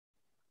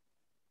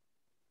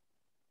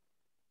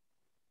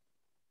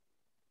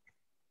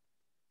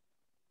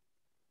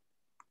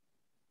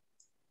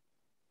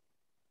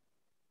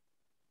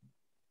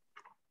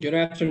Good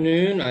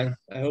afternoon. I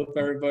hope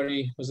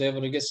everybody was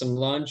able to get some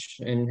lunch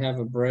and have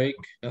a break,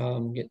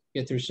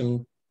 get through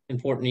some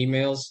important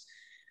emails,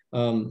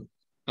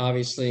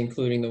 obviously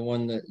including the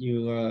one that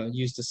you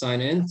used to sign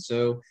in.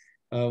 So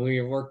we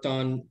have worked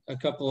on a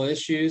couple of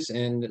issues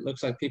and it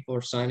looks like people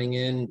are signing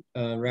in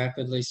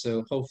rapidly.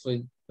 So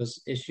hopefully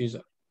those issues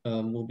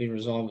will be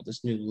resolved with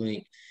this new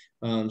link.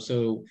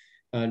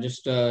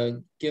 Just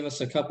give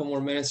us a couple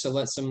more minutes to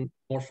let some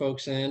more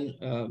folks in.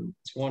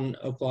 It's 1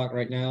 o'clock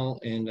right now,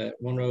 and at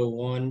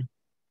 1:01,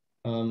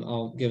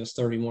 I'll give us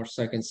 30 more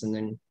seconds and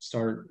then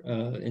start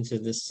into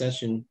this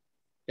session.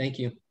 Thank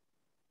you.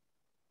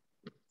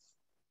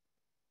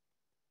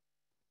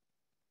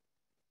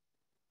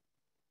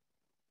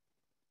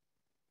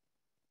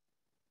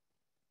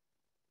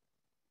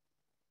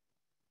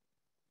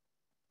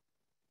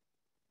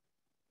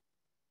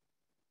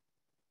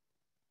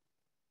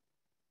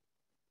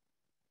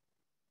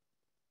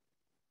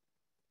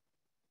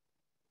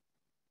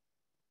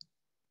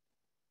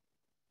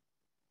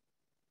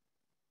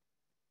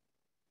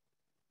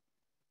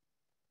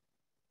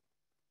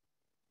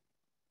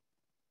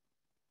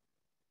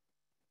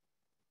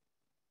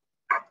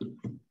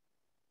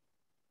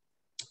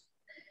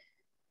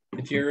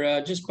 If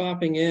you're just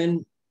popping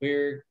in,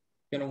 we're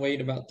going to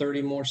wait about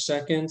 30 more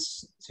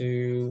seconds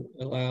to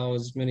allow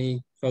as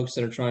many folks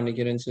that are trying to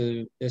get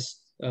into this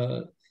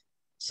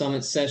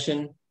summit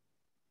session,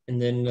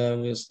 and then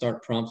we'll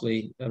start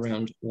promptly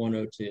around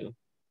 1:02.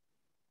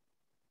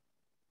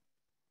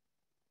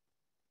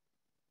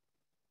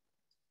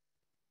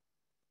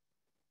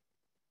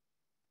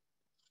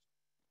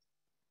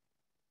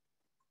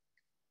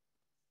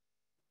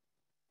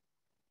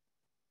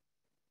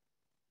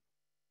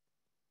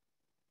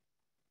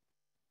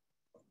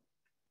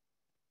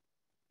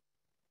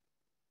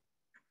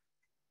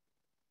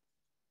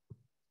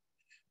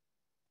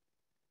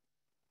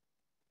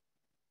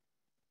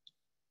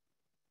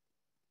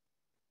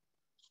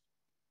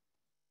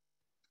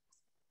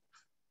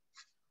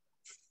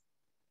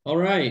 All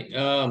right.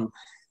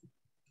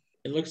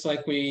 It looks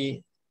like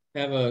we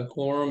have a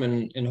quorum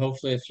and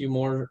hopefully a few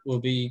more will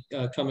be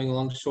coming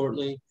along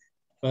shortly.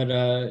 But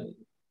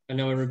I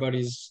know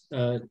everybody's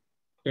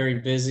very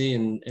busy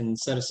and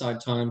set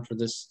aside time for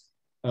this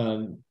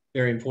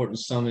very important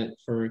summit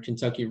for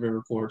Kentucky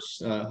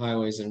Riverports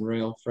Highways and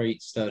Rail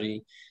Freight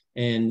Study.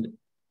 And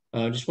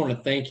I just want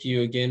to thank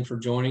you again for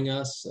joining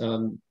us.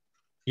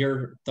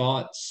 Your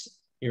thoughts,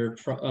 your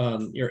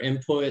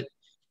input,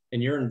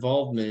 and your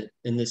involvement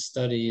in this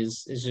study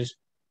is just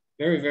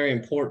very, very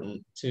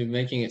important to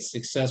making it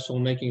successful,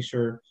 making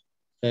sure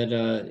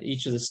that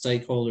each of the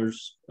stakeholders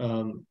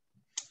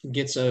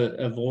gets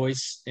a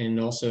voice and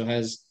also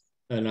has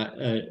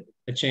a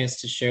chance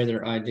to share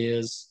their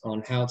ideas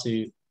on how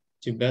to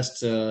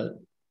best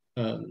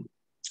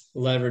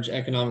leverage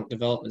economic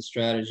development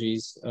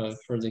strategies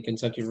for the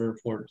Kentucky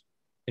Riverport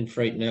and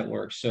Freight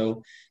Network.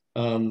 So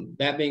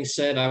that being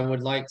said, I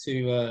would like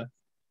to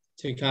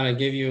kind of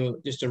give you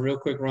just a real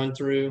quick run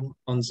through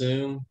on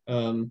Zoom.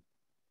 I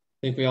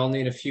think we all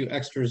need a few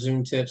extra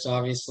Zoom tips.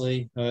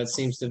 Obviously, it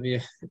seems to be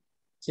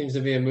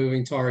a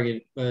moving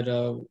target, but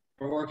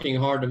we're working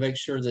hard to make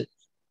sure that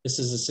this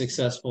is a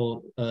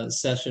successful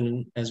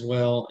session as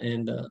well.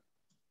 And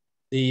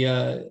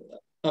the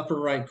upper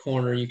right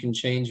corner, you can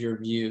change your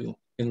view,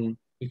 and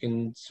you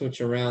can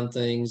switch around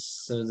things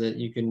so that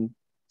you can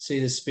see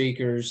the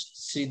speakers,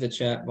 see the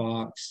chat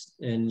box,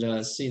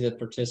 and see the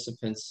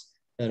participants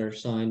that are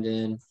signed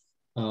in.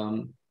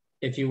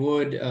 If you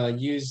would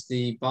use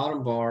the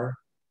bottom bar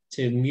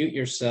to mute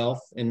yourself,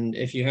 and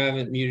if you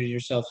haven't muted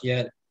yourself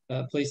yet,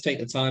 please take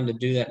the time to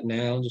do that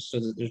now, just so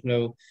that there's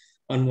no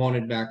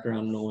unwanted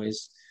background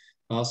noise.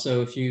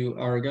 Also, if you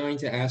are going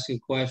to ask a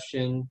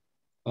question,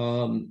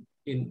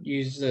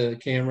 use the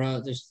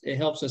camera. It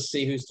helps us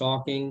see who's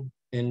talking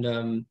and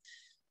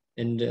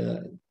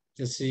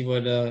to see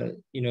what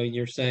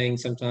you're saying.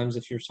 Sometimes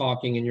if you're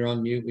talking and you're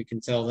on mute, we can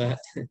tell that,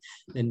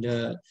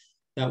 and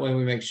that way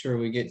we make sure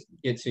we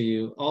get to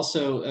you.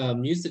 Also,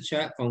 use the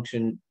chat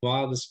function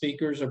while the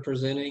speakers are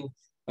presenting.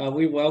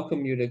 We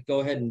welcome you to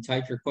go ahead and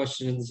type your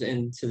questions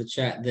into the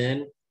chat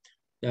then.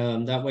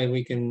 That way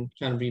we can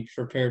kind of be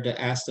prepared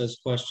to ask those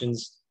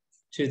questions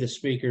to the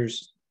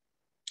speakers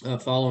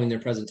following their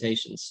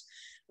presentations.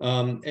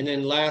 And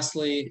then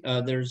lastly,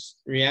 there's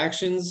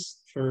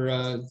reactions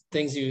for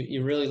things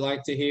you really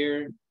like to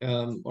hear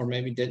or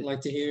maybe didn't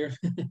like to hear.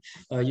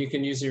 You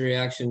can use the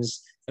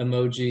reactions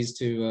emojis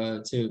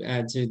to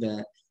add to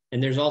that.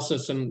 And there's also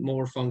some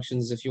more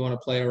functions if you want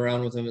to play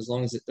around with them. As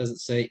long as it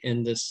doesn't say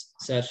end this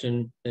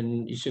session,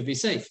 then you should be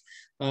safe.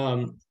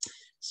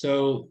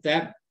 So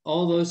that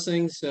all those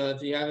things,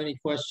 if you have any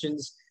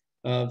questions,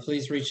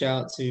 please reach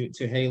out to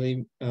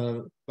Haley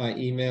by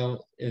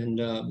email, and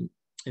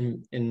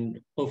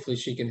hopefully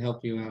she can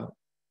help you out.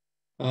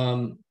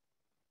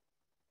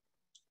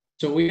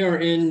 So we are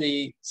in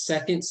the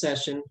second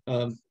session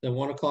of the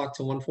 1 o'clock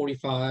to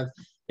 1:45.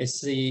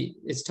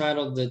 It's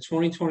titled the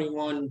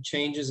 2021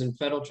 Changes in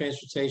Federal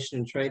Transportation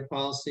and Trade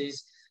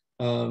Policies.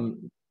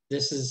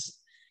 This is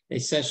a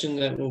session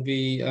that will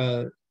be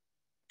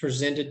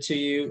presented to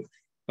you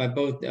by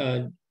both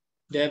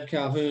Deb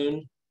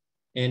Calhoun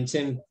and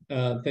Tim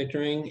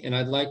Pickering. And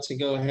I'd like to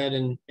go ahead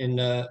and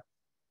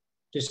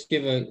just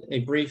give a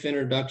brief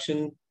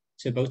introduction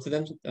to both of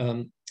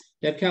them.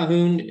 Deb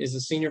Calhoun is the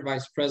Senior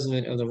Vice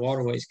President of the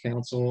Waterways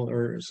Council,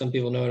 or some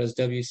people know it as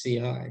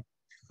WCI.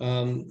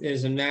 It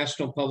is a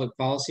national public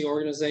policy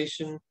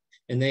organization,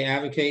 and they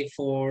advocate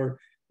for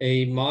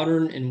a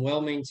modern and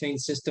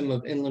well-maintained system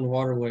of inland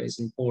waterways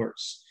and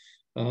ports.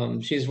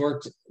 She has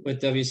worked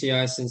with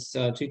WCI since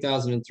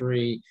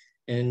 2003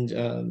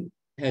 and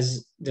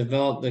has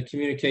developed the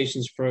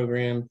communications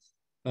program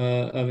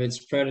of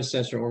its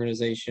predecessor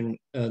organization,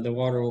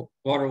 the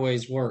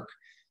Waterways Work.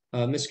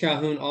 Ms.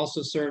 Calhoun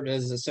also served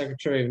as the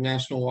Secretary of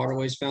National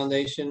Waterways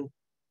Foundation,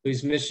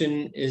 whose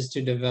mission is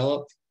to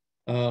develop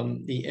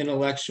the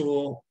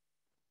intellectual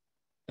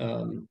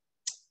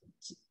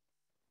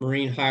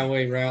marine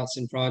highway routes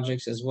and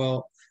projects, as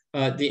well.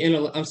 The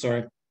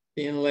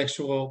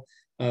intellectual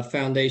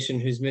foundation,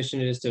 whose mission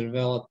is to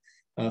develop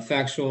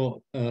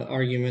factual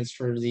arguments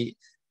for the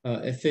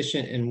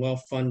efficient and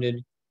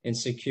well-funded and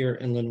secure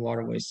inland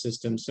waterway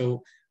system.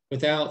 So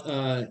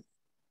without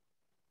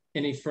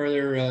any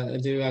further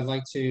ado, I'd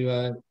like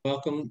to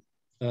welcome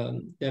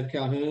Deb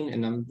Calhoun,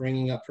 and I'm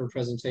bringing up her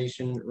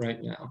presentation right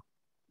now.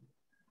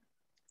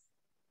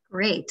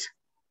 Great.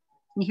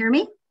 Can you hear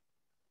me?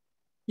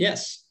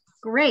 Yes.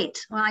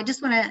 Great. Well, I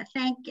just want to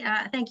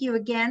thank you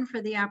again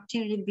for the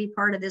opportunity to be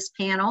part of this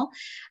panel.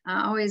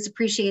 I always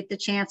appreciate the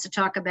chance to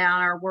talk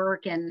about our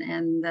work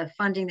and the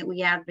funding that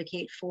we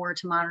advocate for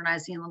to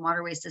modernize the inland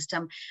waterway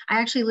system. I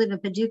actually live in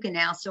Paducah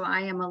now, so I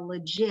am a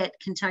legit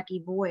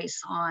Kentucky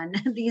voice on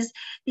these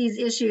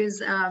issues,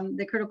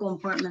 the critical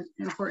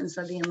importance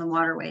of the inland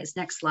waterways.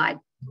 Next slide.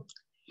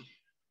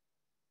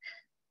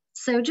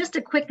 So just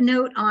a quick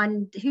note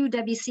on who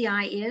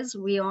WCI is.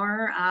 We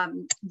are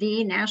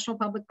the National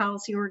Public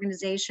Policy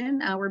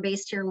Organization. We're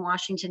based here in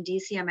Washington,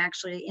 D.C. I'm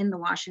actually in the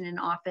Washington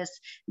office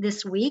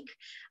this week.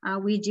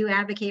 We do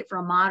advocate for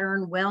a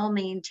modern,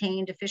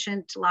 well-maintained,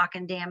 efficient lock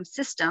and dam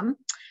system.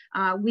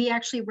 We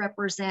actually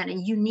represent a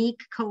unique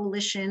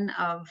coalition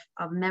of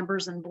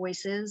members and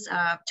voices,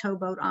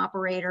 towboat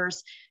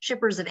operators,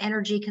 shippers of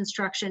energy,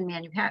 construction,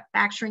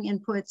 manufacturing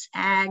inputs,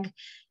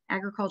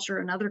 agriculture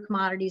and other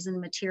commodities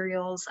and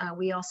materials.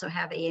 We also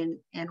have an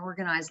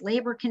organized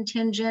labor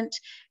contingent.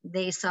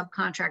 They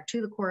subcontract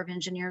to the Corps of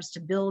Engineers to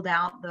build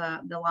out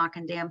the lock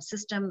and dam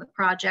system, the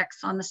projects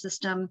on the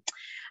system,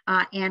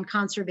 and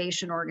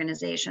conservation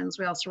organizations.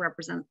 We also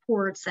represent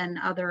ports and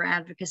other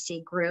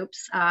advocacy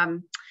groups.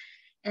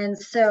 And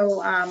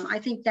so I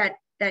think that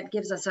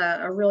gives us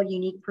a real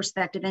unique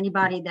perspective.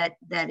 Anybody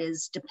that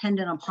is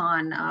dependent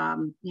upon a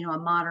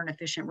modern,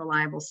 efficient,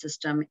 reliable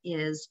system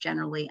is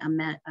generally a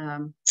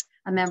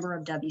member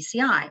of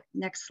WCI.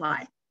 Next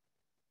slide.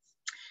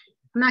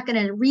 I'm not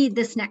going to read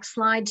this next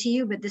slide to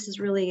you, but this is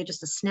really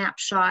just a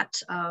snapshot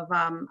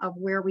of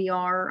where we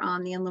are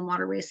on the inland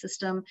waterway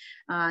system.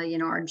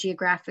 Our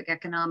geographic,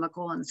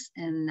 economical,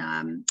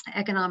 and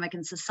economic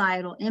and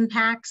societal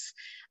impacts.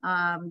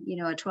 A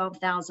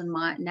 12,000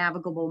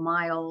 navigable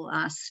mile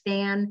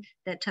span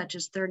that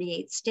touches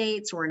 38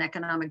 states. We're an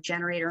economic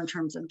generator in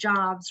terms of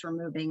jobs. We're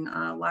moving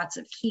lots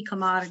of key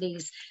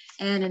commodities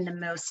and in the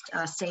most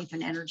safe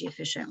and energy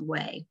efficient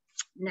way.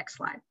 Next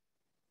slide.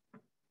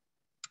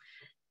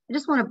 I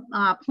just want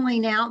to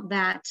point out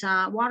that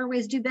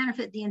waterways do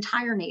benefit the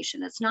entire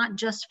nation. It's not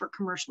just for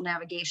commercial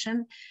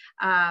navigation.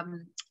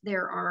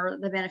 There are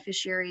the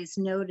beneficiaries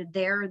noted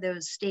there,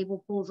 those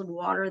stable pools of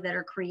water that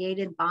are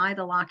created by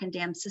the lock and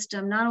dam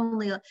system, not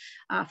only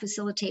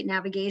facilitate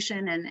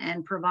navigation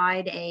and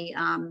provide a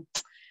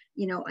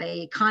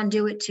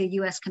conduit to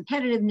U.S.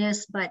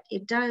 competitiveness, but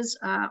it does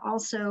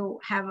also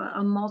have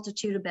a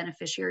multitude of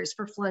beneficiaries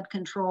for flood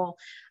control,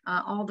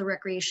 all the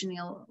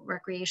recreational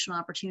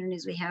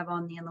opportunities we have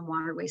on the inland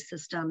waterway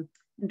system,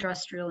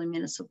 industrial and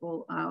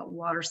municipal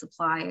water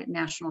supply,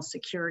 national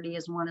security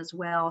is one as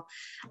well.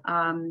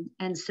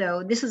 And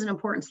so this is an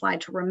important slide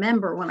to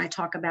remember when I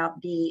talk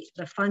about the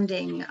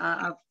funding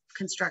of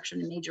construction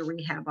and major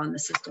rehab on the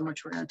system,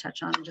 which we're going to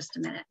touch on in just a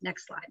minute.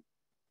 Next slide.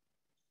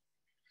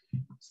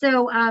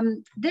 So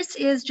this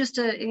is just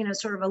a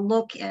sort of a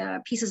look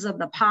at pieces of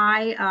the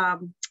pie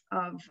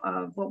of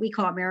what we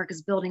call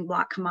America's building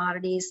block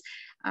commodities.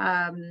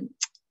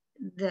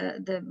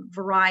 The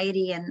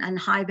variety and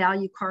high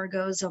value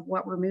cargoes of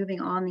what we're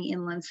moving on the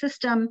inland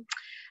system.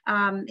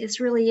 It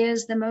really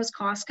is the most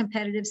cost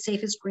competitive,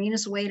 safest,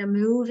 greenest way to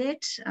move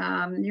it.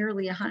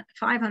 Nearly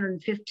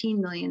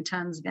 515 million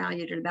tons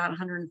valued at about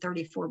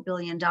 $134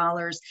 billion.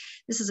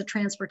 This is a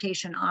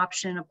transportation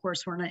option. Of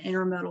course, we're in an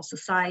intermodal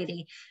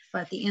society,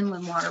 but the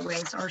inland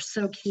waterways are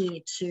so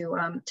key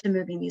to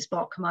moving these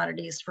bulk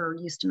commodities for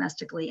use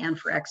domestically and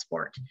for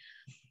export.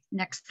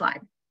 Next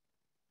slide.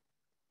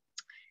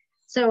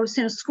 So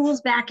school's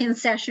back in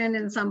session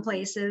in some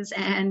places,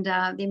 and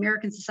the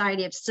American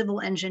Society of Civil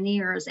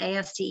Engineers,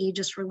 ASCE,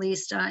 just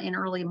released in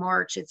early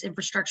March its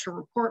infrastructure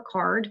report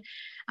card.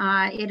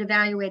 It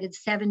evaluated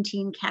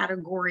 17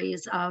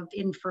 categories of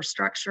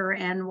infrastructure,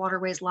 and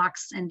waterways,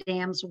 locks, and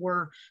dams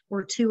were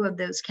two of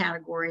those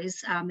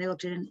categories. They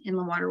looked at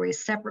inland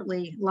waterways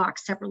separately,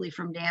 locks separately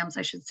from dams,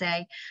 I should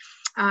say.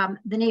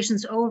 The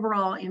nation's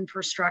overall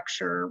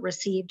infrastructure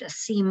received a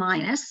C-. In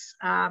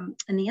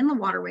the inland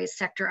waterways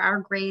sector, our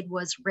grade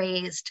was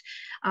raised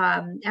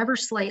ever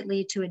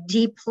slightly to a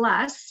D+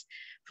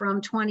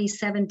 from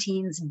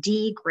 2017's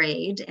D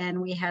grade,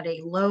 and we had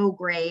a low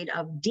grade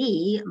of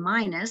D-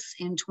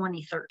 in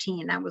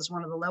 2013. That was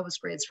one of the lowest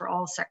grades for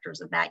all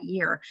sectors of that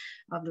year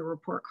of the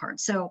report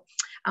card. So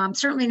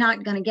certainly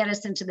not going to get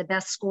us into the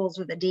best schools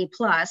with a D+,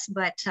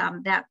 but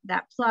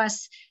that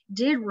plus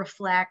did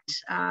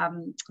reflect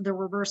the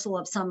reversal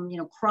of some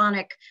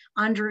chronic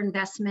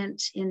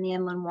underinvestment in the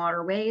inland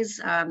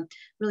waterways,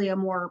 really a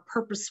more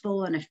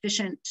purposeful and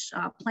efficient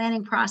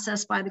planning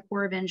process by the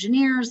Corps of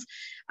Engineers,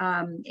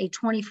 a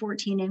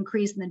 2014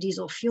 increase in the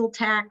diesel fuel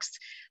tax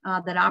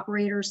that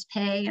operators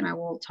pay, and I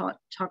will talk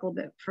a little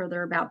bit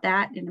further about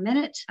that in a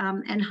minute,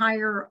 and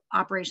higher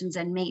operations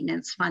and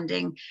maintenance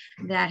funding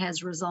that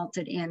has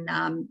resulted in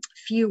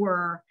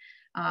fewer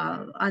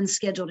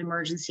unscheduled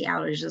emergency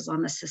outages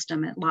on the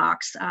system at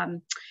locks.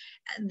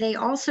 They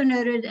also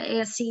noted,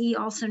 ASCE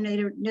also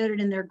noted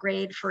in their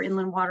grade for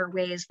inland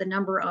waterways, the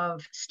number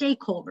of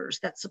stakeholders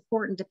that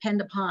support and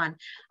depend upon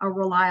a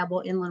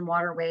reliable inland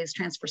waterways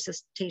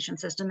transportation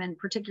system, and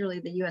particularly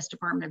the U.S.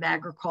 Department of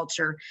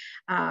Agriculture.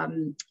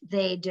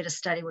 They did a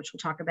study, which we'll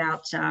talk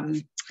about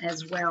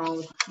as well.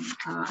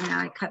 And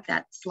I cut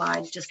that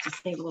slide just to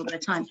save a little bit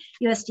of time.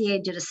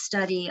 USDA did a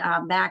study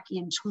back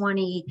in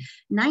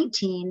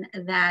 2019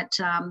 that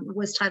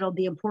was titled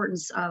 "The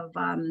Importance of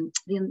the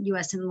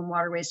U.S. Inland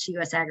Waterways to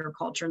U.S.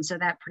 Agriculture," and so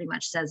that pretty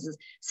much says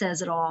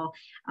it all.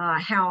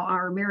 How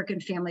our American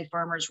family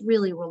farmers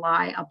really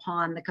rely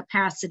upon the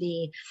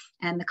capacity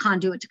and the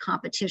conduit to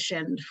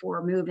competition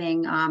for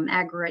moving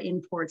agri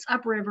imports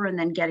upriver and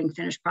then getting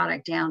finished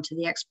product down to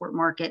the export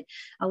market,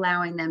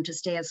 allowing them to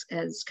stay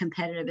as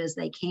competitive as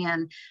they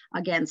can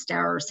against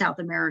our South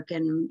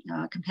American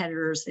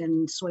competitors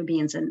in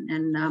soybeans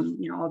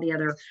and all the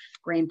other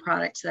grain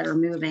products that are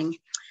moving.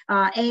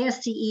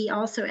 ASCE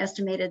also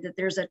estimated that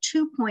there's a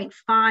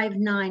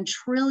 $2.59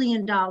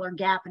 trillion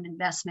gap in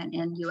investment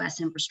in U.S.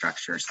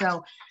 infrastructure.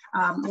 So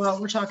well,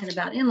 we're talking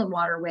about inland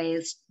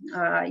waterways,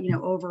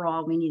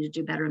 overall, we need to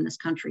do better in this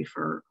country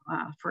for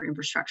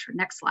infrastructure.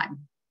 Next slide.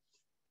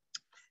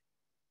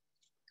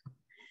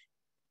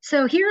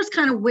 So here's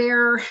kind of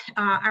where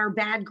our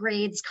bad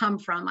grades come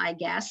from, I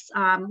guess.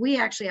 We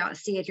actually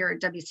see it here at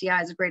WCI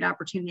as a great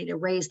opportunity to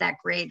raise that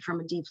grade from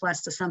a D+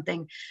 to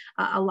something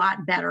a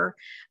lot better.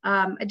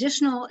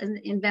 Additional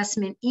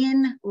investment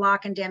in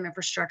lock and dam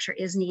infrastructure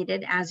is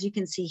needed. As you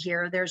can see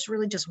here, there's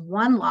really just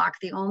one lock,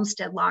 the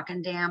Olmsted Lock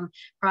and Dam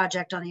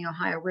project on the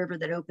Ohio River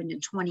that opened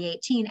in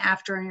 2018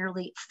 after a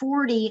nearly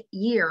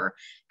 40-year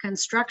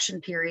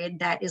construction period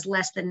that is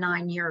less than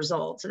 9 years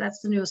old. So that's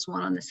the newest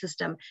one on the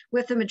system,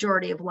 with the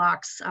majority of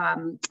locks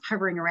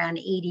hovering around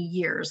 80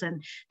 years.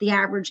 And the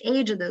average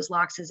age of those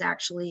locks is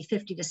actually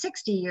 50 to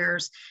 60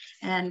 years.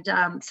 And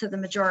so the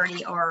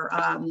majority are,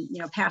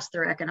 past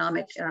their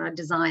economic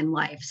design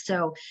life.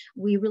 So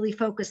we really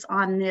focus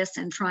on this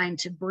and trying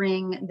to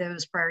bring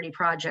those priority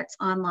projects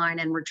online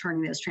and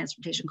returning those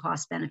transportation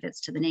cost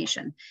benefits to the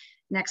nation.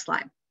 Next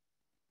slide.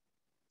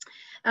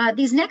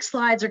 These next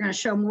slides are going to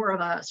show more of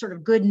a sort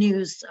of good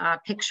news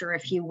picture,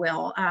 if you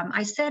will.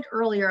 I said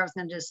earlier I was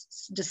going to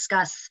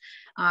discuss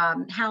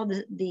how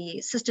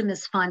the system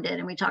is funded,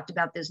 and we talked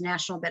about those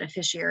national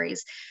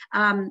beneficiaries.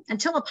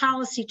 Until a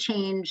policy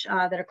change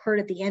that occurred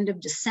at the end of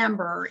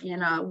December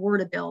in a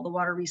WRDA bill, the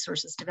Water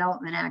Resources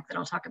Development Act, that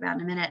I'll talk about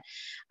in a minute,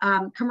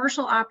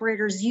 commercial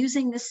operators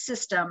using this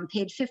system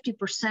paid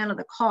 50% of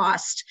the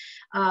cost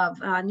of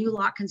new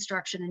lock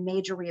construction and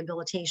major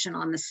rehabilitation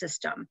on the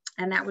system.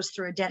 And that was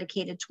through a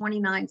dedicated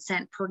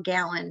 29-cent per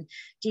gallon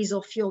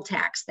diesel fuel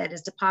tax that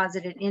is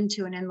deposited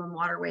into an inland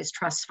waterways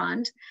trust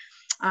fund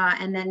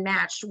and then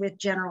matched with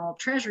general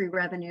treasury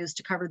revenues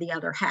to cover the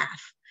other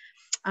half.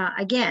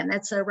 Again,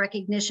 that's a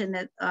recognition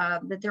that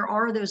that there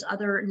are those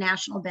other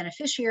national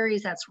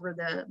beneficiaries. That's where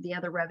the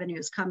other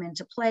revenues come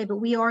into play. But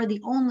we are the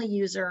only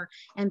user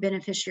and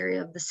beneficiary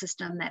of the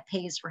system that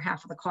pays for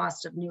half of the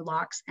cost of new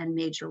locks and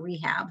major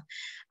rehab.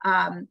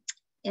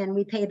 And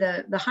we pay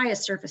the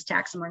highest surface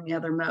tax among the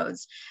other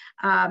modes.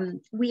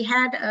 We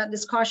had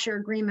this cost share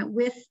agreement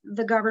with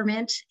the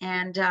government,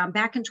 and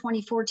back in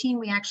 2014,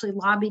 we actually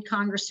lobbied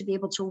Congress to be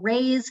able to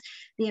raise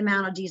the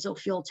amount of diesel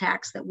fuel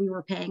tax that we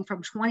were paying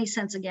from 20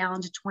 cents a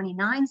gallon to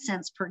 29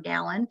 cents per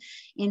gallon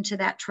into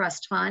that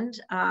trust fund.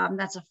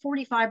 That's a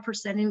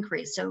 45%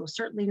 increase, so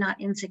certainly not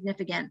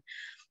insignificant.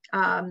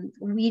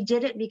 We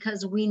did it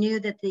because we knew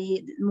that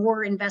the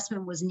more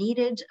investment was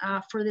needed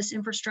for this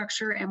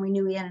infrastructure, and we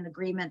knew we had an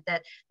agreement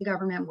that the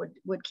government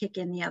would kick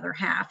in the other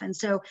half. And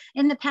so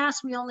in the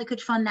past, we only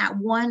could fund that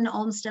one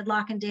Olmsted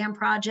Lock and Dam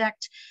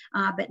project,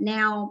 but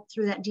now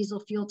through that diesel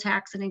fuel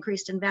tax and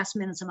increased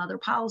investment and some other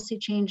policy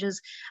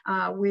changes,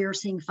 we are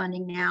seeing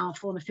funding now,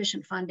 full and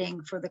efficient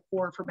funding for the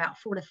Corps for about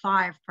 4 to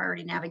 5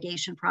 priority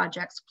navigation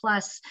projects,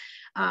 plus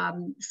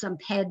some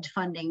PED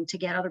funding to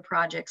get other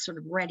projects sort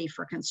of ready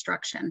for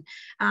construction.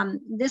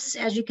 This,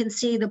 as you can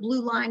see, the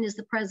blue line is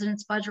the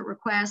president's budget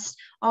request,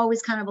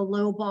 always kind of a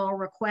low ball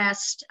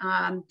request.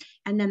 And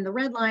then the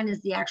red line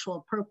is the actual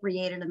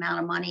appropriated amount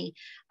of money.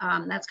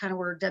 That's kind of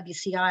where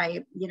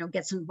WCI,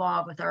 gets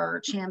involved with our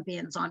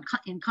champions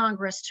in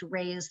Congress to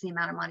raise the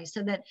amount of money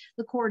so that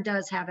the Corps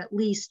does have at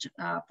least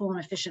full and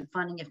efficient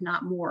funding, if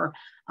not more,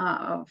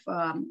 of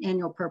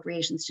annual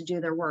appropriations to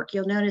do their work.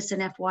 You'll notice in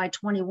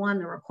FY21,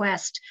 the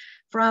request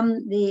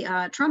from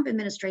the Trump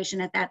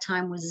administration at that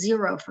time was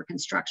 0 for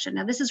construction.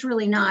 Now, this is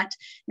really not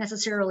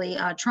necessarily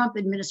a Trump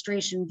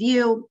administration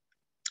view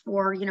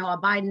or a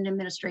Biden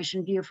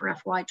administration view for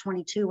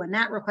FY22. When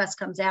that request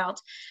comes out,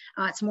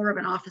 it's more of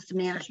an Office of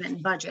Management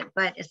and Budget,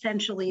 but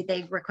essentially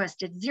they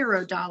requested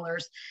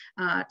 $0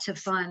 to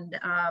fund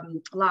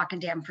lock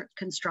and dam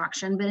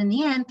construction. But in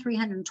the end,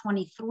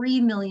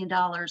 $323 million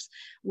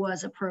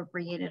was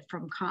appropriated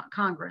from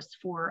Congress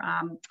for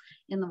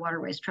in the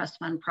Waterways Trust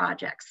Fund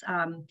projects.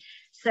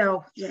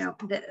 So,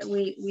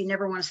 we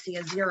never want to see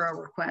a 0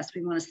 request.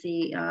 We want to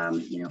see,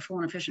 full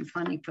and efficient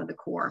funding for the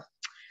Corps.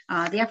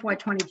 The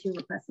FY22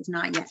 request has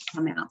not yet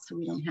come out, so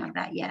we don't have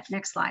that yet.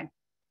 Next slide.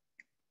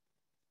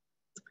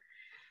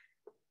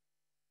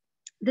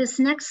 This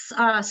next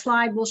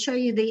slide will show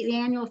you the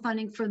annual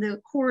funding for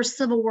the Corps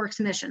Civil Works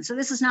mission. So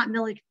this is not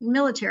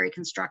military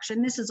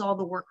construction. This is all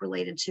the work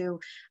related to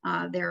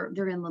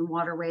their inland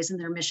waterways and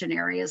their mission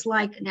areas,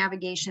 like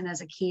navigation as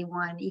a key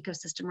one,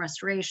 ecosystem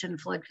restoration,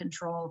 flood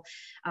control,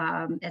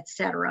 et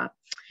cetera.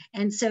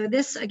 And so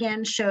this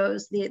again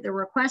shows the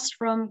request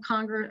from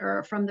Congress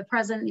or from the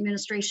President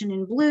administration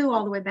in blue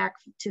all the way back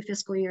to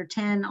fiscal year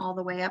 10, all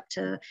the way up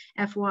to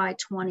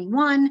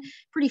FY21,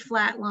 pretty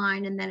flat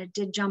line, and then it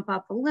did jump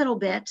up a little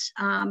bit.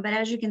 But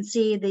as you can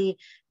see,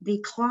 the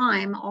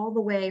climb all the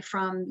way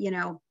from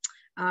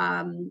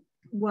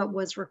what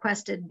was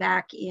requested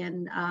back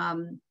in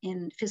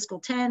fiscal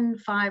 10,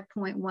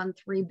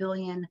 5.13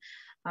 billion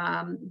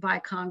by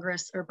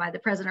Congress, or by the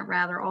president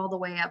rather, all the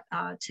way up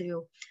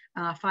to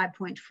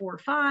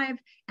 5.45,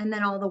 and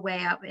then all the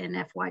way up in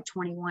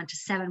FY21 to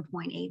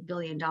 $7.8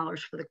 billion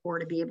for the Corps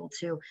to be able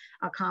to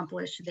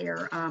accomplish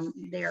their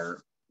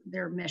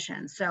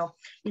mission. So,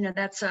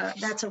 that's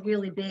a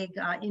really big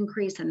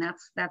increase, and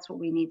that's what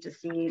we need to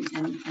see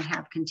and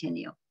have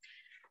continue.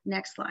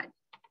 Next slide.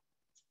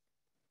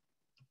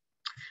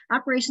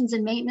 Operations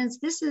and maintenance,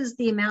 this is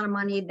the amount of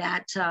money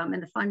that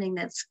and the funding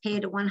that's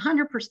paid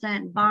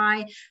 100%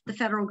 by the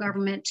federal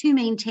government to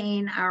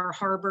maintain our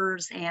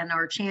harbors and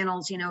our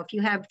channels. If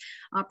you have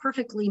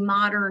perfectly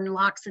modern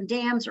locks and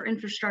dams or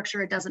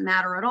infrastructure, it doesn't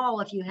matter at all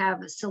if you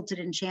have silted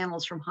in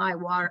channels from high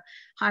water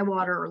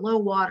or low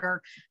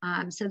water.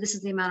 So this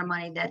is the amount of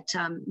money that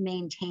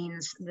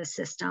maintains the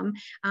system.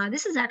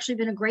 This has actually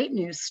been a great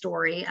news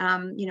story.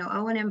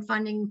 O&M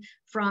funding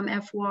from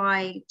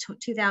FY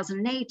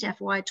 2008 to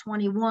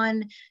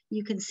FY21,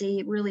 you can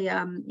see really,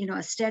 a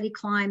steady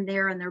climb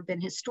there, and there have been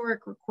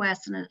historic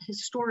requests and a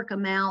historic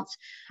amount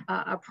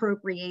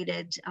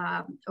appropriated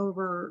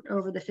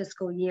over the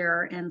fiscal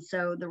year. And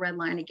so the red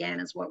line again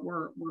is what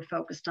we're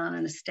focused on,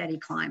 and a steady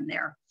climb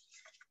there.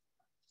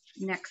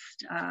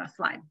 Next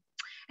slide.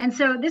 And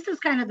so this is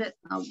kind of the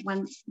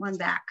one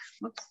back.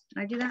 Whoops,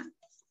 did I do that?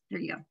 There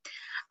you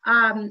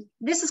go.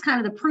 This is kind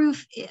of the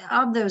proof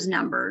of those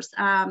numbers.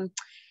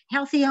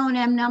 Healthy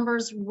O&M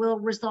numbers will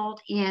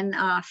result in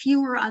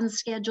fewer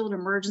unscheduled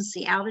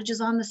emergency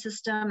outages on the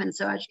system. And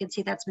so as you can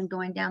see, that's been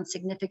going down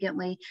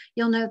significantly.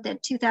 You'll note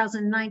that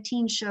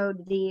 2019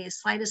 showed the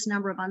slightest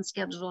number of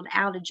unscheduled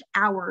outage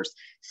hours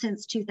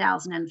since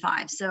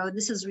 2005. So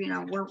this is,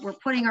 we're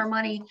putting our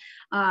money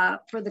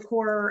for the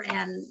Corps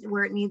and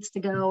where it needs to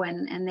go.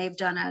 And they've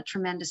done a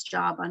tremendous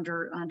job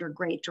under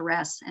great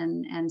duress.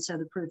 And so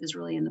the proof is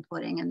really in the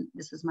pudding, and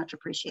this is much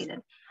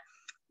appreciated.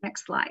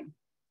 Next slide.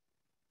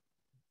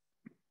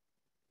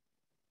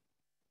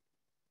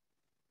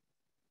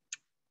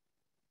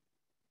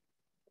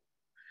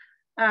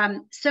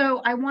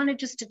 So I wanted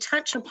just to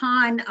touch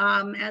upon,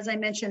 as I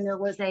mentioned, there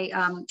was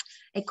a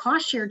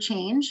cost share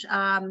change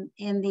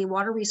in the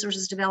Water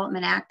Resources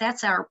Development Act.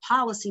 That's our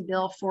policy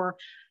bill for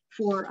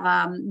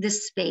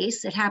this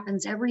space. It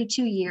happens every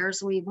 2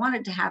 years. We want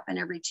it to happen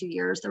every 2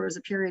 years. There was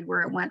a period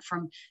where it went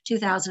from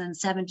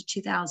 2007 to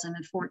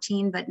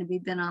 2014, but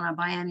we've been on a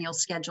biennial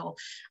schedule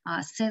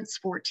since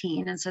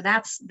 14. And so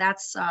that's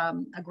a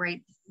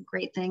great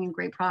thing and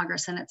great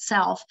progress in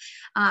itself.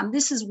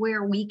 This is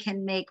where we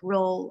can make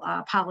real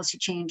policy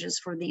changes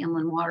for the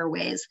inland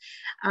waterways.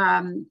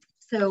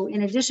 So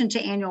in addition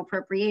to annual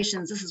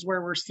appropriations, this is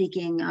where we're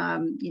seeking,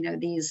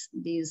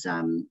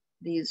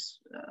 these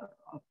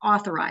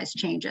authorized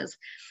changes.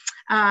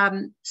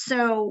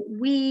 So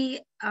we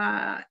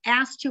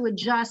asked to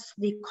adjust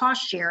the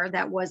cost share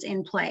that was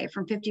in play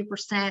from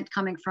 50%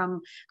 coming from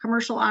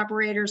commercial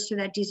operators through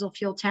that diesel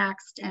fuel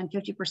tax and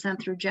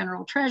 50% through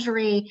general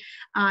treasury,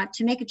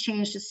 to make a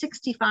change to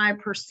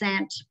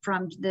 65%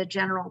 from the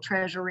general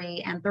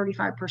treasury and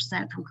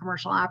 35% from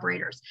commercial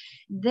operators.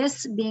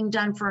 This being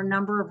done for a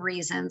number of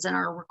reasons, and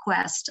our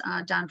request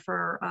done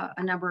for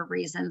a number of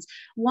reasons.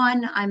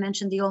 One, I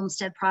mentioned the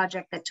Olmsted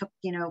project that took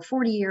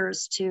 40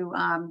 years to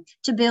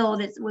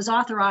build. It was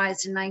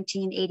authorized in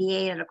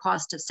 1988 at a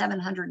cost of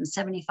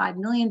 $775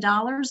 million,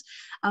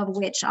 of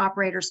which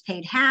operators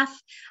paid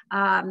half,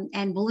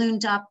 and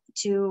ballooned up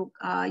to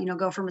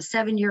go from a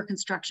 7-year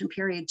construction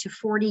period to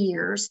 40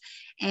 years,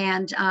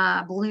 and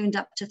ballooned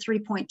up to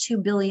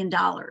 $3.2 billion.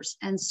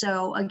 And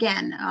so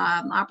again,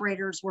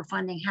 operators were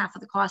funding half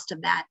of the cost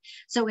of that.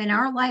 So in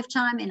our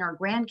lifetime, in our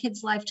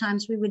grandkids'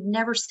 lifetimes, we would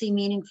never see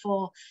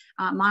meaningful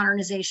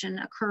modernization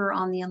occur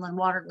on the inland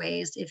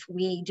waterways if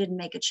we didn't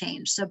make a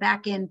change. So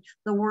back in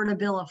the WRDA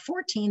bill of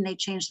 14, they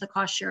changed the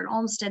cost share at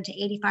Olmsted to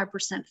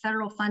 85%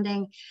 federal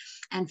funding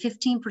and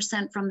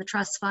 15% from the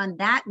trust fund.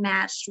 That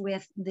matched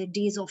with the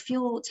diesel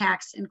fuel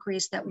tax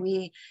increase that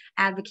we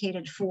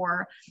advocated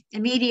for,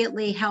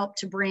 immediately helped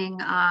to bring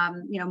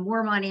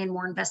more money and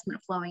more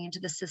investment flowing into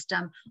the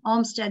system.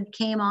 Olmsted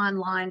came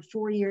online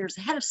 4 years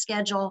ahead of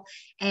schedule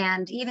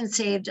and even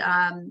saved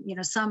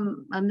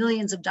some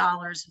millions of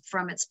dollars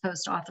from its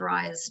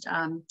post-authorized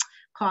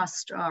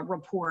cost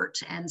report.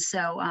 And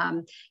so,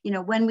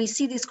 when we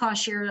see these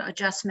cost share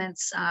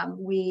adjustments,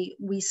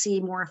 we see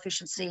more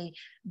efficiency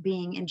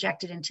being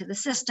injected into the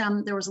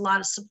system. There was a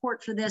lot of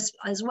support for this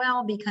as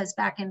well, because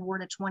back in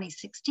WRDA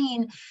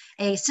 2016,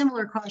 a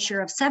similar cost share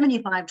of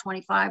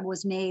 75-25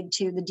 was made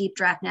to the deep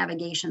draft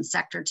navigation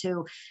sector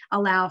to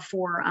allow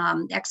for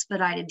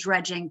expedited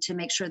dredging to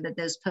make sure that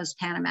those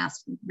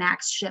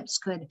post-Panamax ships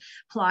could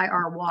ply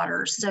our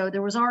waters. So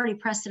there was already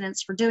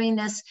precedence for doing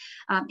this.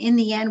 In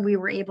the end, we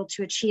were able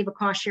to achieve a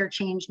cost share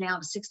change now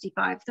to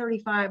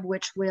 65-35,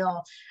 which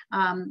will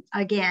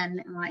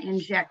again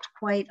inject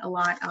quite a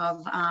lot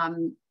of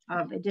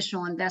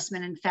additional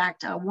investment. In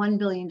fact, $1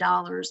 billion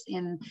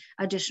in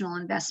additional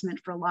investment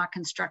for lock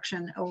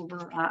construction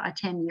over a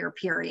 10-year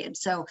period.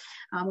 So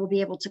we'll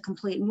be able to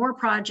complete more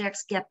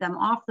projects, get them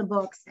off the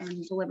books,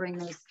 and delivering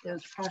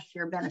those cost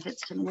share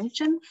benefits to the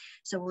nation.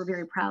 So we're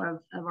very proud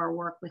of our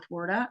work with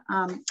WRDA.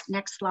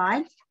 Next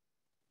slide.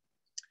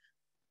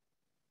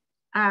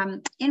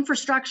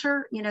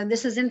 Infrastructure,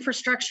 this is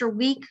Infrastructure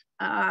Week,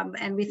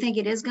 and we think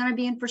it is going to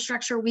be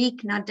Infrastructure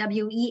Week, not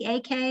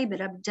W-E-A-K,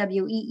 but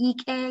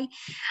W-E-E-K.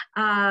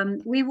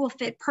 We will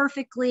fit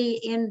perfectly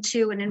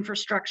into an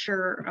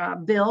infrastructure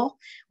bill.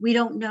 We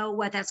don't know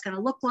what that's going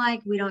to look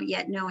like. We don't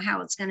yet know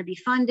how it's going to be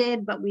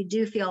funded, but we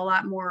do feel a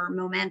lot more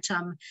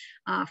momentum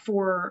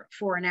for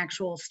an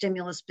actual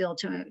stimulus bill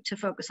to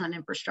focus on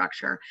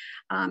infrastructure.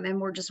 And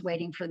we're just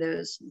waiting for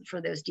those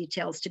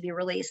details to be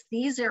released.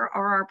 These are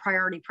our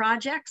priority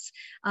projects.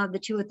 The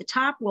two at the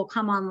top will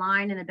come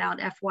online in about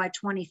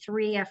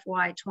FY23,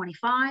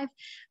 FY25.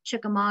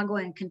 Chickamauga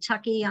and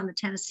Kentucky on the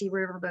Tennessee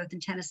River, both in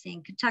Tennessee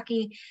and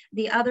Kentucky.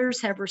 The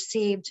others have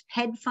received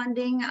PED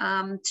funding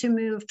to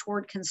move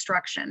toward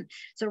construction.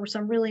 So there were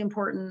some really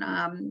important,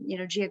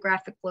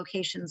 geographic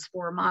locations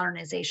for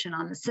modernization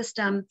on the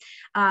system.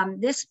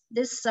 This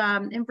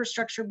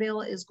infrastructure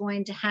bill is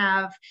going to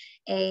have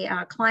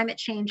a climate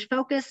change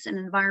focus, an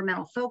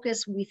environmental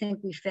focus. We think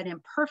we fit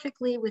in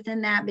perfectly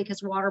within that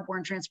because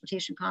waterborne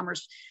transportation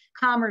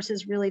commerce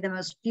is really the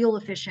most fuel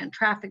efficient,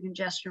 traffic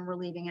congestion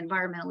relieving,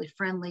 environmentally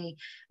friendly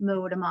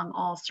mode among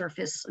all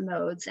surface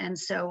modes. And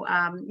so,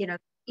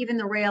 even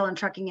the rail and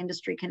trucking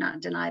industry cannot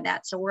deny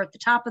that. So we're at the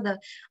top of the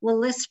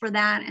list for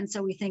that. And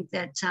so we think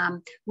that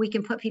we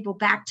can put people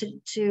back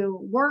to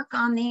work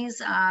on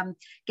these,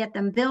 get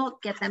them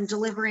built, get them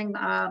delivering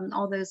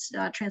all those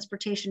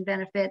transportation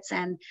benefits,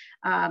 and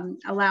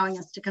allowing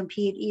us to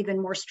compete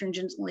even more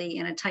stringently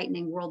in a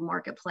tightening world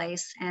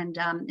marketplace. And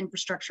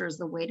infrastructure is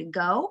the way to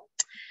go.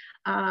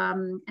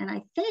 And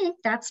I think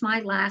that's my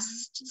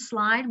last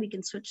slide. We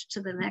can switch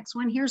to the next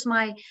one. Here's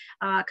my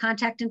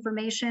contact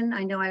information.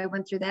 I know I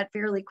went through that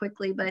fairly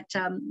quickly, but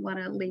want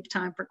to leave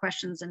time for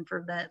questions and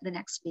for the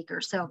next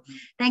speaker. So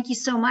thank you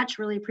so much.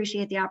 Really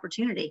appreciate the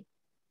opportunity.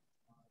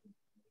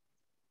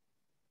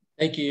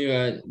 Thank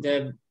you,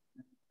 Deb.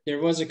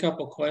 There was a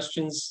couple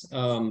questions.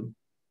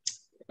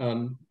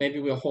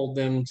 Maybe we'll hold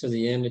them to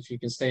the end if you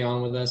can stay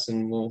on with us,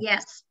 and we'll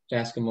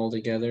ask them all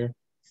together.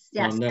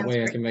 Yes, that way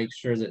great. I can make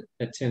sure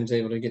that Tim's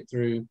able to get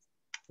through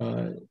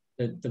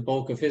the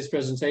bulk of his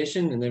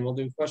presentation, and then we'll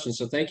do questions.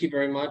 So thank you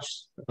very much.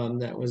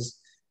 That was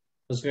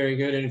very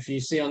good. And if you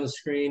see on the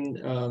screen,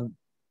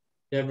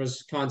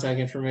 Deborah's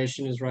contact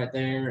information is right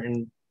there.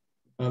 And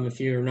if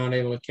you're not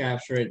able to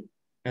capture it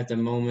at the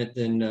moment,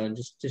 then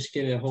just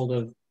get a hold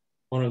of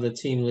one of the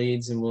team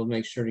leads, and we'll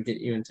make sure to get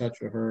you in touch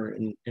with her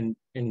and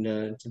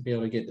to be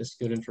able to get this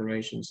good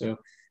information. So,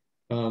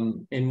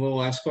 and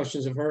we'll ask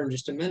questions of her in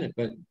just a minute,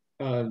 but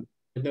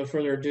with no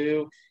further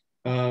ado,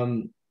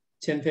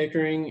 Tim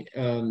Pickering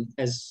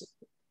has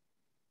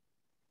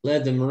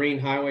led the Marine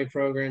Highway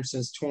Program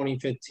since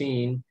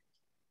 2015.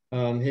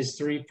 His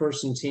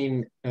three-person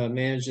team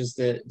manages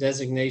the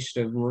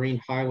designation of marine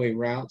highway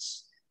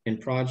routes and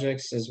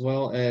projects, as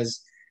well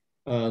as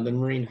the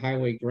Marine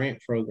Highway Grant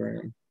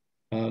Program.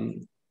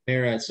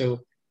 MARAD. So,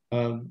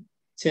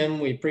 Tim,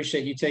 we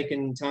appreciate you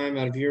taking time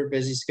out of your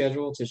busy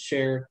schedule to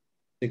share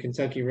the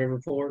Kentucky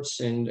Riverports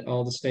and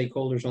all the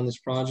stakeholders on this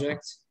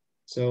project.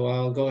 So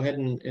I'll go ahead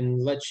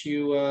and let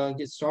you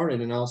get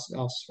started, and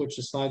I'll switch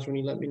the slides when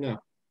you let me know.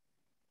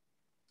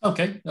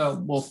 Okay,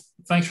 well,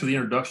 thanks for the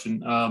introduction.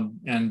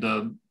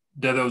 Deb,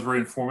 that was very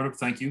informative.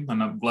 Thank you.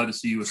 And I'm glad to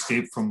see you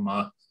escape from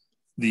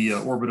the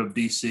orbit of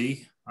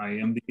DC. I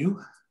envy you.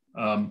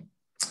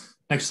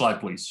 Next slide,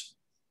 please.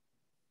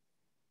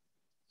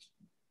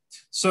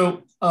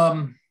 So,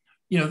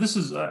 you know, this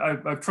is,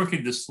 I've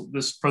truncated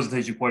this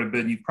presentation quite a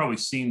bit, and you've probably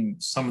seen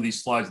some of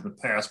these slides in the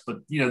past, but,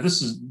 you know,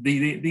 this is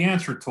the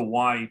answer to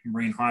why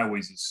marine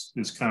highways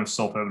is kind of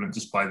self-evident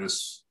just by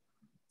this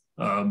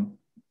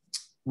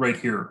right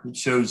here. It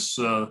shows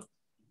the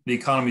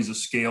economies of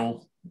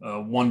scale,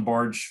 one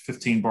barge,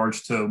 15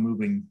 barge tow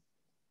moving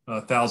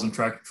 1,000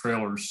 tractor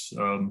trailers.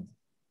 You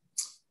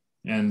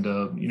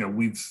know,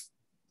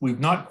 we've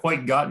not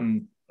quite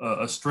gotten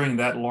a string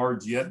that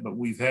large yet, but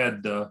we've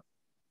had,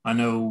 I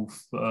know,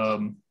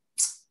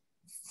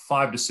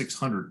 500 to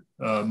 600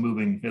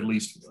 moving at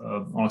least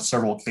on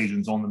several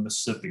occasions on the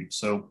Mississippi.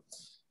 So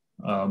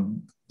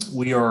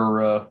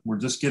we're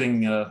just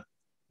getting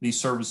these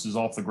services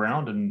off the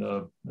ground, and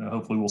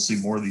hopefully we'll see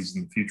more of these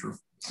in the future.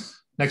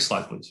 Next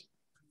slide, please.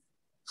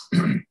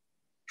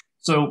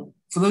 So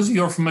for those of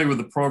you who are familiar with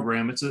the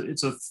program, it's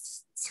a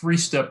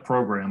three-step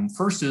program.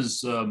 First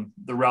is the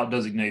route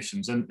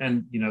designations,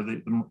 and you know,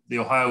 the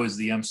Ohio is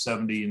the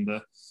M70, and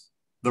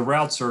the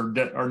routes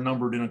are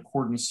numbered in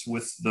accordance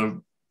with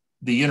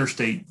the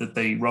interstate that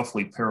they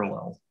roughly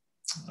parallel.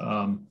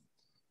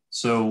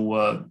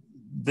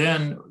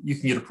 Then you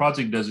can get a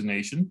project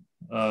designation,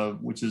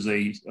 which is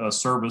a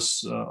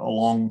service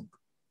along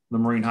the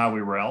marine highway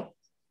route,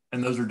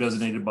 and those are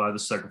designated by the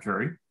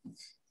secretary.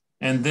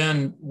 And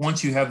then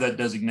once you have that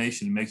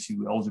designation, it makes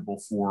you eligible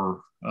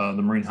for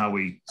the Marine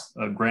Highway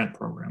Grant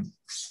Program.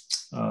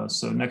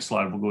 So next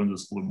slide, we'll go into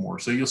this a little more.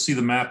 So you'll see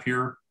the map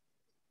here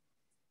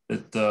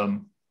that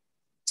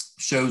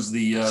shows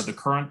the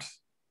current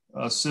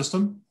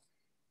system.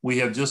 We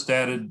have just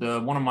added,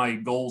 one of my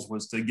goals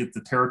was to get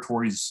the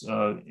territories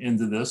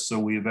into this. So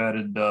we have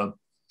added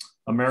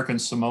American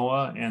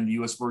Samoa and the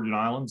U.S. Virgin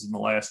Islands in the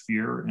last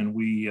year. And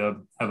we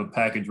have a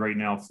package right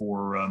now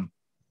for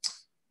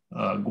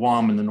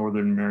Guam and the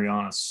Northern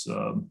Marianas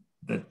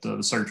that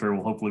the Secretary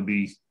will hopefully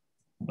be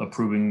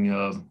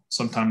approving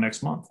sometime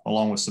next month,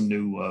 along with some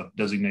new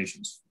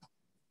designations.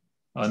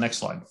 Next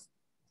slide.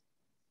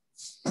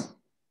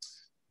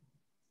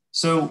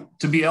 So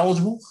to be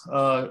eligible,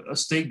 a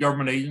state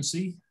government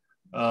agency,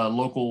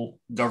 local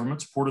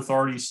governments, port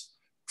authorities,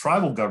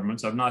 tribal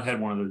governments, I've not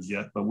had one of those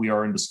yet, but we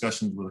are in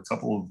discussions with a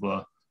couple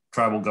of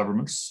tribal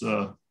governments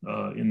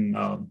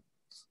in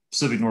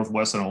Pacific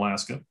Northwest and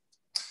Alaska,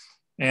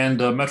 and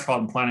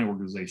metropolitan planning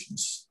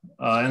organizations.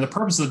 And the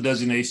purpose of the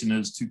designation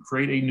is to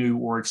create a new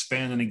or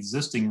expand an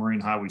existing marine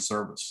highway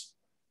service.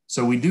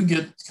 So we do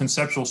get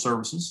conceptual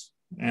services,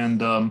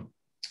 and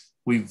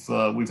we've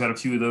had a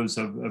few of those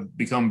have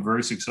become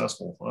very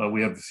successful.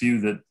 We have a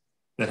few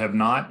that have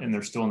not, and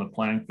they're still in the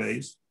planning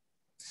phase.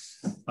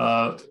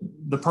 The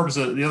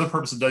other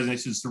purpose of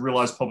designation is to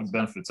realize public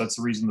benefits. That's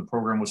the reason the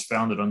program was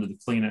founded under the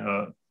Clean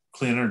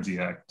Energy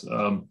Act.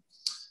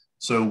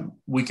 So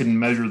we can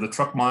measure the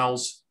truck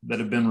miles that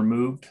have been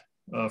removed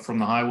from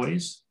the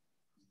highways,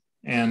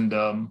 and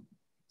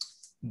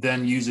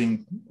then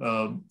using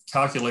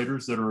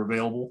calculators that are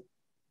available,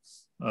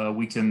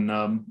 we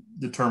can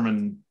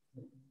determine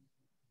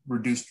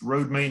reduced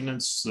road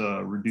maintenance,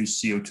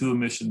 reduced CO2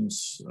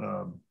 emissions,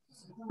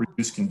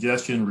 reduce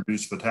congestion,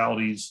 reduce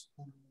fatalities,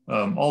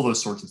 all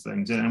those sorts of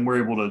things. And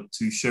we're able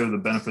to show the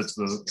benefits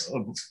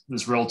of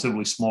this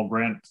relatively small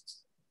grant.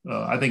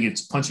 I think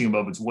it's punching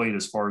above its weight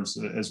as far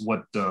as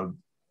what the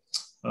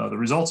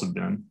results have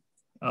been.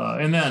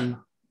 And then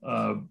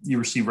you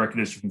receive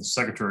recognition from the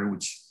Secretary,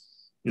 which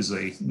is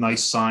a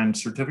nice signed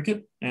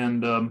certificate.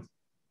 And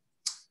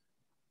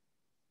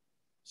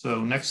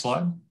so next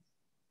slide.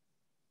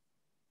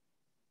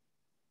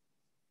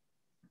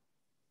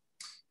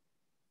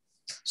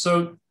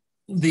 So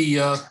to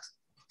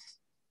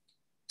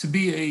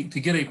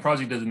get a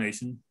project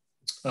designation,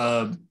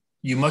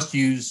 you must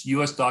use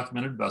U.S.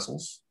 documented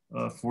vessels,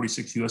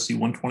 46 USC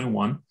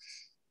 121.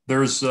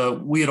 There's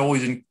we had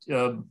always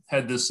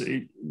had this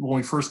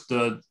when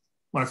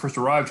I first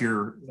arrived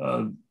here.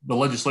 The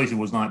legislation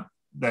was not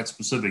that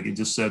specific. It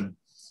just said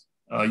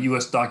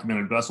U.S.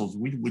 documented vessels,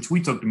 which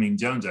we took to mean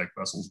Jones Act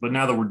vessels. But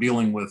now that we're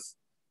dealing with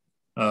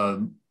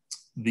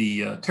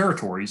the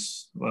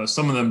territories,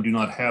 some of them do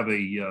not have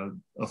a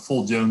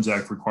full Jones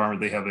Act requirement.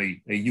 They have a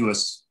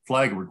U.S.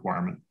 flag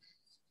requirement.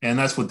 And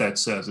that's what that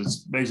says. It's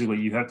basically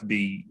you have to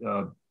be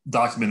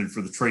documented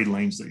for the trade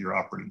lanes that you're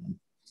operating in.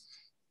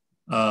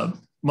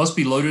 must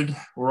be loaded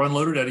or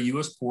unloaded at a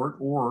U.S. port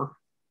or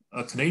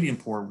a Canadian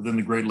port within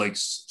the Great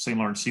Lakes St.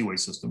 Lawrence Seaway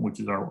System, which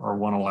is our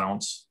one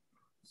allowance.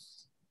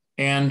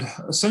 And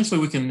essentially,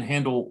 we can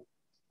handle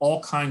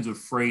all kinds of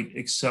freight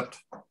except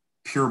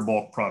pure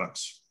bulk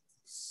products.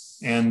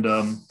 And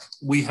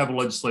we have a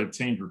legislative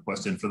change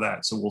request in for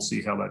that, so we'll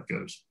see how that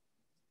goes.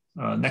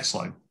 Next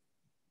slide.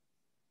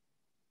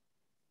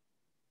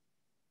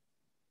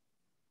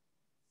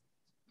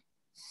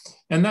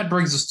 And that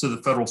brings us to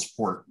the federal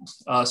support.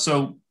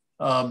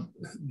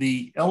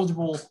 The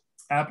eligible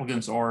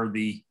applicants are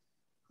the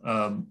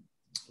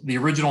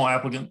original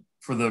applicant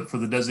for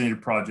the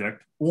designated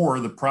project or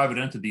the private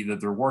entity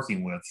that they're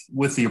working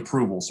with the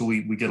approval. So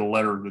we get a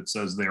letter that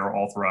says they are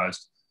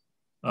authorized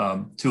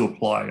to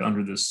apply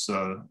under this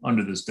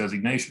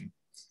designation.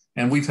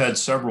 And we've had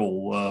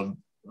several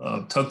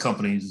tug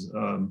companies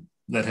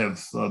that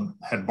have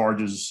had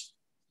barges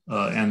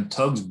and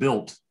tugs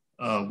built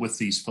with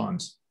these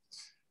funds.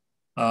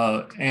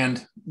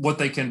 And what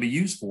they can be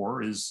used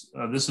for is,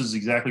 this is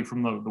exactly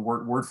from the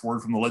word for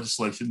word from the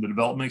legislation, the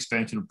development,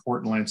 expansion of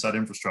port and landside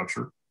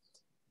infrastructure,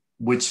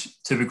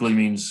 which typically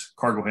means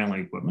cargo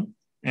handling equipment,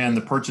 and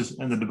the purchase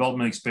and the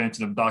development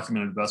expansion of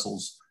documented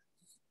vessels,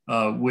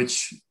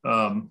 which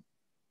I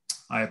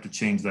have to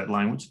change that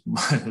language.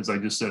 As I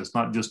just said, it's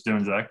not just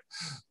Jones Act,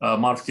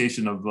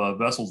 modification of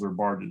vessels or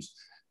barges.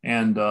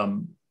 And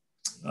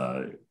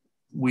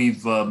we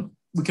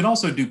can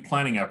also do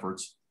planning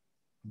efforts,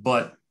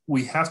 but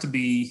we have to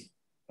be,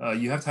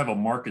 you have to have a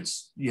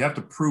markets, you have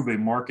to prove a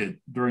market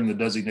during the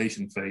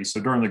designation phase. So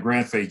during the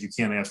grant phase, you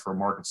can't ask for a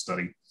market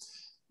study,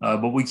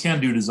 but we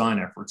can do design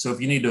efforts. So if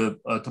you need to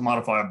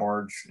modify a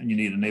barge and you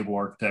need a naval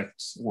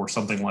architect or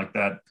something like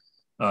that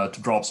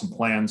to draw up some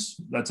plans,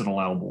 that's an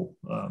allowable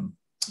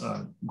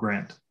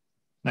grant.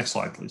 Next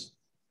slide, please.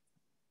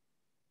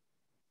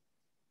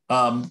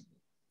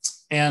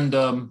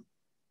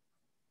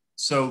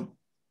 So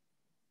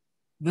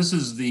this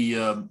is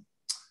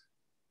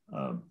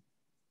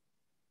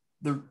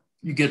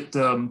you get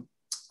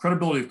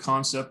credibility of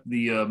concept,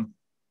 the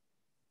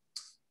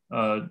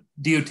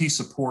DOT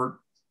support.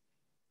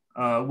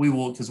 We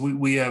will, because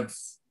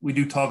we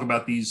do talk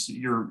about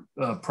your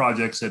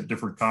projects at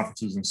different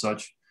conferences and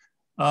such.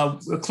 A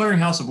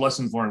clearinghouse of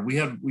lessons learned.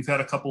 We've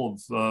had a couple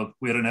of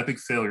we had an epic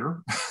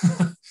failure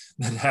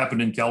that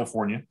happened in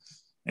California,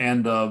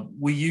 and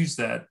we use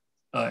that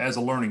as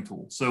a learning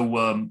tool.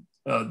 So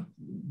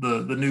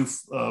the new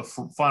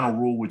final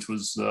rule, which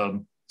was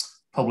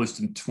published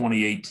in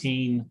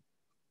 2018,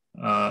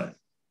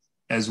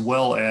 as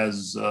well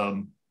as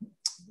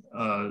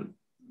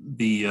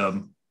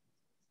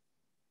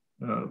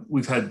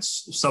we've had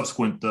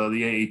subsequent, the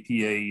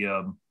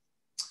AAPA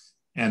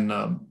and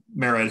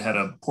MARAD had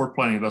a port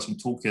planning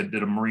investment toolkit,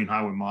 did a marine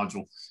highway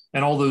module,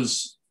 and all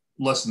those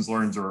lessons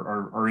learned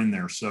are in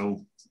there.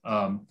 So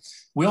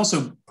we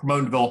also promote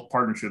and develop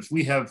partnerships.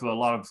 We have a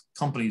lot of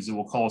companies that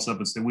will call us up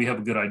and say, we have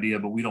a good idea,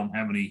 but we don't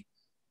have any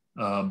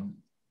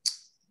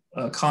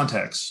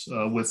contacts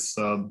with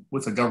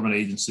a government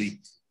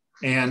agency.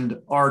 And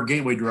our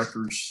gateway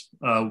directors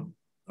are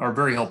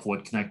very helpful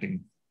at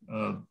connecting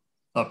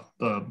up.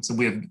 So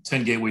we have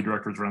 10 gateway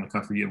directors around the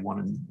country. You have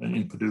one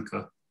in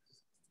Paducah.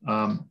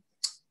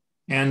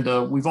 And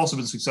we've also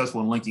been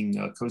successful in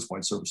linking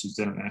coastwide services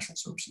to international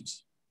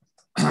services.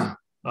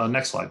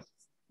 Next slide.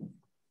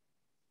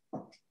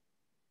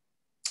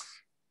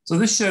 So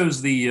this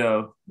shows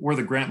where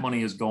the grant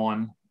money has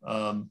gone.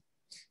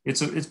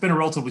 It's been a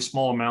relatively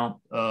small amount.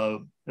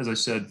 As I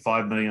said,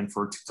 $5 million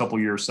for a couple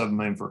of years, $7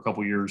 million for a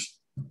couple of years.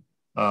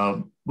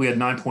 We had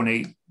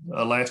 9.8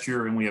 last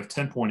year, and we have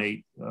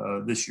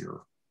 10.8 this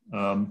year.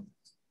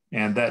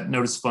 And that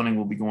notice funding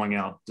will be going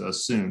out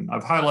soon.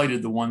 I've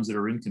highlighted the ones that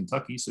are in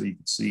Kentucky, so you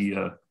can see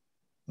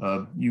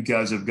you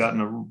guys have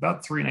gotten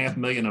about $3.5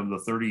 million of the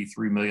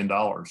 $33 million.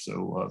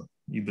 So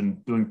you've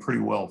been doing pretty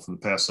well for the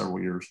past several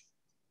years.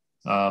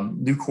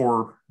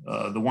 Nucor,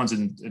 the ones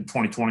in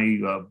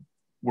 2020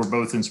 were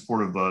both in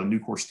support of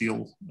Nucor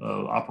steel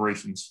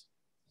operations.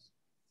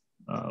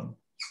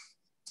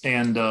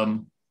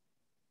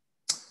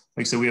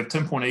 Like I said, we have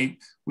 10.8.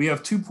 We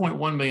have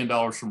 $2.1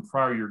 million from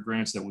prior year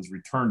grants that was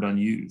returned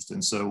unused.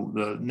 And so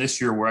this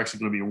year, we're actually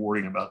going to be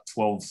awarding about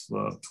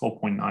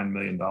 $12.9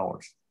 million.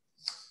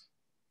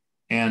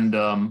 And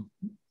let's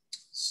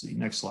see,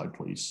 next slide,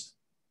 please.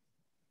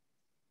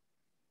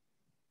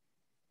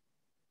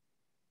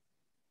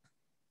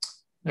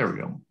 There we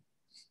go.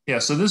 Yeah,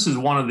 so this is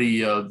one of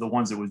the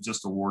ones that was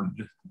just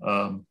awarded.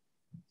 You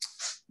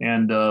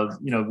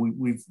know,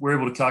 we're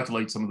able to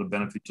calculate some of the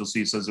benefits. You'll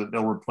see it says that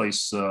they'll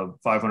replace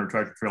 500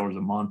 tractor trailers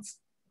a month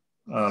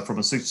from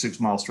a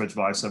 66-mile stretch of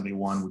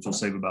I-71, which will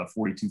save about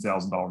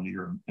 $42,000 a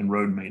year in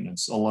road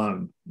maintenance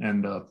alone.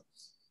 And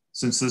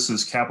since this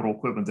is capital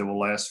equipment that will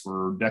last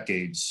for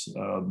decades,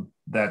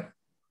 that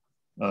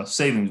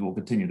savings will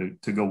continue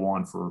to go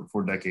on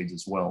for decades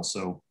as well.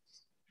 So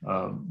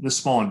this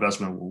small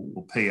investment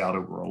will pay out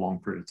over a long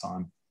period of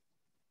time.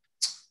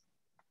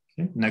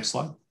 Okay, next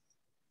slide.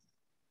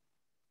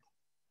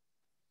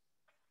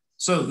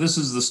 So this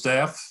is the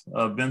staff.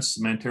 Vince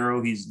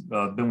Mantero, he's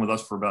been with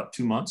us for about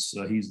 2 months.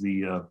 He's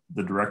the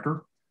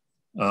director.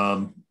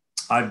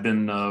 I've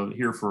been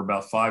here for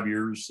about 5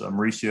 years.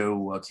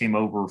 Mauricio came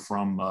over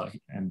from,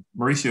 and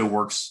Mauricio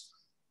works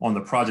on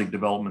the project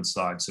development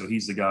side. So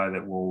he's the guy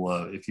that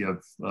will, if you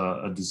have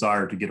a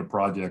desire to get a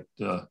project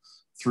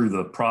through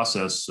the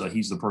process,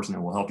 he's the person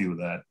that will help you with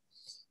that.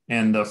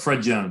 And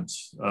Fred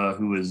Jones,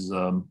 who is,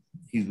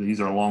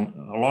 he's our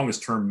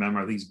longest term member.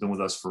 I think he's been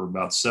with us for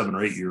about 7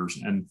 or 8 years.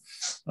 And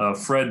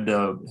Fred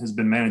has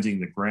been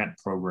managing the grant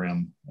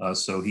program.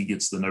 So he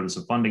gets the notice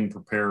of funding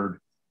prepared,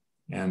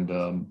 and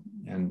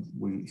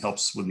we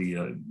helps with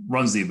the,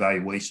 runs the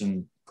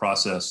evaluation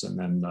process, and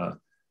then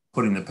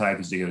putting the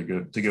package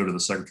together to go to the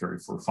secretary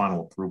for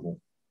final approval.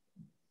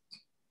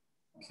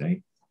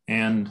 Okay,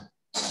 and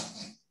I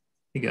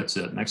think that's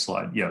it. Next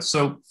slide. Yeah,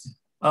 so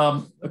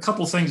a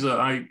couple of things that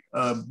I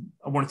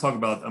want to talk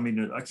about. I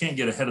mean, I can't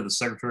get ahead of the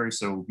secretary,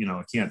 so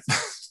I can't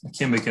I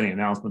can't make any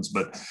announcements.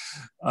 But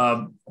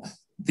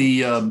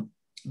the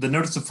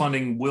notice of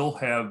funding will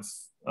have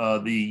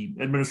the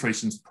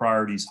administration's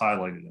priorities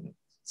highlighted in it.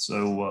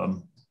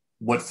 So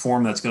what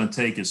form that's going to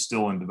take is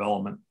still in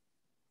development,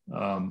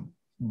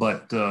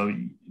 but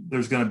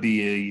there's going to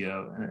be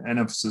an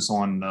emphasis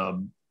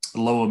on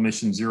low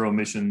emission, zero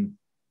emission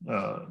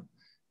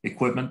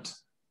equipment.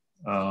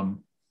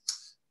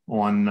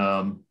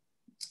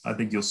 I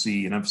think you'll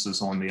see an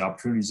emphasis on the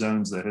opportunity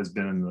zones that has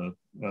been in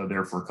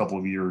there for a couple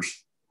of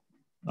years.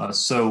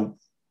 So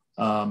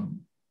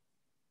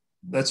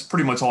that's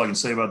pretty much all I can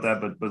say about that,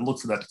 but look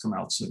for that to come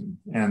out soon.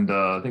 And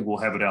I think we'll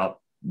have it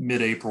out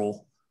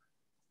mid-April.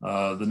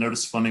 The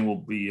notice of funding will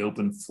be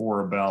open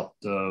for about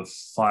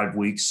 5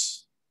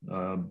 weeks.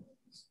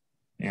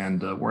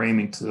 And we're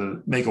aiming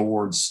to make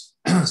awards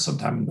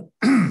sometime,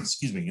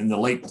 excuse me, in the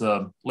late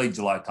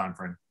July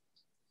timeframe.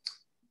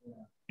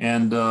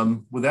 And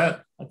with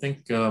that, I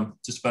think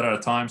just about out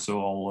of time, so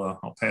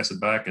I'll pass it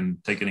back and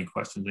take any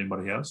questions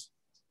anybody has.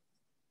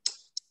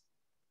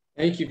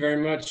 Thank you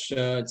very much,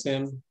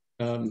 Tim.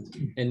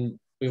 And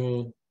we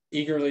will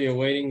eagerly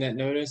awaiting that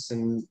notice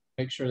and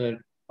make sure that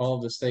all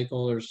of the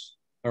stakeholders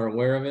are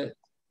aware of it.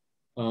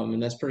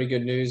 And that's pretty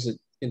good news that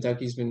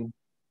Kentucky's been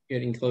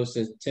getting close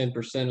to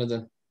 10% of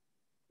the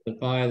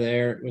pie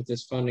there with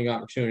this funding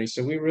opportunity.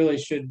 So we really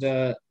should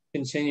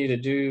continue to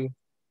do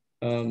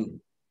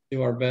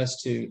our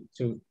best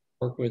to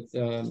work with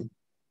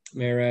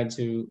MARAD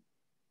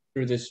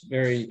through this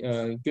very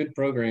good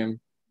program,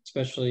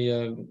 especially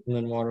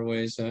inland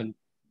waterways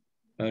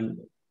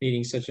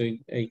needing such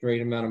a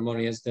great amount of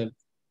money as Deb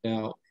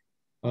now.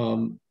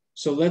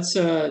 So let's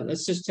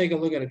just take a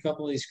look at a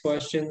couple of these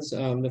questions.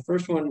 The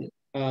first one,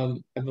 I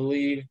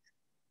believe,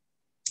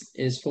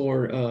 is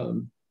for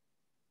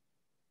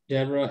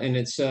Deborah, and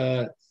it's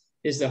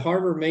is the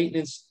Harbor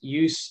Maintenance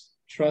Use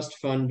Trust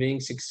Fund being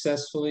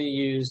successfully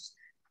used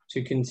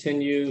to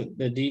continue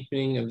the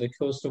deepening of the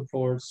coastal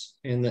ports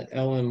and the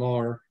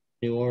LMR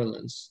New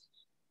Orleans?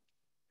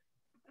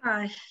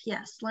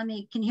 Yes, can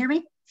you hear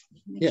me?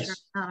 Make yes. Sure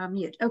I'm not on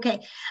mute. Okay.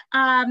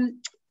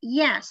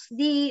 Yes,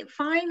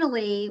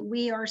 finally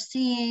we are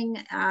seeing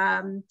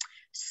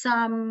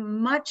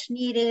some much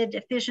needed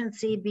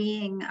efficiency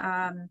being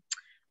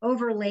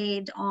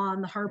overlaid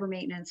on the Harbor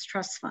Maintenance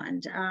Trust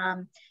Fund.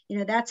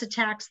 That's a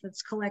tax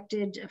that's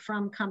collected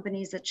from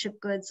companies that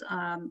ship goods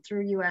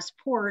through U.S.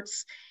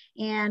 ports,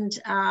 and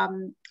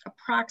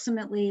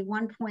approximately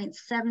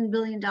 $1.7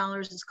 billion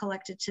is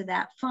collected to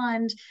that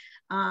fund.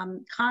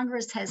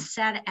 Congress has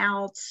set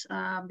out,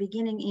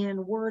 beginning in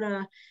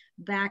WRDA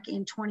back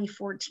in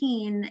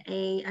 2014,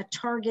 a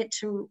target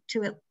to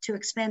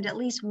expend at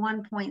least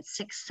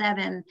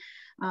 $1.67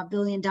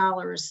 billion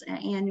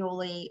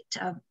annually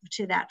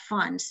to that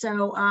fund.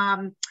 So,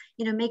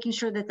 making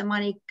sure that the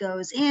money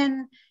goes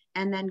in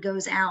and then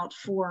goes out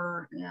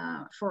for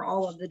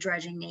all of the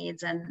dredging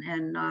needs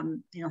and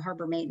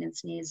harbor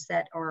maintenance needs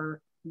that are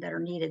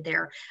needed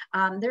there.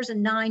 There's a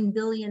 $9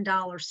 billion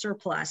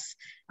surplus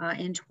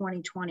in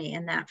 2020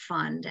 in that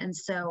fund, and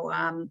so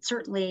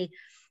certainly,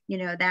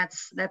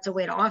 that's a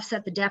way to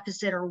offset the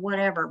deficit or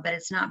whatever, but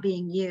it's not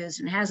being used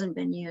and hasn't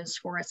been used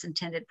for its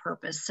intended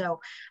purpose. So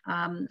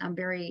I'm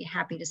very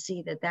happy to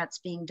see that that's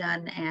being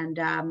done.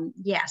 And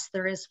yes,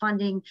 there is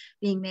funding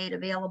being made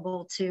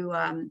available to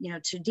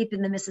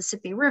deepen the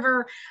Mississippi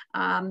River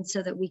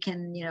so that we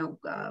can,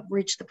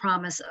 reach the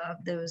promise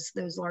of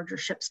those larger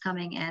ships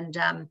coming, and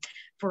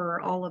for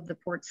all of the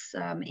ports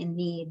in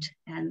need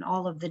and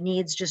all of the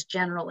needs just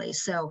generally.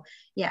 So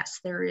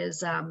yes, there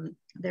is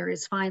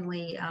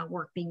finally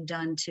work being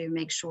done to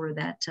make sure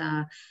that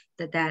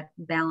that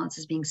balance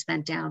is being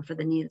spent down for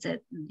the needs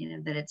that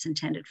that it's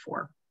intended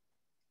for.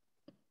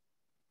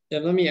 Yeah,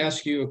 let me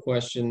ask you a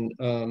question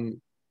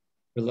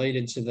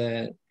related to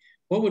that.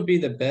 What would be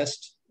the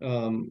best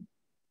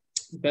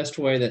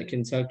way that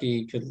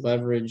Kentucky could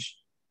leverage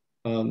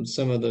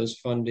some of those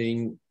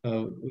funding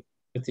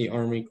with the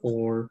Army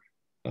Corps?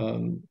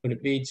 Would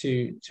it be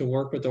to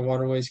work with the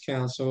Waterways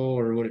Council,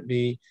 or would it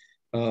be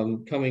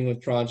coming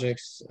with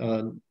projects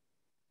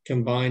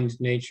combined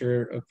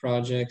nature of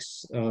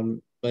projects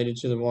related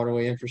to the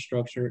waterway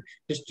infrastructure.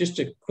 Just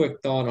a quick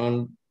thought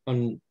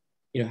on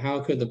how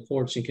could the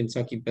ports in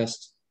Kentucky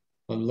best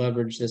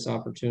leverage this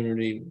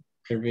opportunity?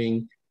 There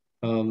being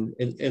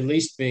at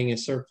least being a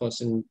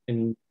surplus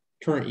in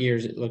current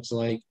years, it looks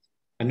like.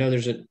 I know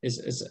there's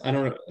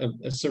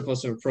a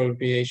surplus of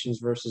appropriations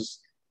versus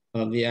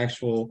the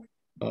actual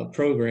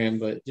program,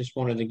 but just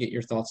wanted to get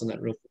your thoughts on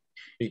that real quick.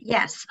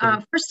 Yes.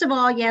 First of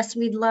all, yes,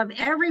 we'd love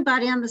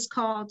everybody on this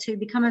call to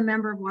become a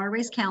member of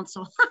Waterways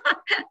Council.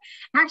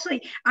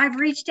 Actually, I've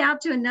reached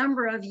out to a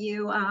number of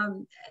you,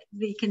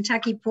 the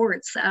Kentucky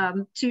ports,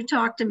 to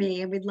talk to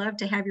me, and we'd love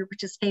to have your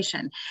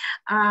participation.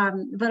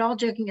 But all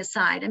joking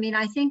aside, I mean,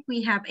 I think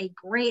we have a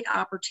great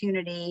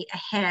opportunity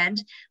ahead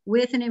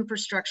with an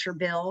infrastructure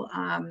bill.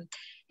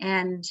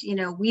 And,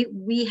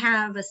 we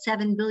have a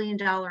 $7 billion,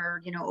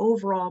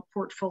 overall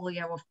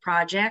portfolio of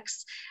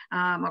projects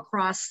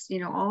across,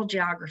 all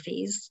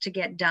geographies to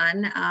get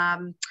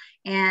done.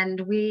 And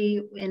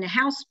we, in a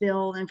House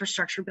bill,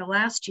 infrastructure bill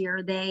last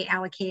year, they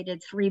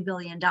allocated $3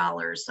 billion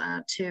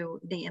to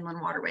the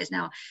inland waterways.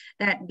 Now,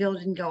 that bill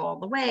didn't go all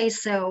the way.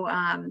 So,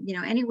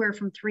 anywhere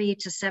from $3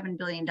 to $7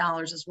 billion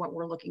is what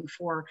we're looking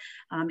for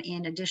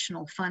in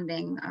additional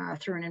funding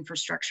through an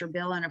infrastructure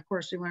bill. And of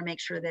course, we want to make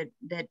sure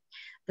that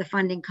the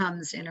funding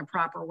comes in a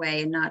proper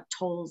way and not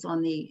tolls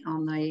on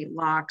the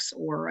locks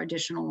or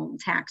additional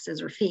taxes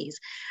or fees.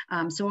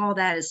 So all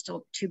that is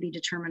still to be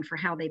determined for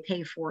how they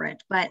pay for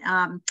it. But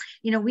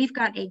we've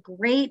got a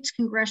great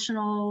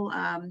congressional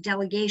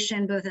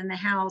delegation, both in the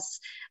House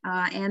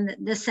and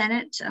the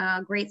Senate,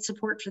 great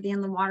support for the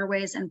inland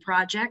waterways and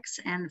projects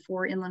and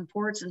for inland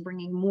ports and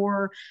bringing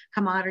more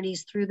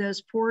commodities through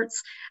those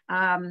ports.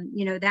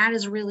 That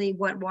is really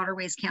what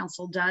Waterways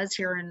Council does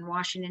here in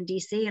Washington,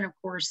 D.C. And of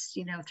course,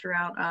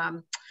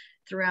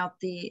 throughout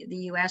the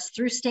U.S.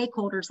 through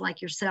stakeholders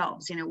like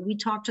yourselves. We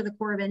talk to the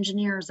Corps of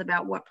Engineers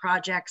about what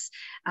projects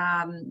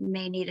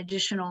may need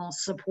additional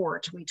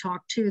support. We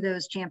talk to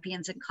those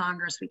champions in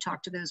Congress. We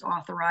talk to those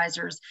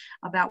authorizers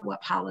about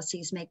what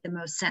policies make the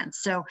most sense.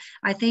 So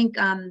I think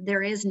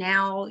there is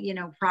now,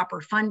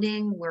 proper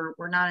funding.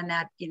 We're not in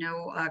that,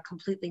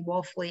 completely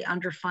woefully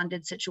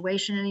underfunded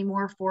situation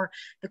anymore for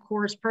the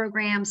Corps'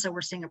 program. So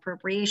we're seeing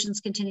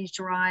appropriations continue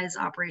to rise,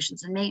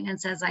 operations and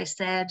maintenance, as I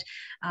said,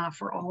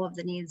 for all of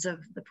the needs of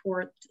the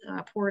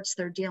ports.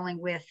 They're dealing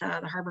with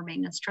the Harbor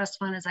Maintenance Trust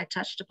Fund, as I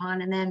touched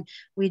upon, and then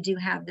we do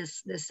have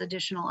this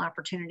additional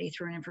opportunity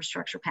through an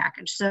infrastructure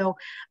package. So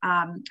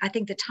I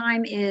think the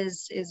time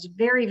is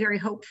very, very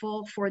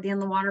hopeful for the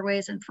inland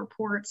waterways and for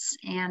ports.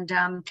 And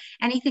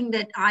anything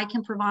that I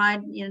can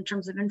provide in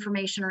terms of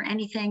information or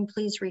anything,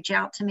 please reach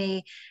out to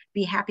me.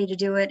 Be happy to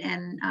do it.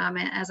 And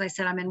as I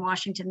said, I'm in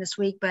Washington this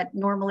week, but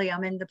normally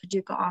I'm in the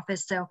Paducah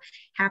office. So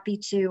happy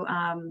to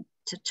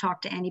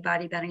talk to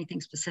anybody about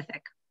anything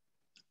specific.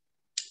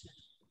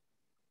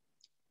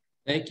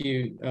 Thank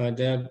you,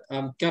 Deb.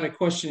 I've got a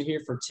question here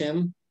for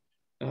Tim.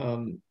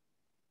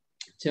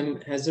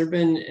 Tim, has there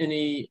been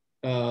any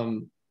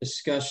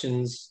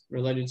discussions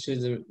related to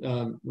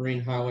the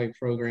Marine Highway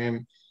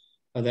Program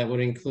that would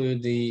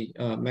include the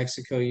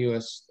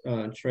Mexico-U.S.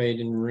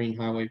 Trade and Marine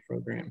Highway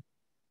Program?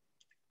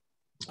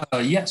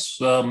 Yes,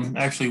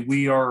 actually,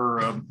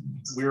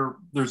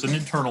 there's an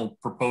internal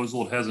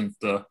proposal. It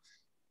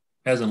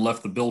hasn't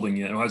left the building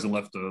yet. It hasn't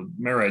left the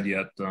MARAD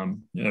yet.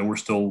 We're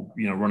still,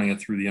 running it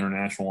through the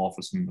international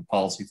office and the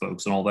policy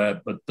folks and all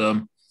that. But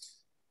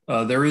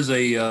there is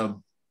a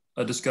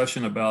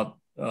discussion about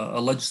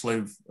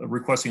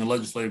requesting a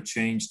legislative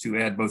change to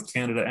add both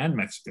Canada and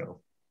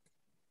Mexico.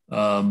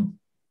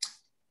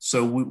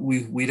 So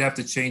we'd have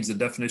to change the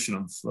definition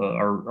of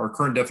our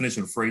current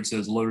definition of freight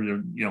says loaded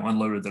or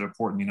unloaded at a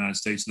port in the United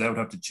States. So that would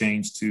have to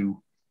change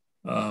to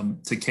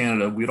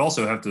Canada. We'd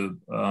also have to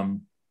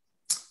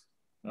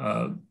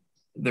I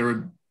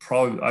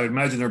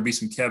imagine there'd be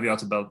some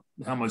caveats about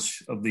how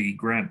much of the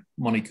grant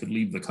money could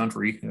leave the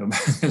country.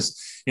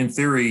 Because in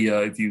theory,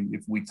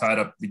 if we tied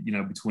up,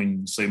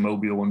 between say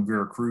Mobile and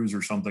Veracruz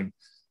or something,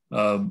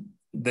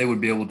 they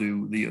would be able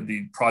to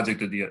the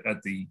project at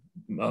the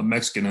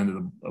Mexican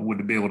end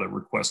would be able to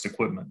request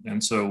equipment,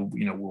 and so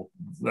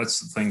that's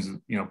the things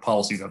that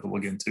policy would have to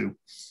look into.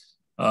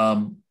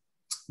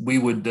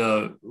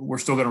 We're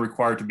still going to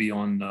require it to be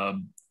on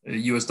a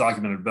U.S.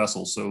 documented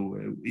vessel. So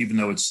even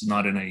though it's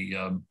not in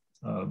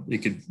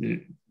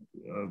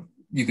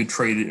you could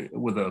trade it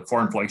with a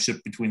foreign flag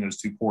ship between those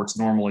two ports.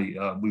 Normally,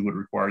 we would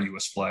require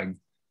U.S. flag,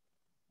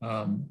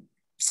 not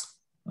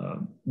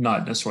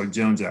necessarily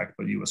Jones Act,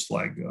 but U.S.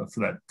 flag for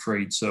that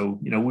trade. So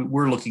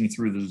we're looking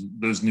through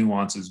those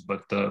nuances,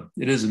 but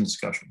it is in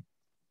discussion.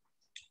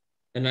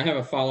 And I have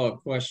a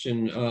follow-up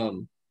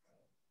question.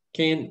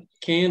 Can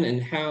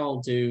and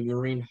how do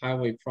marine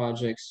highway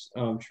projects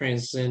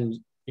transcend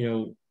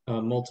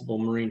multiple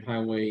marine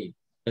highway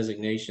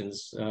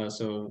designations?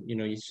 So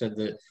you said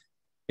that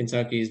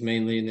Kentucky is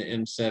mainly in the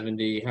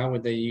M70. How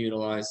would they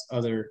utilize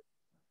other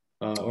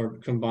or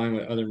combine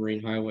with other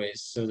marine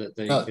highways so that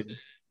they could?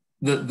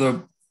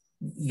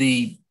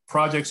 The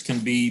projects can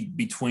be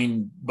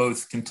between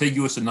both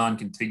contiguous and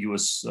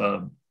non-contiguous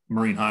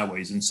marine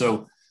highways. And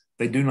so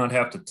they do not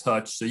have to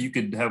touch. So you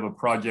could have a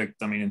project,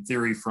 I mean, in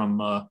theory, from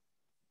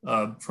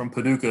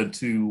Paducah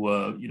to,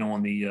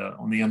 on the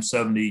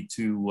M70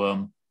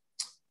 to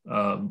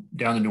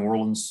down to New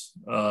Orleans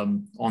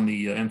on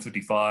the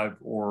M55,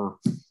 or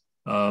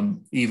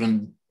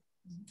even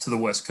to the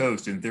West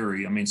Coast in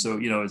theory. I mean, so,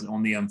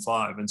 on the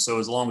M5. And so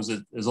as long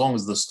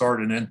as the start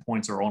and end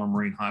points are on a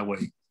marine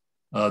highway,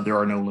 there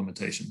are no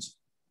limitations.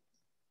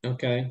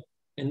 Okay.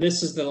 And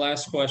this is the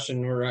last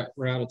question.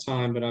 We're out of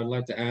time, but I'd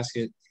like to ask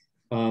it.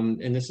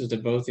 And this is to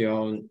both of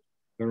y'all, and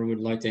whoever would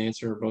like to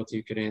answer, or both of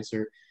you could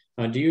answer.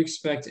 Do you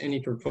expect any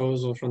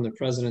proposal from the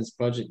president's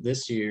budget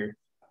this year?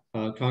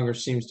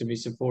 Congress seems to be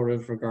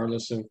supportive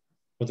regardless of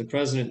what the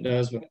president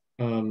does, but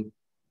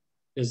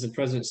does the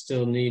president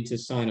still need to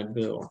sign a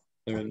bill?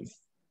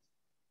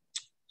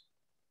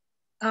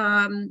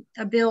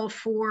 A bill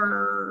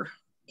for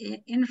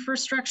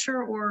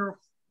infrastructure, or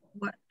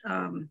what?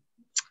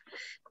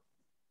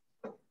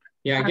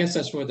 Yeah, I guess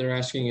that's what they're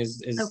asking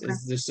is Okay.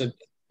 Is this a,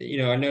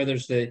 I know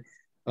there's the,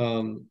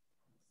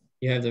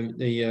 you have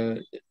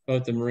the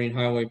both the Marine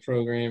Highway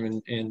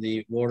Program and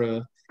the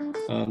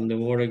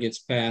WARTA gets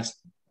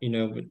passed,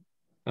 but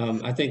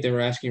I think they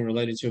were asking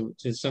related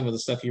to some of the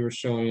stuff you were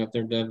showing up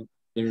there, Deb.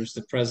 There's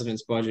the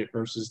president's budget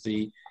versus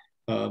the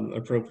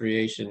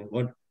appropriation.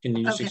 What, can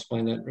you just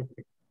explain that real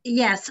quick?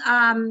 Yes.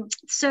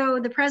 So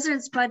the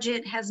president's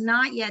budget has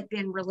not yet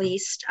been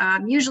released.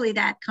 Usually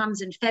that comes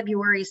in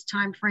February's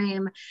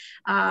timeframe,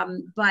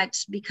 but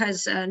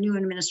because a new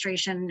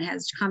administration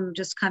has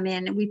just come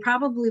in, we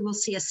probably will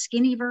see a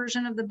skinny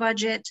version of the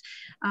budget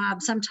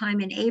sometime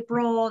in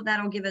April.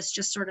 That'll give us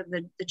just sort of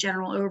the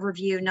general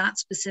overview, not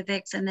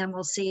specifics, and then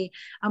we'll see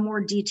a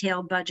more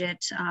detailed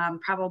budget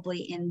probably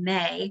in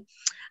May.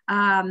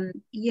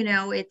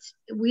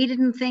 We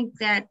didn't think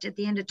that at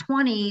the end of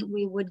 20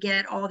 we would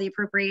get all the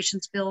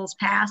appropriations bills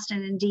passed,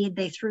 and indeed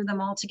they threw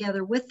them all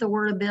together with the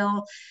WRDA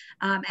bill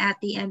at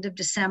the end of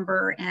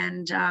December,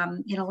 and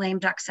in a lame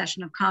duck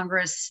session of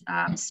Congress.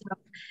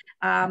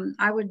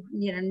 I would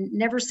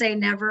never say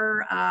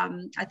never.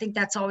 I think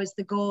that's always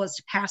the goal, is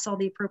to pass all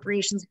the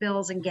appropriations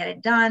bills and get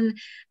it done.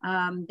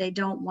 They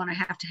don't want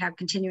to have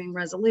continuing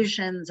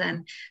resolutions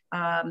and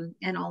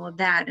all of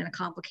that in a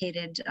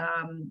complicated,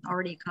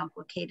 already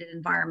complicated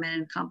environment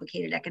and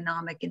complicated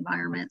economic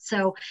environment.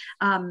 So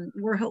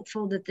we're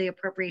hopeful that the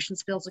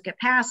appropriations bills will get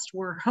passed.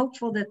 We're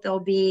hopeful that they'll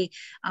be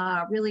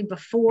really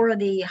before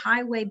the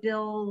highway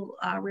bill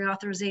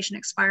reauthorization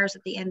expires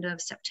at the end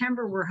of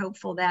September. We're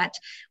hopeful that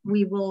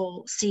we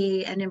will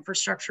see an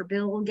infrastructure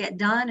bill get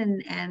done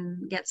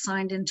and get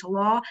signed into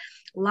law.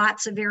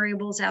 Lots of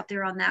variables out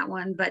there on that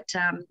one, but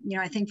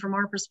I think from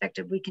our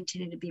perspective, we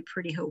continue to be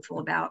pretty hopeful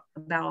about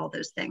all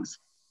those things.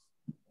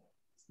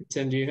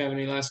 Tim, do you have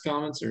any last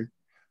comments? Or?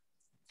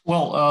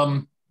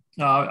 Well,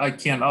 I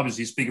can't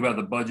obviously speak about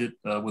the budget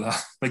without,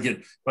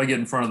 if I get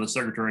in front of the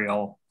secretary,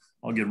 I'll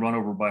get run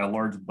over by a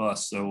large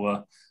bus.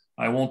 So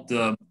I won't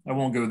go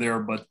there.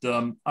 But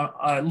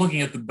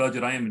looking at the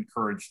budget, I am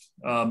encouraged.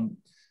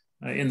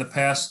 In the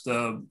past,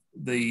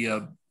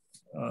 the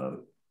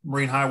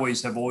marine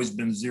highways have always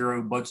been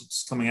zero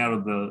budgets coming out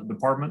of the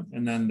department,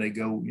 and then they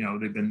go,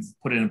 they've been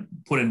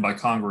put in by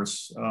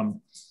Congress.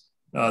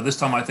 This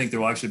time, I think there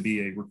will actually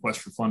be a request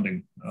for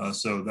funding,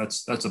 so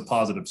that's a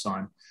positive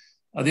sign.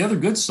 The other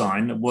good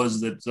sign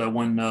was that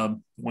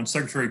when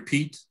Secretary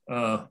Pete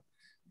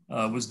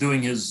was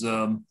doing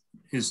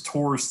his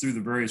tours through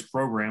the various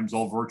programs,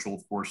 all virtual,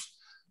 of course,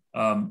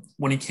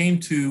 when he came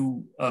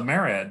to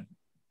MARAD,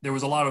 there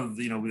was a lot of,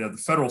 we have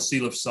the federal sea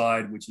lift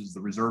side, which is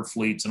the reserve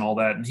fleets and all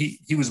that. And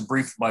he was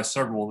briefed by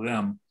several of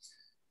them,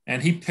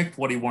 and he picked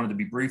what he wanted to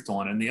be briefed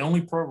on. And the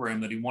only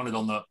program that he wanted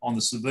on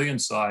the civilian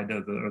side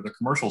or the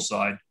commercial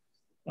side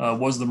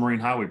was the Marine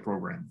Highway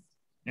Program.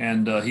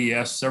 And he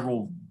asked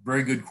several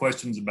very good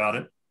questions about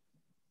it.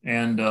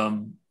 And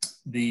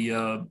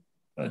the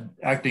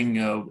acting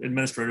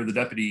administrator, the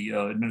deputy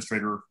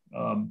administrator,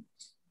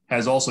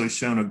 has also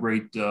shown a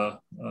great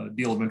deal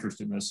of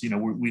interest in this.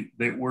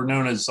 We're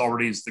known as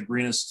already as the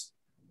greenest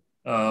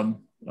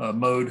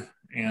mode,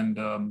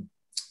 and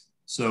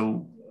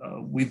so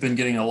we've been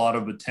getting a lot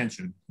of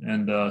attention.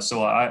 And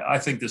so I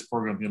think this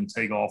program is going to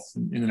take off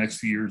in the next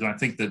few years. And I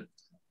think that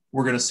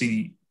we're going to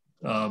see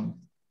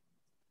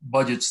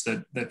budgets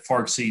that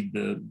far exceed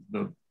the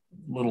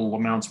little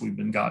amounts we've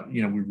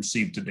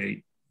received to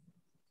date.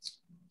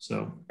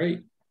 So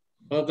great.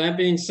 Well, that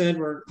being said,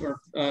 we're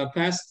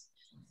past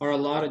our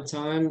allotted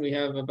time. We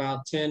have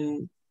about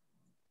 10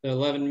 to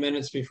 11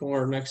 minutes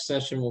before our next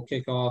session will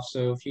kick off.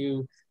 So if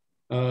you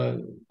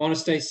want to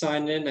stay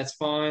signed in, that's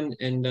fine.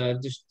 And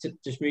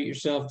just mute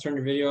yourself, turn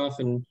your video off,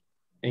 and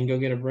go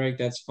get a break.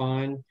 That's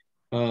fine.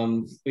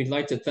 We'd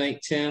like to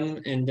thank Tim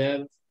and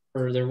Deb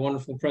for their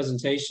wonderful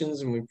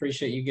presentations, and we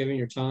appreciate you giving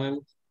your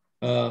time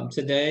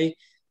today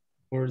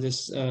for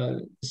this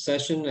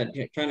session that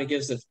kind of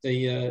gives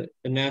the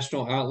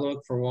national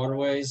outlook for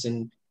waterways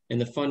and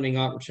the funding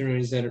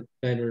opportunities that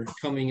are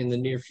coming in the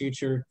near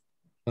future.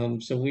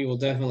 So we will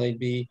definitely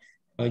be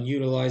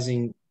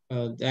utilizing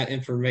that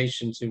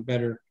information to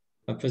better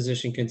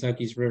position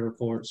Kentucky's river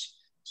ports.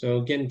 So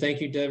again,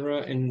 thank you,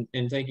 Deborah, and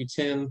thank you,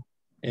 Tim.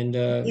 And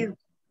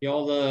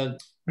y'all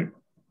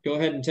go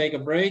ahead and take a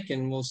break,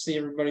 and we'll see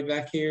everybody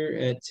back here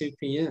at 2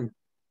 p.m.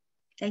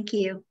 Thank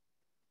you.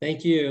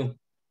 Thank you.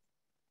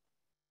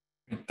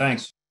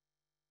 Thanks.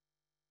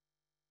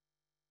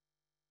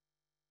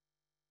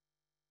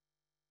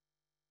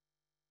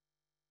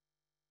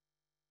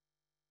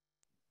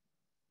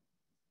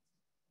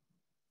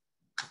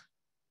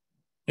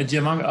 And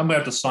Jim, I'm going to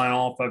have to sign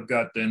off. I've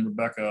got, and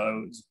Rebecca,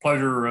 it was a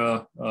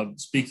pleasure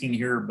speaking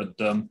here, but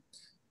the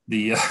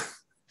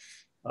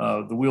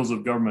wheels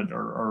of government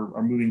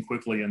are moving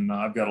quickly, and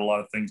I've got a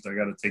lot of things that I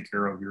got to take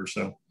care of here.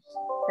 So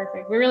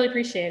perfect. We really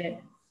appreciate it.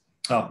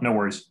 Oh, no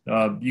worries.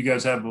 You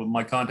guys have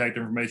my contact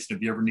information.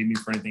 If you ever need me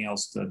for anything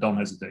else, don't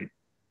hesitate.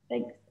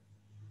 Thanks.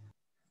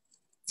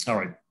 All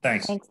right.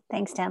 Thanks.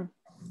 Thanks, Tim.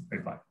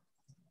 Okay, bye.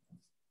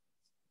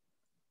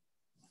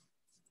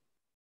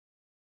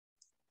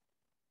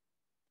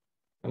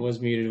 I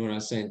was muted when I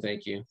was saying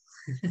thank you.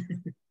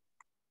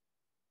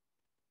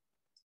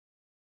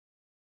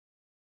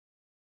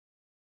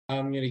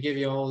 I'm going to give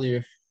you all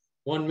your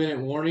 1 minute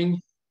warning.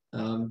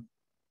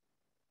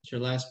 It's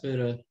your last bit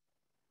of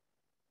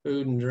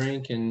food and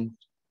drink and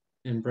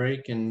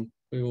break, and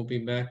we will be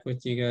back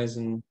with you guys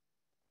in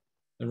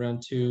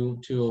around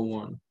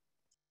 2:01.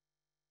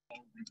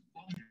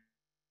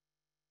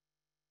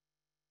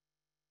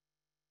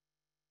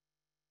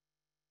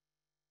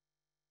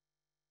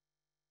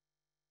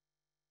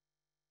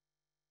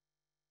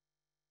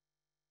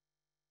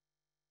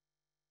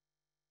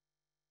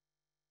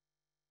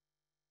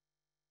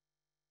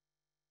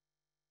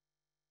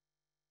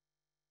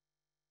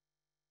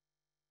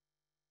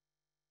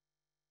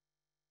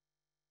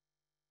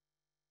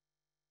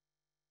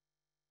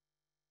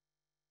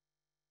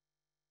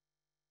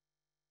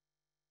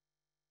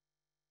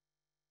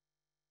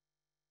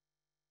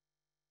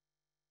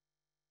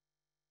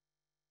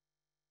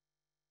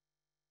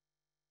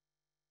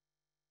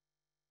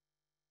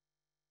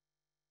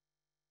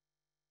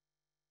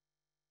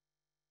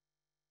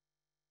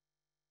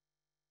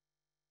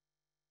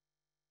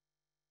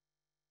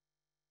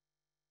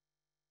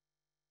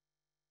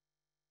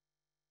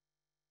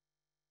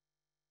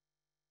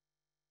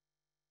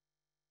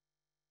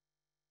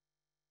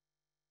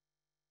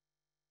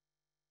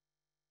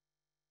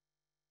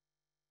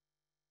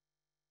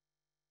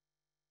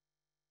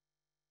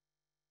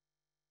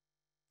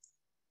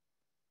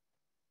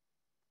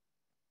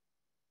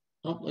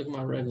 Oh, look at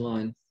my red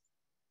line.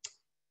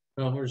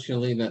 Oh, we're just going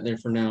to leave that there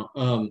for now.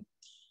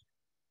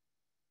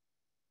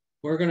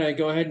 We're going to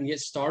go ahead and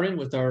get started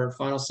with our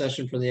final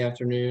session for the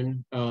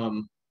afternoon.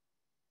 In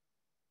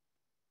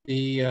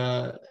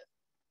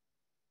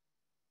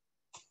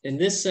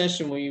this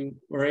session, we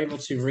were able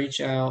to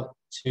reach out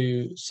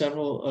to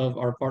several of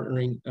our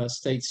partnering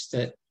states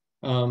that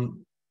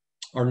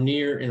are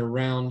near and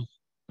around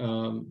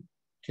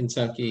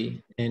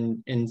Kentucky,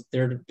 and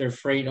their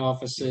freight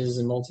offices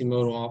and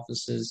multimodal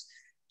offices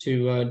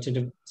to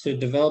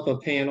develop a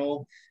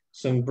panel,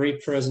 some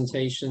brief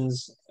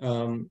presentations,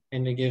 and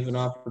to give an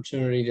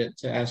opportunity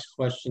to ask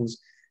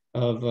questions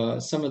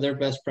of some of their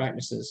best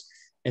practices.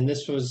 And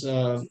this was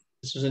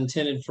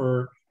intended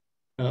for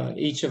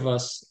each of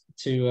us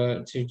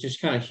to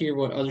just kind of hear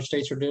what other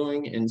states are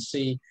doing and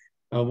see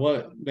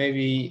what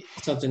maybe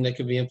something that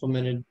could be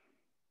implemented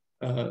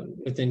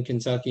within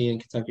Kentucky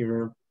and Kentucky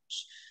Riverports.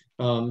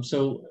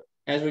 So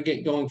as we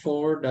get going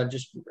forward,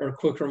 just a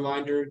quick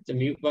reminder, the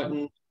mute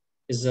button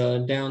is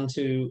down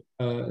to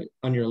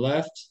on your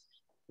left.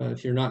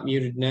 If you're not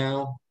muted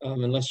now,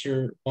 unless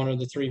you're one of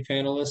the three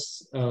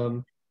panelists,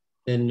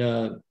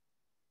 then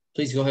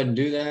please go ahead and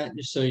do that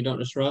just so you don't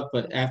disrupt.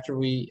 But after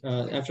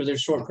their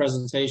short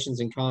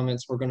presentations and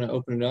comments, we're going to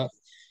open it up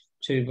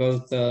to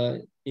both,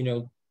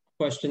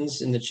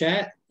 questions in the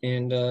chat.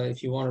 And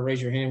if you want to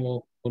raise your hand,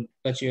 we'll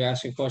let you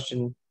ask a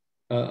question,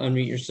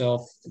 unmute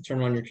yourself,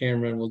 turn on your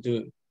camera, and we'll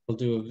do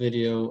a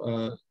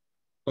video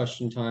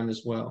question time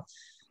as well.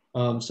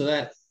 So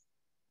that,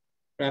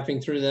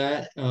 wrapping through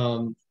that,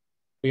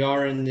 we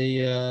are in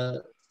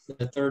the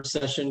third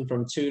session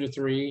from 2 to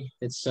 3.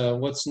 It's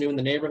what's new in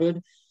the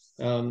neighborhood,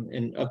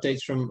 and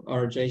updates from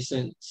our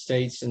adjacent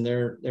states and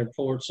their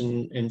ports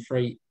and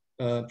freight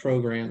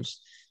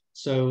programs.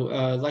 So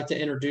I'd like to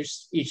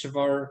introduce each of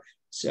our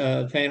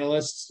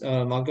panelists.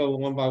 I'll go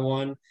one by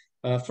one.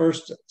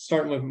 First,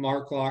 starting with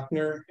Mark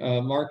Lochner.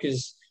 Mark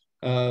is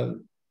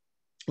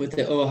with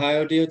the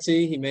Ohio DOT.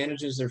 He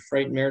manages their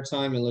Freight,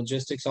 Maritime, and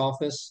Logistics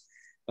Office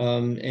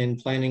and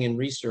Planning and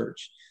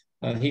Research.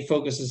 He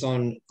focuses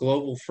on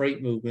global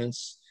freight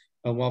movements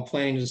while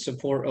planning to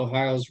support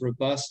Ohio's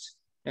robust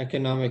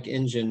economic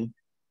engine.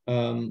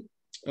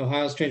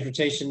 Ohio's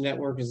transportation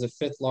network is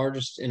the 5th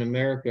largest in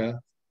America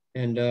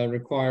and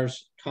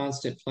requires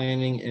constant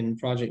planning and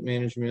project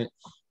management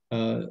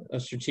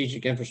of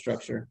strategic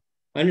infrastructure.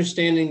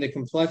 Understanding the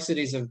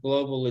complexities of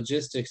global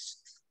logistics,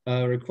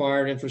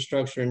 required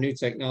infrastructure, and new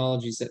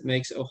technologies that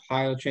makes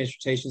Ohio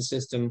transportation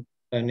system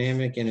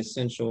dynamic, and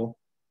essential.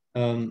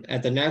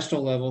 At the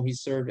national level, he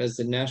served as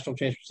the National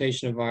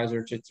Transportation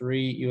Advisor to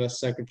 3 U.S.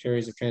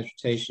 Secretaries of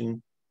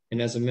Transportation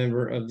and as a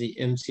member of the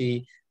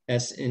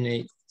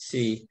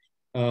MTSNHC,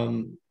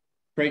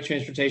 Freight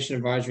Transportation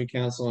Advisory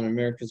Council, and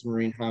America's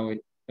Marine Highway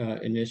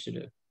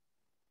Initiative.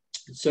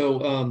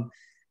 So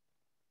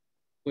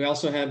we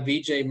also have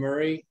B.J.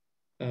 Murray.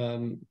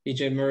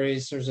 B.J. Murray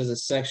serves as a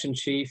section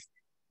chief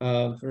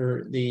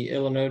for the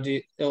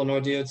Illinois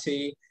DOT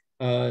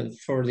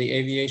for the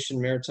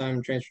Aviation Maritime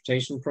and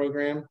Transportation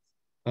Program.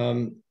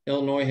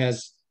 Illinois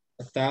has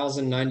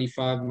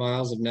 1,095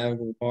 miles of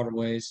navigable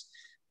waterways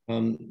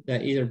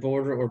that either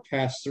border or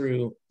pass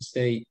through the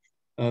state.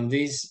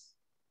 These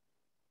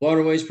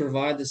waterways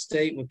provide the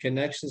state with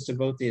connections to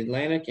both the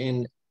Atlantic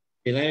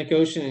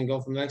Ocean and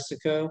Gulf of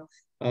Mexico.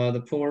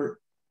 The Port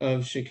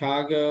of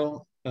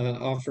Chicago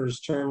offers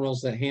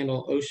terminals that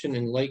handle ocean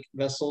and lake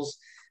vessels,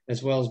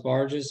 as well as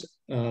barges.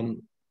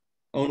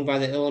 Owned by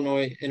the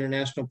Illinois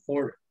International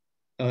Port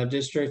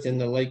District, and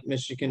the Lake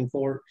Michigan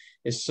Port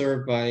is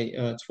served by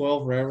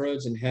 12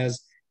 railroads and has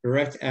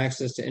direct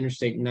access to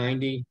Interstate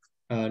 90,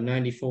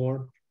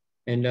 94.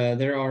 And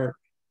there are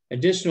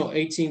additional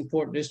 18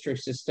 port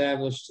districts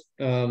established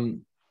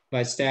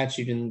by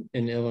statute in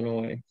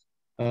Illinois.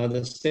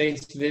 The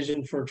state's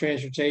vision for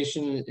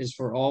transportation is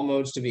for all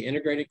modes to be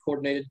integrated,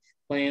 coordinated,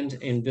 planned,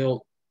 and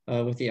built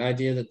with the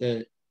idea that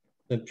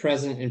the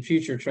present and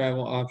future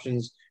travel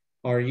options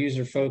are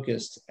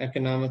user-focused,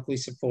 economically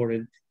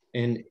supported,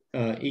 and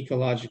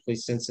ecologically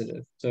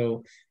sensitive.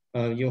 So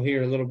you'll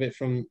hear a little bit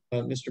from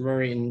Mr.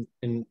 Murray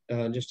in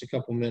just a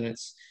couple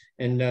minutes.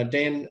 And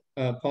Dan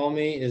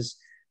Palmy is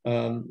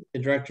the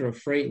Director of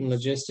Freight and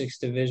Logistics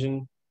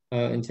Division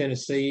in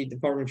Tennessee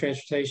Department of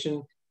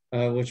Transportation,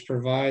 which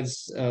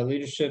provides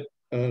leadership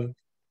of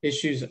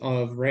issues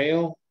of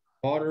rail,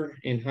 water,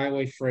 and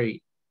highway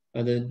freight.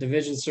 The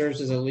division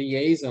serves as a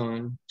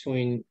liaison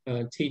between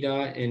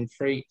TDOT and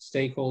freight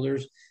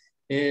stakeholders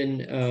in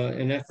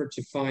an effort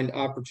to find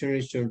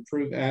opportunities to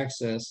improve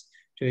access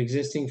to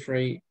existing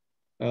freight,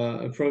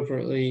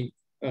 appropriately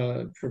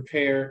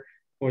prepare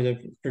for the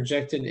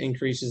projected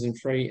increases in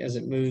freight as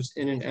it moves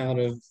in and out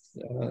of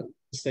the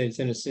state of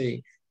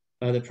Tennessee.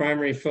 The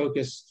primary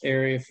focus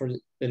area for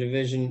the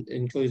division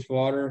includes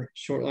water,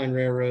 short line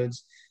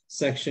railroads,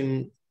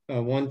 Section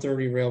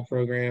 130 rail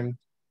program,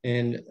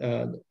 and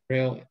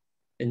rail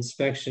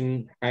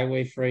inspection,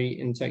 highway freight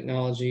and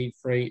technology,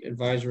 freight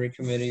advisory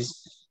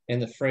committees,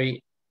 and the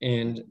freight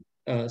and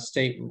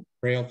state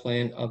rail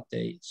plan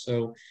update.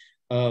 So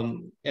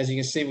as you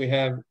can see, we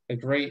have a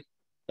great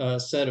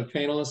set of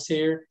panelists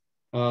here,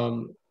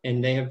 and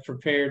they have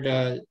prepared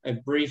a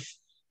brief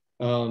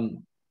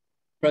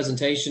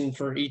presentation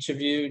for each of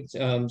you.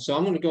 So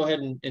I'm going to go ahead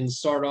and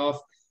start off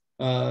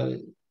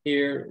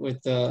here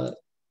with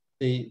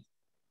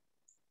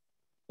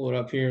pull it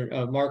up here,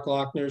 Mark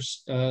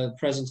Lochner's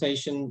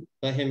presentation.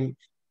 Let him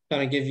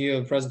kind of give you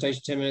a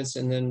presentation, 10 minutes,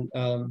 and then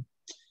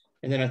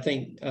I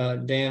think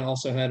Dan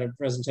also had a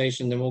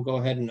presentation. Then we'll go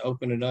ahead and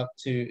open it up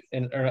to,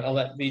 or I'll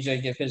let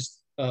BJ give his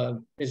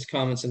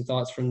comments and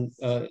thoughts from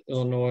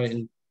Illinois,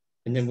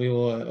 and then we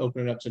will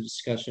open it up to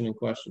discussion and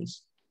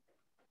questions.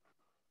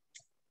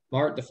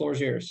 Mark, the floor is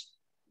yours.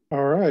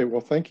 All right.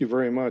 Well, thank you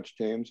very much,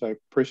 James. I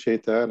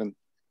appreciate that. And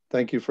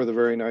thank you for the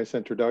very nice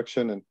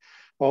introduction and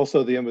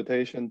also the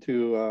invitation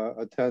to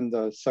attend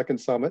the second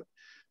summit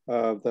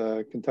of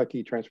the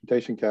Kentucky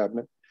Transportation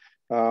Cabinet.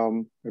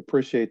 I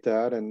appreciate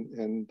that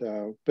and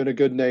been a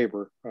good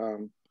neighbor.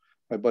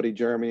 My buddy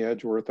Jeremy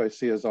Edgeworth, I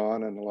see is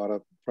on, and a lot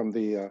of from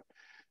the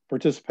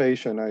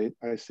participation,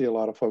 I see a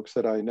lot of folks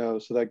that I know.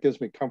 So that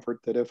gives me comfort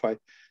that if I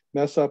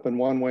mess up in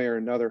one way or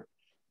another,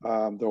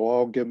 they'll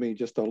all give me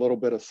just a little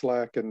bit of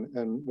slack and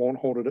won't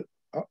hold it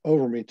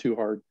over me too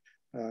hard.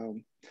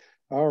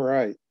 All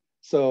right,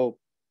 so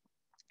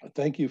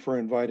thank you for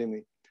inviting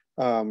me.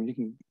 You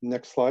can,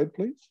 next slide,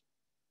 please.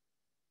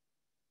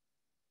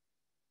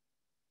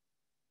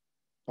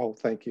 Oh,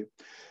 thank you.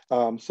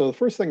 So the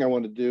first thing I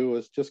want to do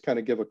is just kind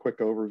of give a quick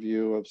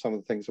overview of some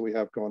of the things that we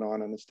have going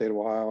on in the state of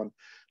Ohio. And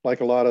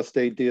like a lot of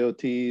state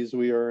DOTs,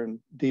 we are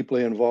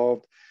deeply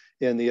involved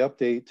in the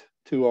update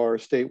to our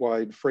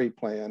statewide freight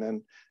plan.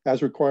 And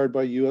as required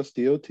by US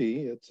DOT,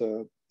 it's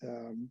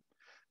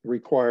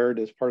required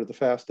as part of the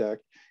FAST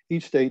Act,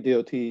 each state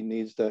DOT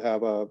needs to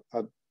have a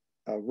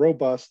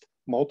robust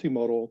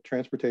multimodal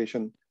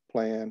transportation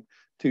plan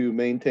to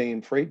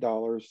maintain freight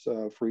dollars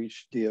for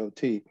each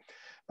DOT.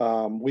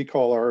 We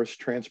call ours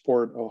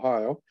Transport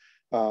Ohio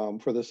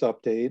for this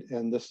update.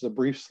 And this is a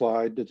brief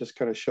slide to just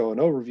kind of show an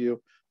overview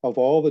of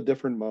all the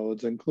different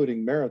modes,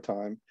 including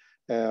maritime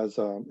as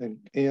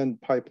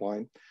and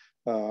pipeline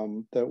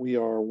that we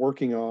are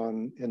working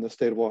on in the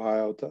state of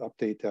Ohio to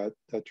update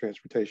that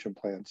transportation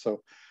plan.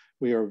 So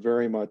we are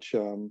very much,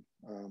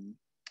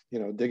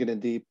 digging in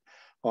deep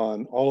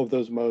on all of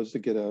those modes to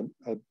get a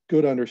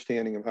good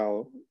understanding of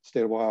how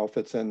state of Ohio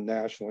fits in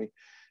nationally,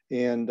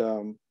 and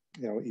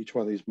each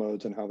one of these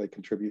modes and how they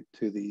contribute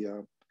to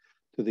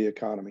the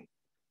economy.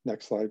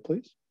 Next slide,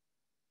 please.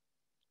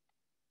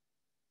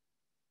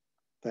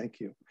 Thank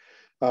you.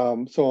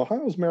 So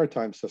Ohio's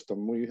maritime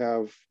system, we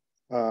have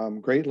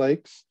Great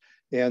Lakes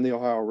and the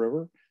Ohio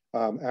River.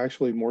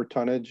 Actually, more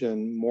tonnage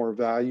and more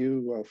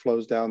value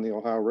flows down the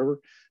Ohio River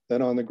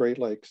than on the Great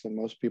Lakes. And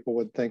most people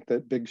would think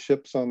that big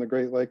ships on the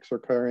Great Lakes are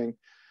carrying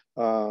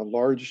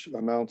large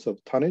amounts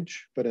of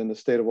tonnage, but in the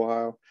state of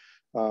Ohio,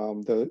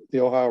 the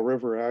Ohio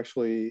River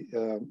actually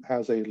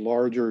has a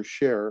larger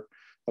share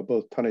of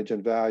both tonnage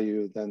and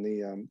value than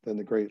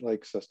the Great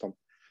Lakes system.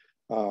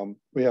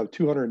 We have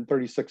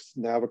 236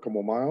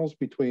 navigable miles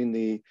between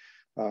the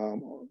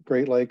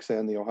Great Lakes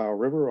and the Ohio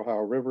River.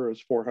 Ohio River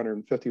is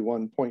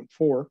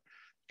 451.4.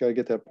 Got to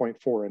get that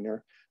 0.4 in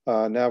there.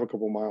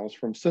 Navigable miles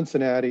from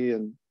Cincinnati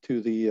and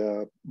to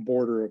the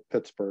border of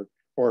Pittsburgh,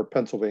 or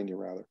Pennsylvania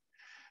rather.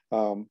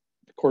 Of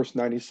course,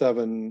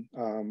 97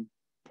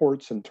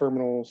 ports and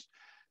terminals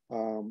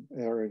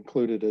are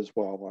included as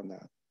well on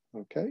that.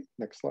 Okay,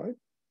 next slide.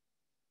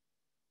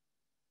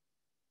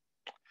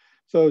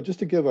 So just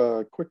to give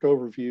a quick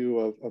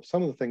overview of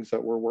some of the things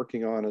that we're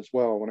working on as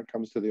well when it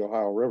comes to the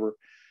Ohio River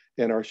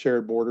and our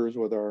shared borders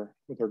with our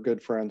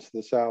good friends to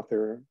the south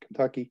there in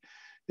Kentucky,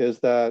 is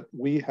that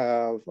we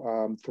have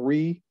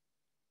three,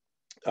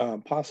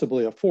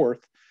 possibly a fourth,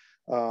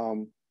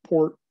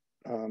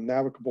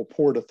 navigable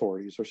port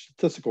authorities or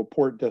statistical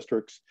port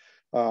districts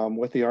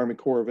with the Army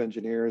Corps of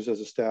Engineers as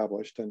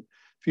established. And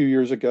a few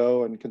years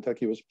ago, and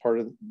Kentucky was part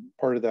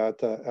of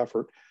that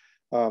effort,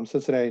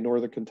 Cincinnati,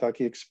 Northern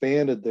Kentucky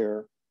expanded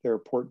their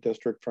port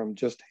district from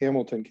just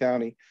Hamilton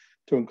County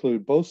to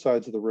include both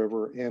sides of the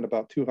river and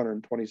about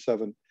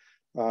 227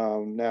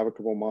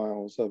 navigable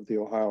miles of the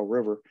Ohio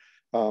River,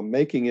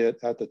 making it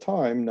at the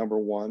time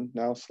 #1,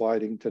 now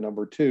sliding to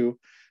 #2,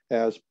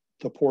 as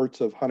the ports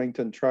of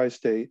Huntington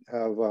Tri-State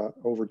have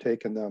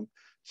overtaken them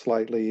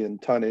slightly in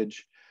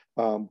tonnage.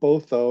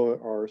 Both, though,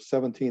 are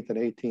 17th and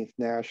 18th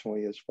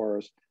nationally as far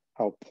as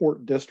how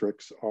port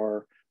districts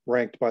are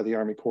ranked by the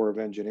Army Corps of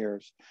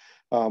Engineers.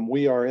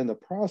 We are in the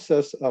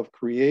process of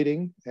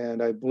creating,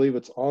 and I believe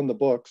it's on the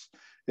books,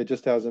 it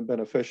just hasn't been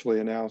officially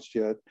announced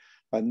yet,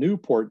 a new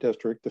port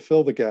district to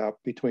fill the gap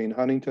between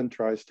Huntington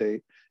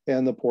Tri-State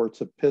and the ports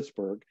of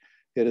Pittsburgh.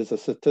 It is a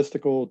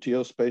statistical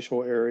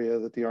geospatial area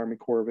that the Army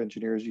Corps of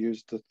Engineers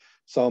use to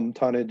sum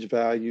tonnage,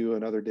 value,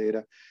 and other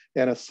data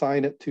and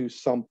assign it to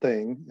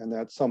something, and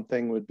that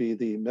something would be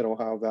the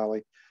Mid-Ohio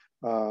Valley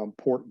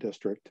Port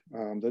District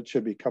that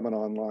should be coming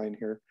online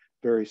here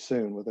very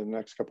soon, within the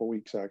next couple of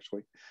weeks,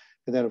 actually.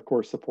 And then, of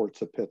course, the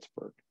ports of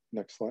Pittsburgh.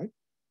 Next slide.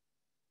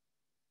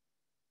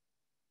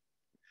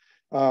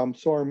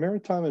 So our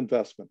maritime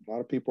investment, a lot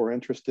of people are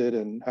interested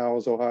in how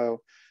is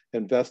Ohio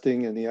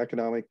investing in the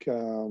economic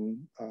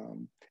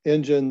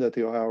engine that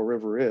the Ohio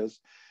River is.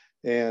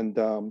 And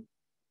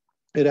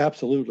it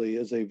absolutely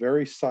is a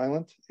very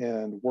silent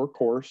and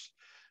workhorse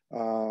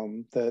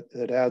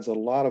that adds a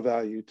lot of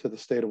value to the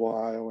state of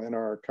Ohio and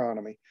our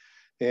economy.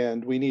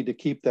 And we need to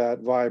keep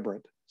that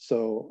vibrant.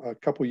 So a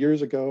couple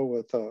years ago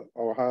with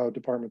Ohio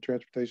Department of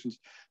Transportation's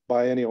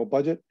biennial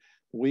budget,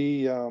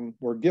 we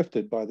were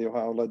gifted by the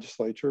Ohio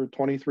legislature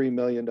 $23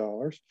 million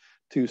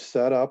to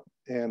set up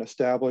and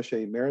establish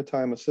a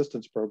maritime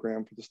assistance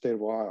program for the state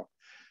of Ohio.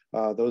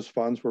 Those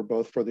funds were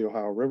both for the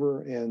Ohio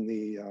River and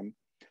the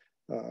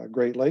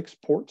Great Lakes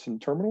ports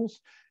and terminals.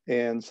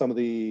 And some of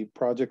the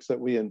projects that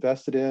we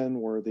invested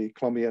in were the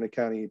Columbiana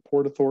County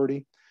Port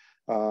Authority.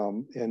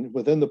 And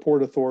within the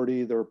Port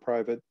Authority, there are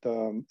private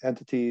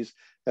entities,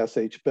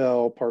 S.H.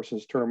 Bell,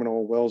 Parsons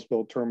Terminal,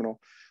 Wellsville Terminal.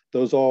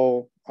 Those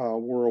all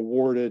were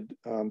awarded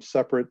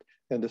separate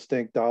and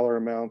distinct dollar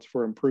amounts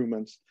for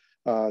improvements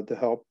to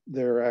help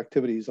their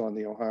activities on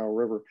the Ohio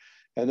River.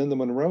 And then the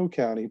Monroe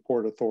County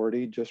Port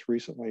Authority just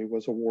recently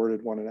was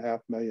awarded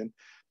 $1.5 million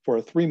for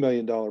a $3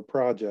 million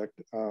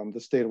project. The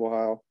state of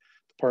Ohio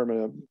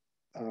Department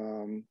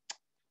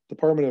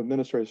of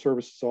Administrative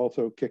Services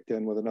also kicked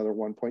in with another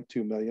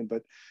 1.2 million,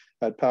 but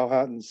at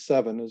Powhatan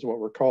 7 is what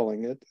we're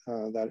calling it,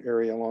 that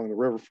area along the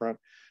riverfront.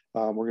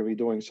 We're going to be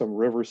doing some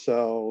river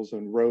cells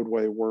and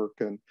roadway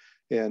work and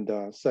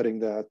setting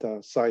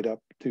that site up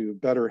to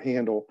better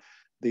handle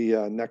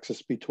the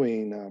nexus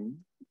between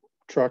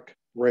truck,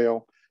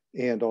 rail,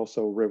 and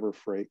also river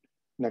freight.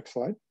 Next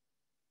slide.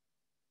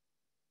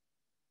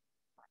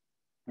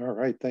 All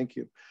right, thank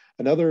you.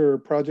 Another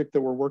project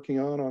that we're working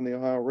on the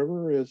Ohio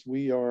River is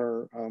we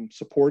are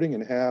supporting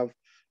and have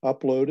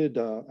uploaded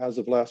as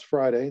of last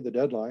Friday, the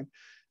deadline,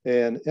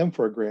 an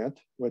INFRA grant,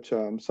 which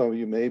some of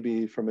you may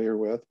be familiar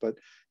with, but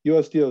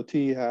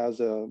USDOT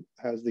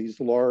has these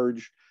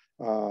large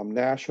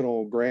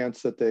national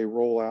grants that they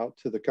roll out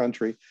to the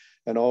country,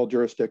 and all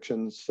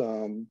jurisdictions,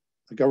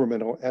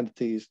 governmental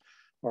entities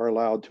are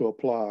allowed to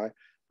apply.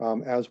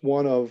 As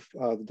one of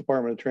the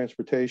Department of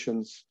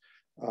Transportation's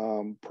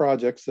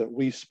projects that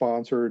we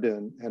sponsored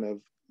and have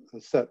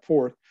set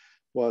forth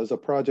was a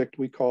project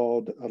we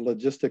called a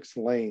logistics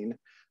lane,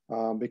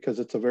 because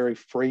it's a very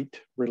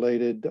freight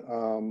related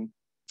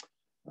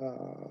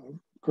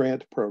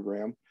grant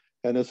program.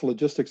 And this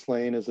logistics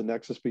lane is a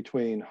nexus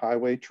between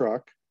highway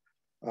truck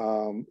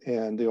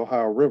and the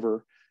Ohio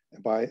River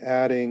by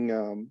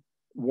adding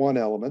one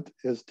element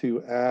is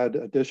to add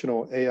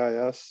additional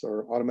AIS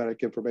or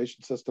automatic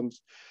information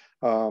systems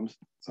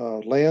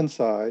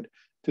landside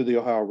to the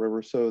Ohio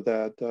River, so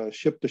that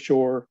ship to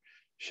shore,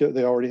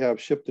 they already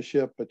have ship to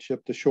ship, but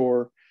ship to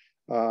shore,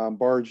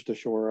 barge to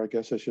shore, I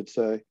guess I should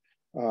say,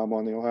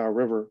 on the Ohio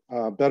River,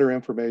 better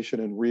information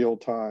in real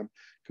time.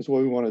 Because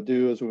what we want to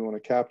do is we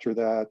want to capture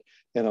that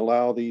and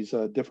allow these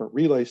different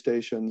relay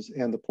stations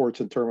and the ports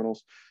and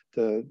terminals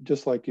to,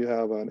 just like you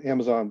have an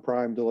Amazon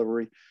Prime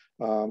delivery,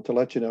 to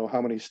let you know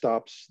how many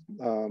stops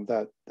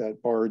that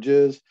barge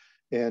is,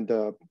 and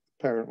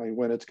apparently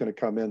when it's going to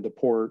come into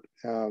port,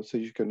 so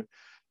you can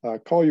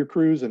call your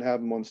crews and have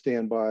them on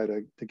standby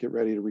to get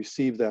ready to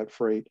receive that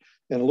freight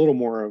in a little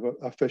more of an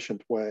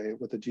efficient way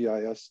with the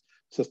GIS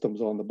systems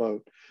on the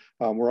boat.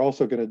 We're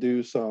also going to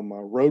do some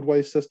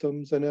roadway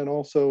systems, and then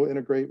also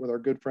integrate with our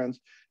good friends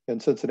in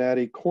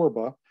Cincinnati,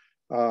 Corba,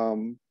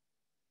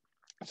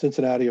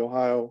 Cincinnati,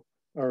 Ohio,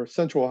 or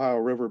Central Ohio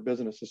River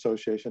Business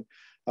Association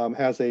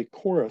has a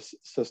Chorus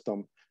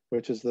system,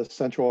 which is the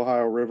Central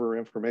Ohio River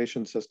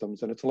Information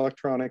Systems. And it's an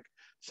electronic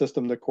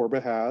system that Corba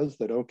has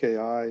that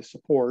OKI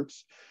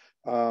supports.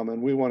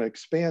 And we want to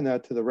expand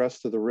that to the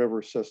rest of the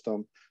river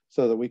system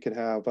so that we can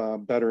have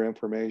better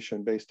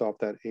information based off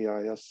that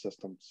AIS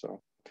system.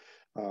 So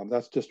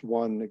that's just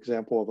one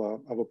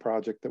example of a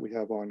project that we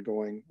have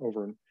ongoing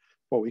over in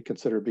what we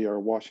consider to be our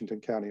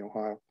Washington County,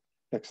 Ohio.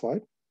 Next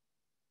slide.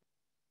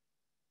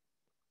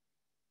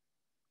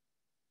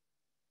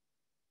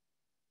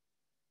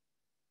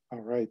 All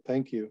right,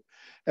 thank you.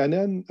 And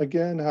then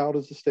again, how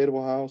does the state of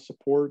Ohio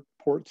support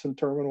ports and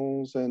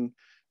terminals and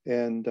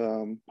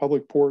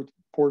public port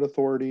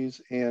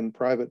authorities and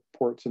private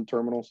ports and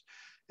terminals?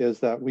 Is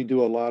that we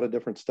do a lot of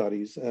different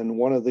studies. And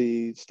one of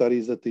the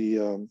studies that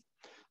the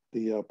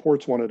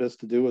ports wanted us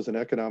to do was an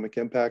economic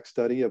impact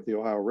study of the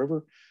Ohio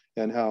River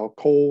and how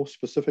coal,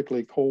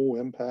 specifically coal,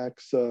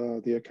 impacts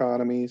the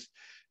economies,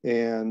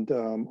 and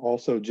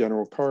also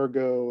general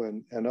cargo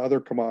and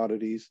other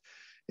commodities,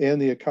 and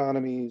the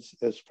economies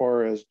as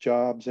far as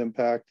jobs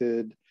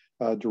impacted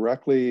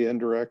directly,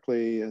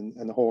 indirectly,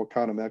 and the whole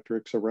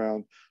econometrics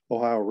around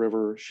Ohio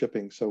River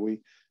shipping. So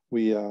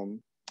we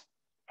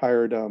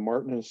hired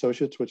Martin &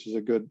 Associates, which is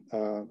a good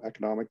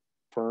economic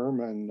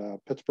firm in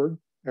Pittsburgh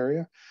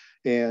area,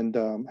 and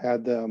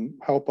had them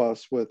help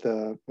us with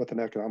an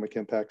economic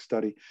impact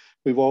study.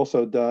 We've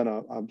also done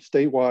a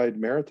statewide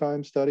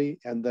maritime study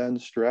and then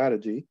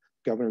strategy.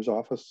 Governor's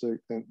office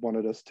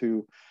wanted us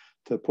to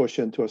push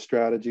into a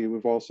strategy.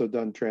 We've also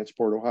done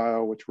Transport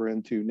Ohio, which we're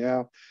into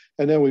now.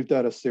 And then we've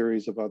done a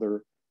series of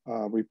other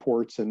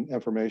reports and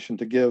information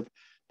to give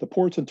the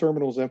ports and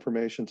terminals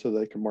information so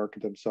they can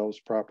market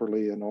themselves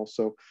properly and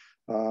also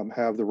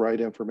have the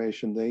right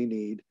information they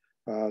need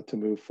to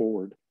move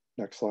forward.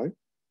 Next slide.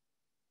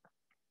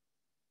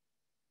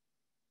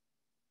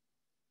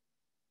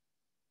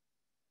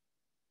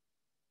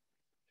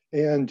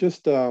 And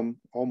just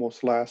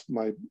almost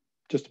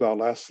just about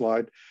last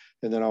slide,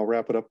 and then I'll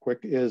wrap it up quick,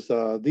 is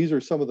these are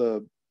some of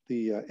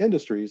the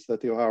industries that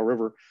the Ohio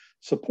River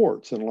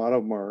supports. And a lot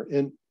of them are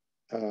in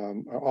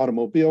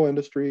automobile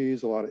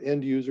industries, a lot of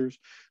end users.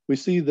 We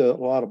see a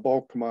lot of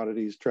bulk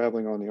commodities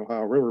traveling on the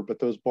Ohio River, but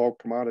those bulk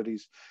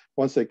commodities,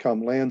 once they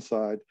come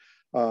landside,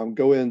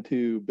 go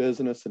into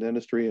business and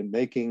industry and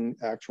making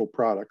actual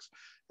products.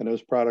 And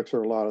those products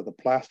are a lot of the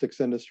plastics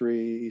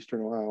industry.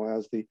 Eastern Ohio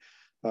has the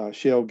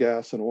shale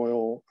gas and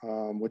oil,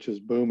 which is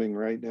booming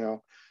right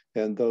now.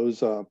 And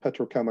those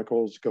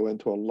petrochemicals go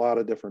into a lot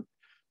of different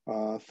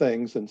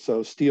things. And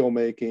so steel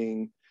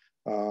making,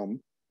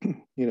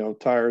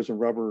 tires and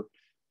rubber,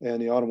 and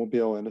the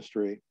automobile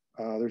industry.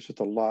 There's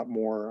just a lot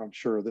more. I'm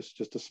sure this is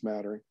just a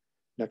smattering.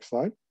 Next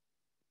slide.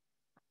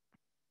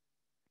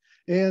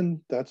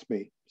 And that's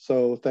me.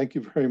 So thank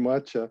you very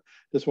much.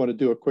 Just want to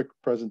do a quick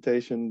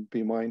presentation,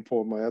 be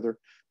mindful of my other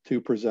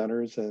two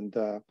presenters, and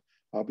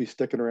I'll be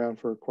sticking around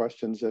for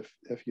questions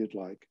if you'd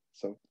like.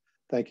 So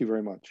thank you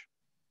very much.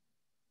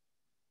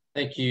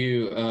 Thank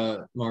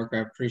you, Mark. I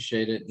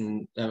appreciate it.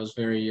 And that was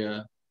very,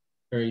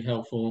 very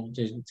helpful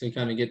to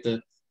kind of get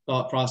the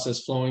thought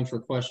process flowing for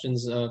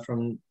questions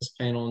from this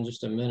panel in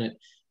just a minute.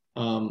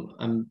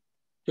 I'm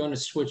going to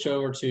switch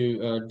over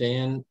to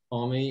Dan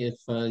Palmy. If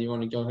you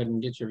want to go ahead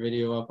and get your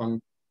video up. I'm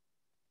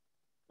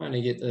trying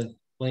to get the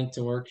link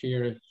to work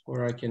here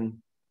where I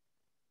can.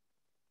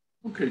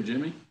 Okay,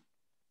 Jimmy.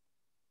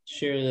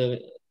 Share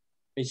let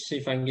me see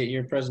if I can get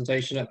your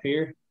presentation up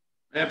here.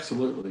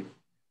 Absolutely.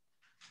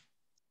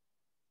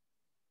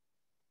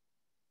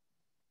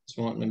 It's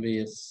wanting to be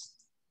a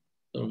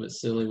little bit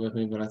silly with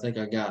me, but I think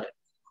I got it.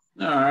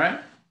 All right.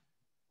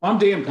 I'm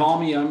Dan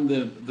Palmy. I'm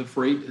the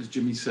freight, as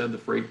Jimmy said, the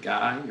freight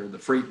guy or the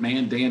freight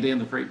man, Dan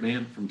the freight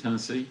man from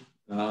Tennessee.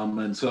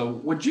 And so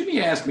what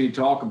Jimmy asked me to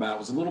talk about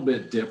was a little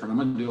bit different. I'm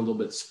going to do a little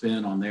bit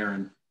spin on there.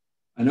 And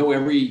I know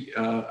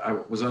I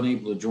was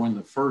unable to join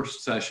the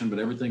first session, but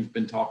everything's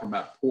been talking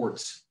about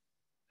ports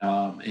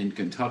in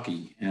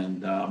Kentucky.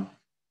 And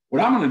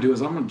what I'm going to do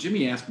is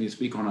Jimmy asked me to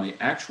speak on an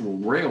actual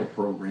rail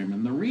program.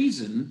 And the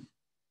reason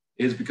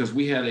is because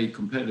we had a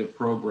competitive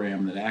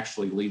program that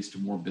actually leads to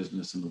more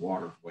business in the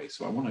waterway.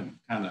 So I want to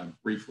kind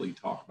of briefly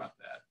talk about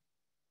that.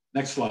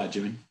 Next slide,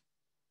 Jimmy.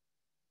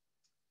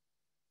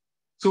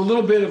 So a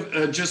little bit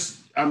of just,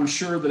 I'm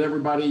sure that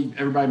everybody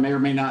may or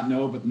may not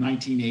know, but the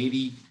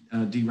 1980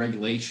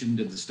 deregulation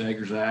did the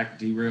Staggers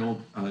Act,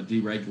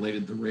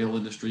 deregulated the rail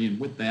industry. And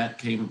with that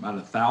came about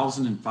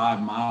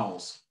 1,005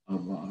 miles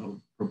of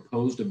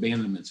proposed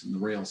abandonments in the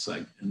rail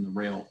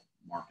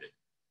market.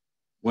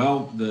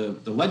 Well,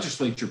 the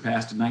legislature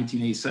passed in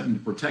 1987 to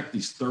protect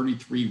these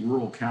 33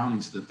 rural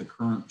counties that the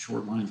current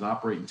short lines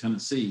operate in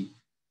Tennessee.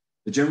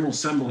 The General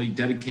Assembly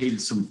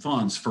dedicated some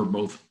funds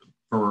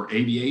for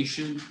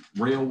aviation,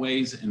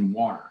 railways, and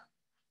water.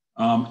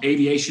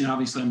 Aviation,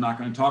 obviously, I'm not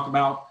going to talk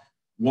about.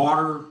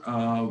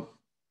 Water,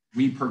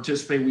 we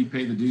participate, we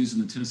pay the dues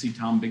in the Tennessee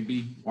Tom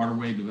Bigby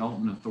Waterway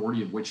Development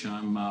Authority, of which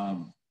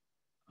I'm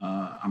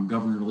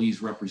Governor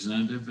Lee's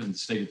representative in the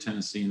state of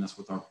Tennessee, and that's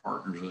with our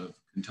partners of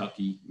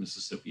Kentucky,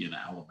 Mississippi, and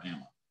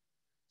Alabama.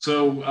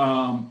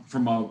 So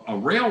from a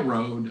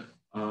railroad,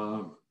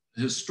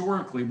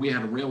 historically, we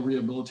had a rail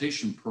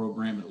rehabilitation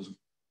program that was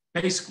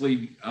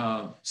basically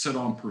set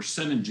on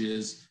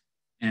percentages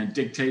and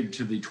dictated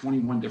to the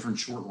 21 different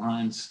short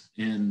lines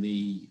in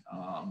the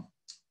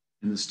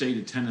state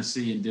of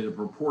Tennessee, and did a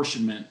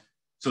proportionment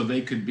so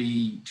they could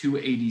be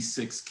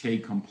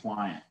 286K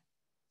compliant.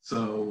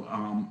 So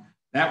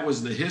that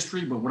was the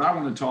history, but what I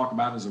want to talk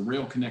about is a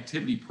rail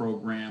connectivity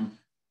program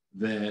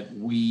that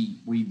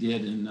we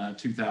did in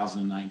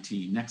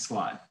 2019. Next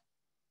slide.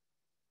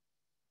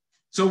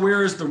 So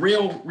whereas the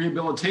rail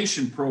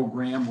rehabilitation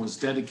program was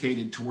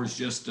dedicated towards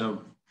just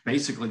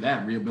basically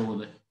that,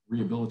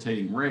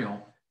 rehabilitating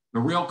rail, the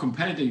rail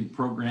competitive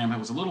program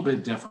was a little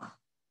bit different.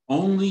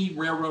 Only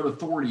railroad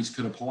authorities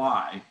could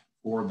apply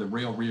for the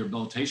rail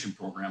rehabilitation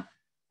program.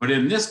 But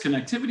in this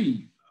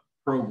connectivity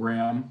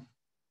program,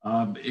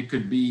 it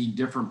could be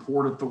different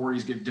port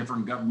authorities, get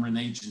different government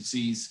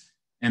agencies.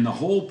 And the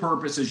whole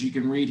purpose, as you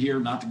can read here,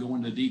 not to go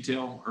into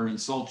detail or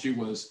insult you,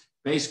 was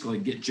basically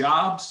get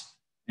jobs,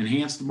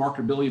 enhance the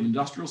marketability of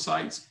industrial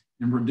sites,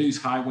 and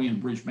reduce highway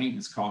and bridge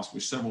maintenance costs,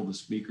 which several of the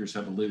speakers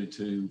have alluded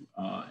to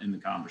in the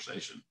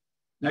conversation.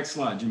 Next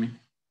slide, Jimmy.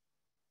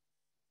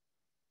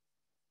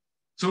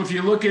 So if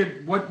you look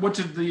at what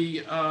did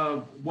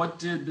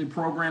the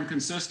program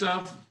consist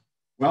of?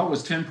 Well, it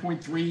was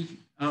 $10.3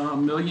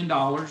 million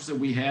that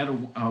we had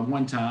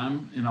one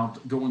time, and I'll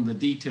go into the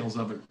details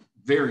of it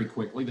very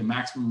quickly. The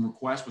maximum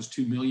request was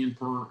 $2 million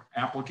per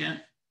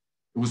applicant.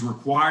 It was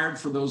required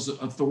for those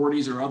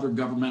authorities or other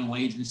governmental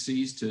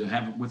agencies to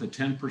have it with a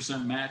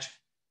 10% match.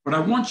 But I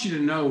want you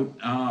to note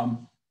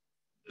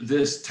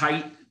this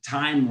tight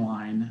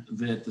timeline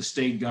that the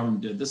state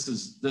government did. This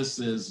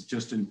is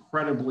just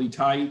incredibly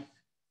tight.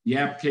 The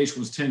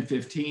application was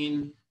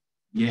 10/15.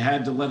 You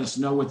had to let us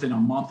know within a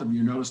month of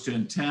your notice to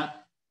intent,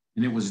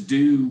 and it was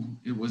due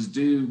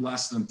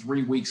less than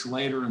 3 weeks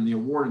later in the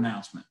award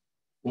announcement.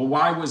 Well,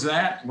 why was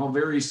that? Well,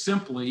 very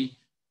simply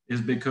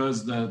is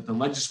because the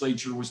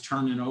legislature was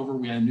turning over.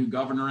 We had a new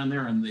governor in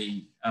there, and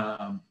the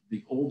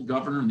old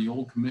governor and the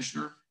old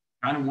commissioner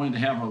kind of wanted to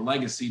have a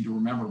legacy to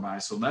remember by.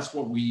 So that's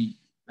what we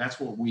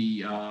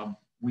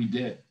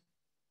did.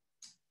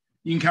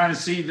 You can kind of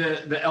see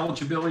the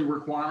eligibility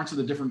requirements of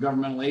the different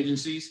governmental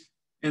agencies,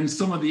 and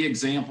some of the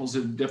examples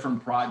of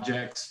different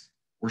projects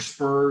were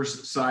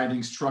spurs,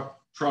 sidings, truck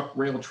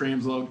rail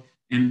transload,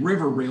 and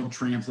river rail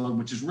transload,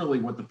 which is really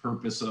what the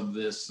purpose of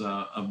this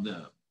of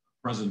the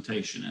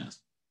presentation is.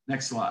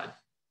 Next slide.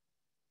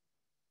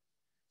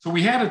 So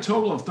we had a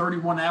total of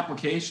 31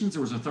 applications.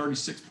 There was a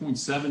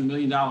 $36.7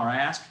 million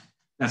ask.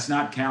 That's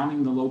not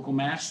counting the local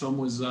match. Some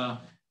was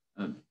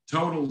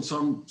total.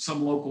 Some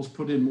locals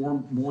put in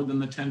more than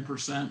the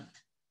 10%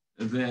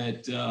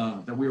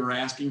 that we were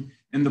asking.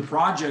 And the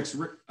projects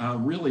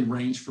really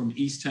ranged from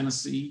East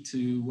Tennessee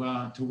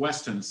to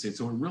West Tennessee.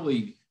 So it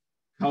really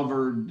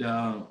covered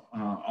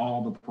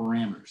all the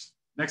parameters.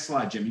 Next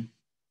slide, Jimmy.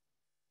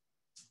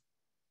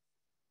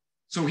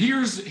 So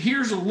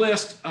here's a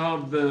list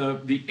of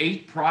the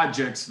 8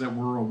 projects that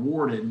were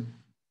awarded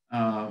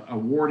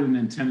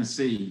in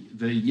Tennessee.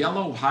 The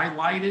yellow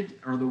highlighted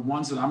are the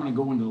ones that I'm going to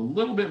go into a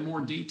little bit more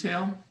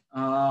detail.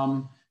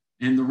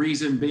 And the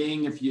reason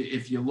being, if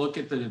you look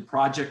at the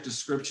project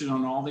description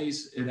on all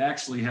these, it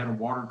actually had a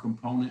water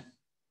component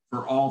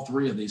for all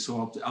 3 of these.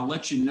 So I'll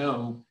let you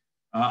know.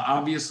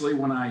 Obviously,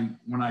 when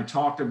I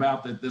talked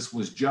about that this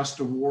was just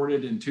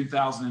awarded in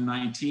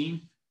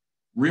 2019,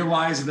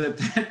 realize that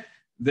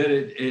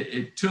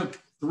it took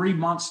 3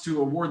 months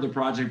to award the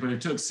project, but it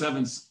took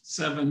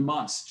seven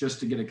months just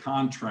to get a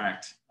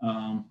contract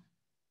in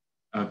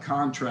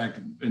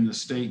the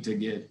state to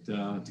get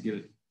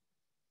it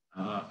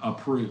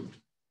approved.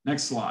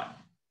 Next slide.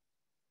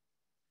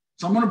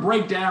 So I'm going to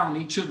break down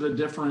each of the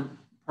different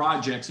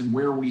projects and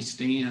where we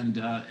stand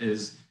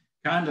is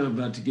kind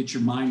of to get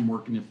your mind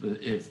working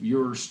if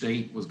your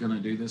state was going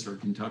to do this or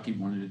Kentucky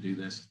wanted to do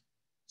this.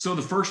 So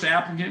the first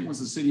applicant was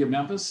the city of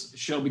Memphis,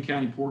 Shelby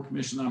County Port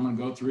Commission that I'm going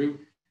to go through.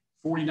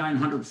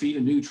 4,900 feet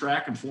of new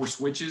track and 4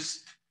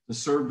 switches. to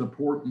serve the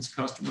port and its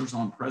customers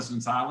on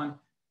President's Island.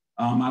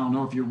 I don't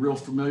know if you're real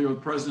familiar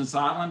with President's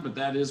Island, but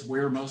that is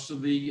where most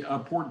of the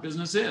port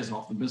business is,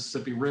 off the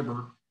Mississippi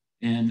River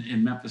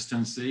in Memphis,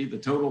 Tennessee. The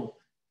total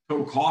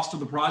cost of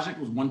the project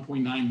was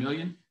 $1.9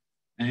 million,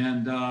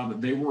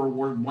 and they were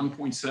awarded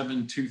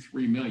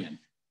 $1.723 million.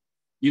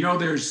 You know,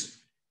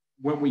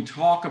 when we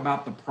talk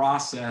about the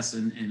process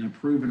and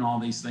approving all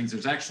these things,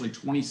 there's actually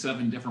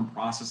 27 different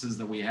processes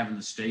that we have in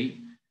the state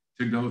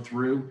to go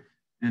through.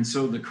 And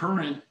so the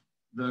current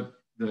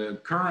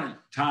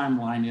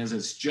timeline is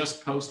it's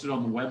just posted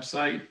on the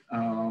website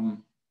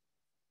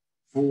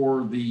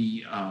for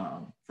the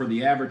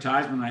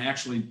advertisement. I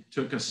actually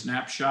took a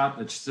snapshot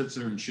that sits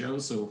there and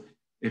shows. So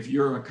if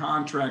you're a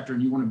contractor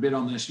and you want to bid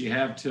on this, you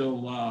have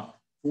till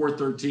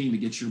 4/13 to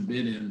get your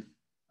bid in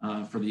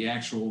for the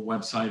actual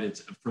website.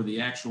 It's for the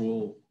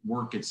actual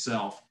work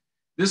itself.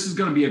 This is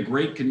going to be a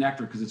great connector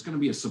because it's going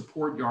to be a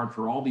support yard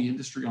for all the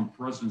industry on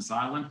President's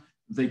Island.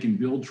 They can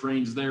build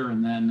trains there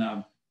and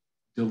then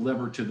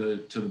deliver to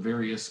the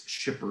various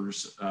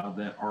shippers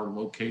that are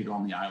located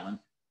on the island,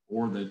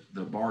 or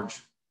the barge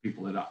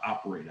people that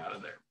operate out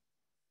of there.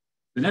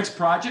 The next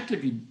project,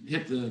 if you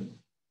hit the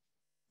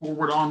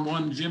forward on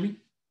one, Jimmy,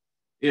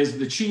 is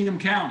the Cheatham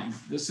County.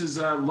 This is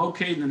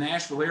located in the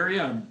Nashville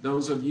area.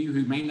 Those of you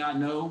who may not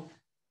know,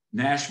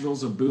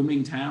 Nashville's a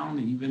booming town.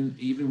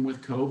 Even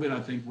with COVID,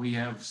 I think we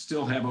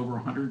still have over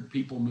 100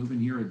 people moving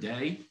here a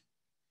day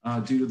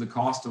due to the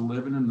cost of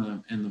living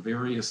and the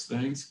various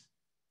things.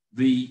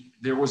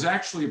 There was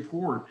actually a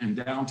port in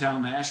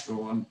downtown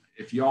Nashville, and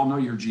if you all know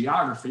your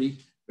geography,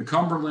 the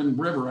Cumberland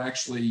River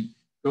actually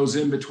goes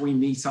in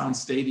between Nissan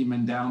Stadium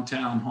and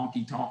downtown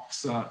Honky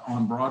Tonks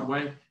on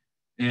Broadway.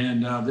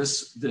 And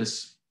this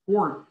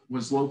port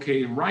was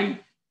located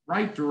right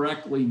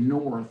directly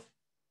north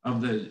of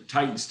the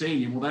Titan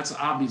Stadium. Well, that's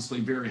obviously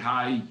very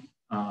high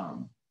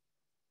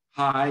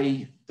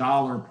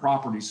dollar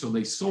property, so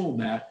they sold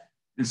that.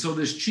 And so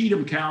this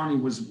Cheatham County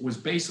was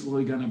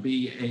basically going to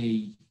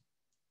be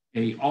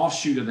a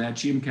offshoot of that.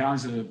 Cheatham County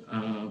is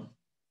a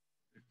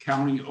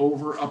county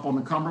over up on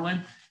the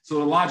Cumberland. So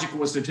the logic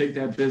was to take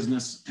that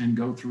business and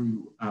go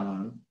through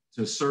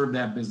to serve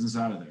that business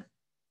out of there.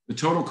 The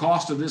total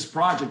cost of this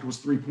project was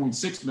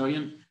 $3.6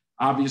 million.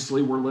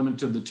 Obviously, we're limited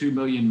to the $2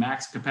 million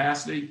max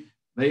capacity.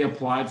 They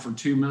applied for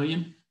 $2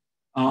 million.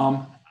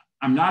 I'm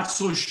not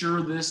so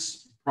sure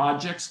this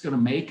project's going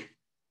to make.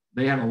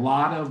 They had a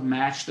lot of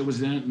match that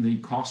was in it, and the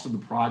cost of the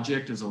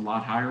project is a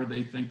lot higher,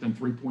 they think, than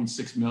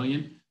 $3.6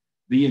 million.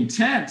 The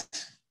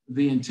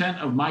intent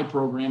of my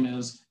program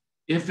is,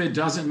 if it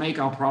doesn't make,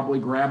 I'll probably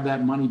grab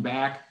that money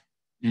back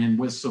and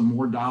with some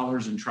more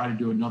dollars and try to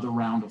do another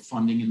round of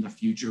funding in the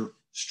future,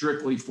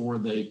 strictly for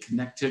the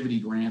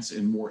connectivity grants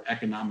and more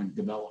economic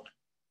development.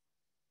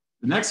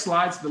 The next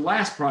slide's the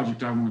last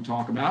project I want to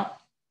talk about.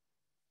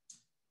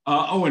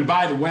 And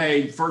by the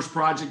way, first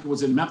project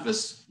was in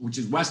Memphis, which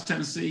is West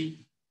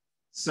Tennessee.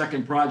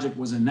 Second project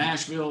was in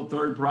Nashville.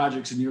 Third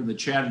project's near the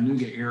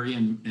Chattanooga area,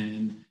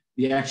 and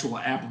the actual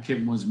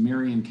applicant was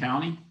Marion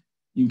County.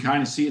 You can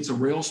kind of see it's a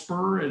rail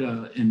spur at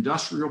an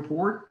industrial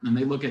port, and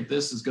they look at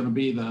this as going to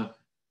be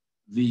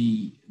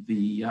the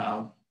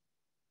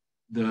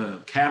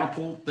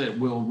catapult that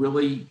will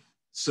really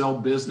sell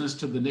business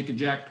to the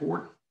Nickajack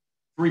port.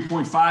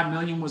 $3.5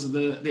 million was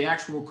the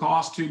actual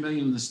cost, $2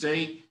 million in the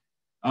state.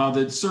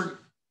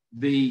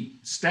 The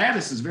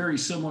status is very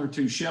similar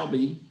to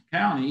Shelby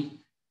County,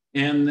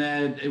 in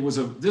that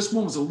this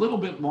one was a little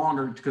bit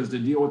longer because to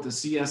deal with the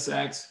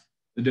CSX,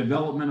 the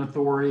Development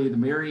Authority, the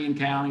Marion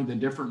County, the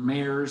different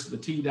mayors, the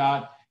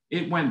TDOT,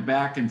 it went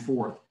back and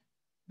forth.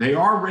 They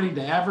are ready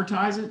to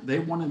advertise it. They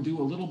want to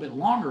do a little bit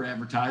longer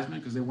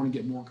advertisement because they want to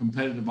get more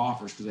competitive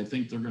offers, because they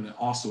think they're going to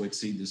also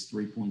exceed this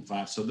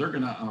 3.5. So they're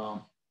going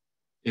to,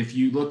 if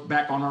you look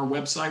back on our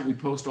website, we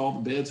post all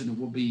the bids and it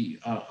will be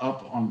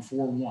up on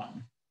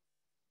 4/1.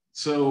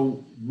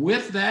 So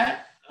with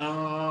that,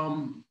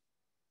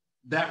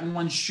 that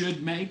one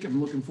should make.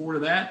 I'm looking forward to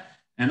that.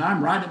 And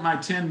I'm right at my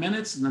 10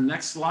 minutes. And the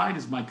next slide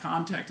is my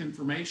contact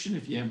information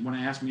if you want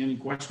to ask me any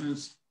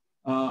questions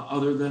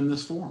other than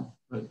this form.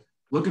 But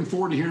looking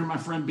forward to hearing my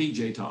friend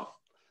BJ talk.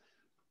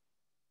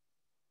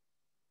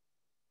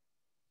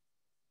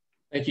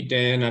 Thank you,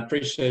 Dan. I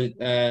appreciate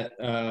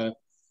that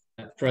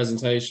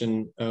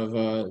presentation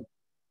of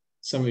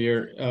some of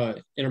your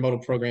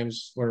intermodal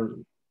programs where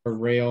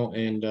rail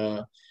and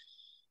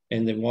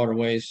the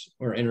waterways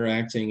were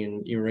interacting,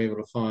 and you were able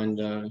to find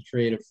a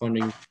creative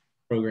funding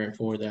program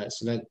for that.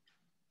 So that's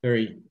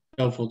very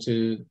helpful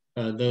to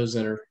those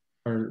that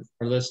are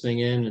listening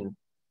in.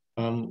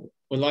 And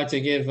would like to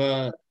give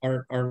our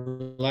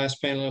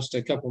last panelist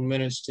a couple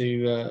minutes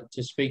to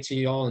speak to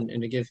you all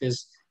and to give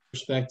his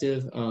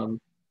perspective.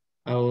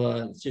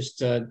 I'll just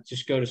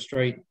go to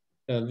straight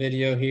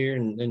video here,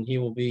 and then he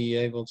will be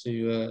able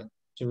to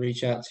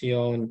reach out to you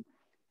all.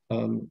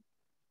 And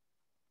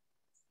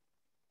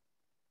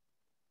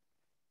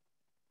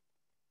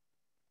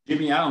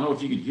Jimmy, I don't know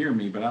if you can hear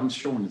me, but I'm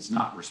showing it's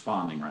not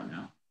responding right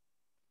now.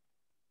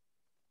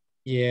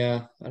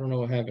 Yeah, I don't know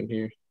what happened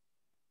here.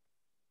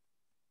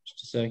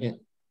 Just a second.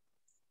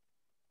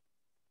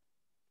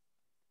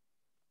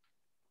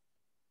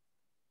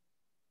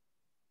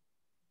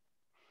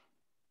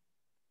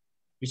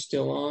 You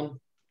still on?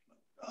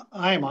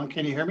 I am on.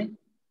 Can you hear me?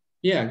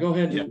 Yeah, go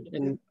ahead Yeah.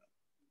 and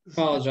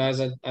apologize.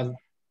 My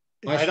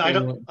I screen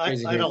don't, went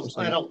crazy here for a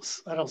second.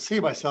 I don't see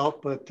myself,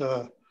 but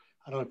I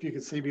don't know if you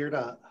can see me or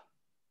not.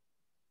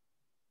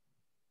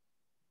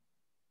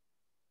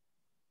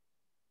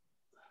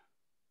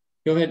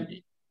 Go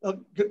ahead. Oh,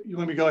 you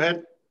want me to go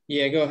ahead?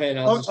 Yeah, go ahead.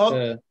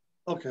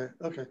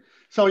 Okay.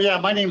 So yeah,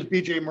 my name is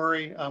BJ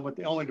Murray. I'm with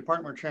the Illinois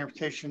Department of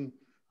Transportation.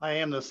 I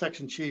am the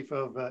section chief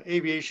of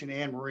aviation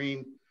and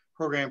marine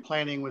program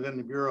planning within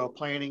the Bureau of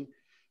Planning.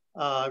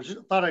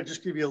 Thought I'd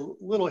just give you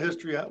a little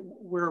history of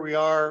where we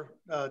are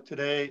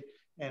today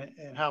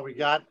and how we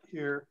got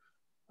here.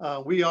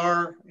 We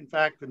are, in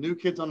fact, the new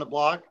kids on the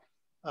block.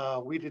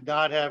 We did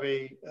not have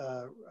a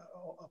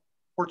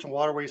ports and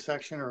waterways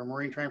section or a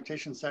marine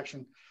transportation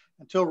section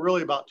until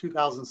really about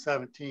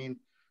 2017.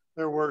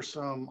 There were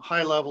some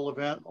high-level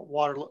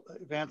water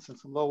events and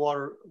some low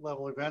water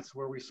level events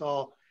where we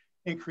saw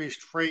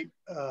increased freight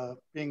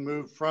being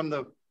moved from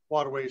the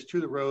waterways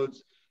to the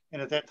roads.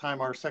 And at that time,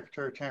 our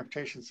Secretary of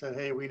Transportation said,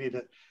 "Hey, we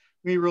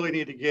really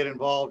need to get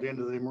involved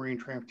into the marine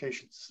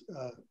transportation."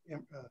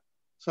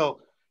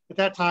 So at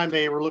that time,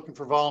 they were looking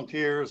for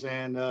volunteers,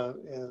 and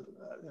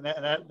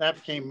that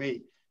became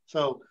me.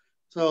 So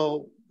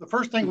the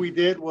first thing we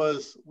did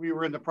was we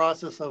were in the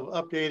process of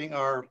updating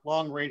our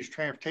long-range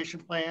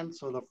transportation plan.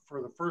 So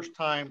for the first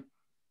time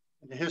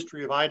in the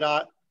history of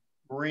IDOT,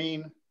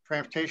 marine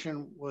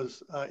transportation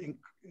was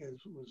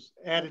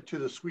added to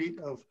the suite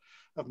of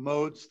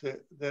modes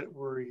that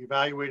were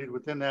evaluated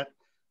within that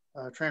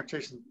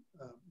transportation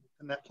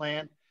in that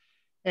plan.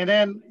 And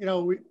then,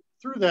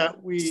 through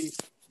that, we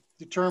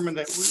determined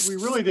that we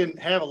really didn't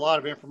have a lot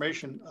of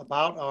information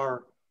about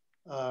our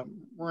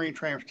marine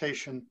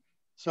transportation.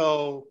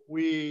 So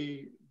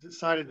we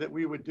decided that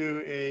we would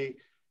do a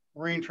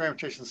marine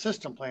transportation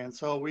system plan.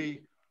 So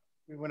we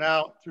went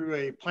out through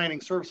a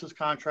planning services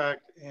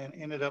contract and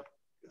ended up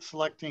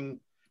selecting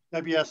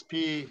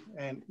WSP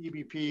and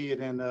EBP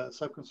and then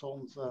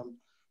subconsultants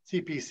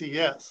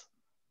CPCS.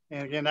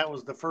 And again, that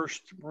was the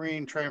first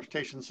marine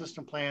transportation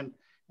system plan.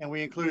 And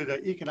we included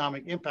an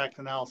economic impact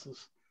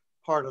analysis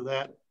part of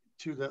that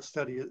to that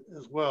study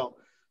as well.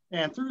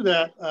 And through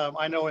that,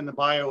 I know in the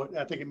bio,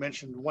 I think it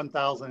mentioned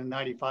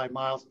 1,095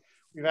 miles.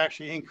 We've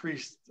actually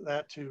increased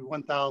that to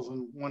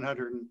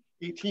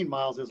 1,118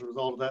 miles as a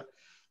result of that.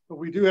 But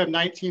we do have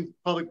 19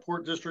 public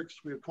port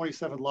districts. We have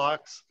 27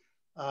 locks.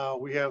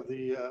 We have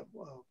the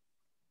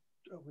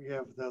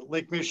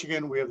Lake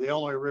Michigan. We have the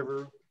Illinois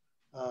River,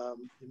 the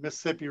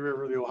Mississippi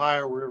River, the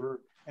Ohio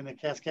River, and the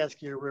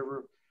Kaskaskia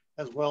River,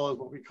 as well as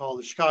what we call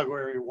the Chicago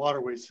area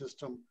waterway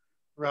system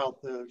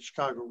throughout the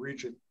Chicago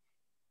region.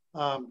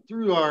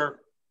 Through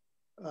our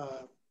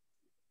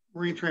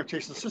marine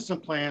transportation system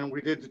plan,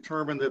 we did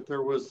determine that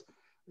there was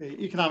an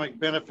economic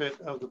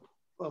benefit of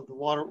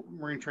the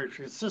marine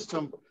transportation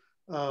system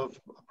of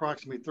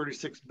approximately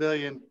 36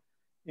 billion,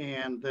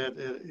 and that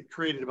it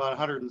created about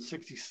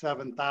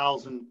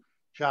 167,000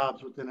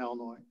 jobs within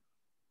Illinois.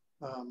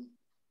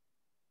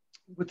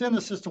 Within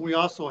the system, we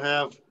also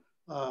have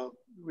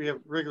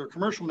regular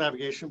commercial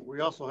navigation, but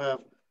we also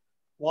have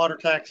water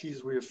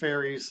taxis, we have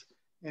ferries,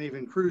 and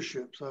even cruise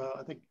ships.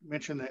 I think you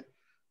mentioned that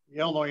the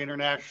Illinois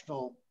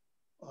International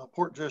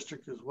Port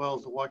District, as well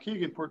as the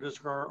Waukegan Port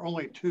District, are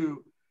only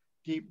two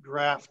deep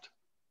draft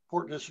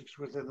port districts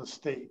within the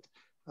state.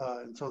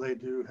 And so they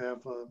do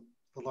have the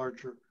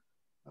larger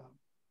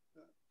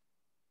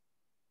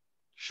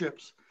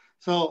ships.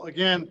 So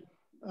again,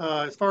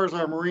 as far as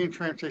our marine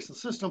transportation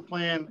system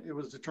plan, it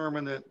was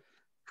determined that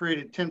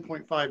created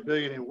 10.5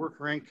 billion in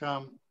worker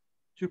income,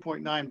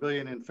 2.9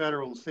 billion in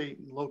federal and state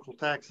and local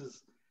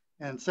taxes,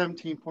 and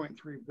 17.3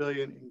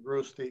 billion in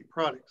gross state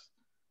products.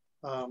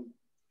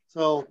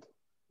 So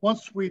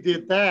once we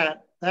did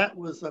that, that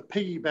was a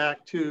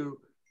piggyback to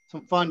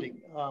some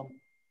funding.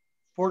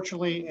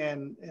 Fortunately,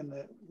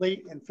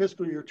 in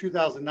fiscal year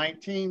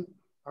 2019,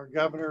 our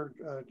governor,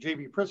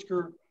 J.B.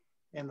 Pritzker,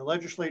 and the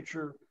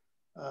legislature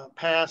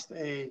passed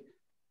a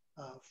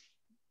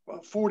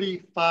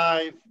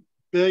 $45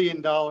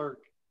 billion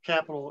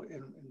capital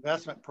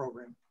investment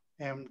program.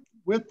 And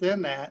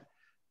within that,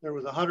 there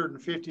was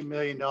 $150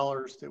 million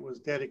that was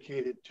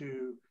dedicated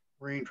to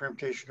marine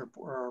transportation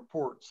or our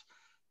ports.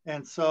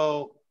 And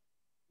so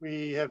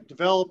we have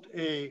developed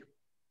a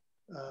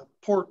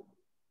port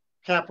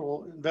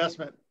capital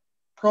investment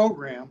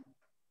program,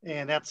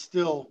 and that's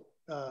still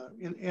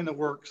in the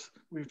works.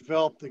 We've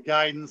developed the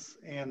guidance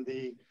and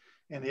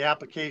the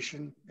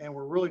application, and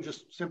we're really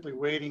just simply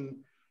waiting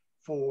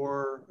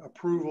for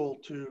approval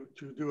to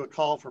do a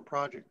call for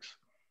projects.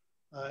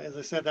 As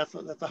I said, that's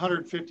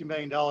 $150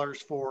 million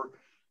for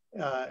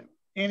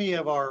any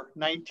of our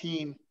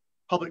 19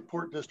 public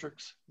port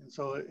districts. And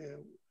so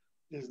it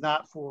is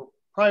not for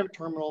private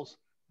terminals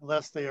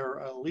unless they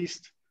are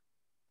leased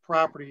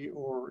property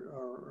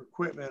or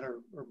equipment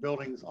or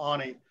buildings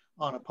on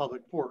a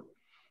public port.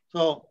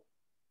 So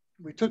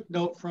we took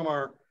note from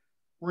our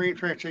Marine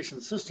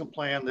Transportation System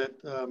Plan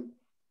that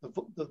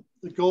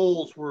the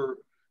goals were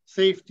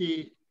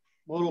safety,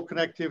 modal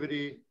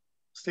connectivity,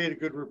 state of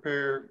good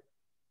repair,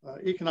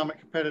 economic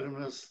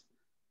competitiveness,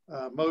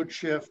 mode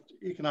shift,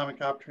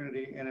 economic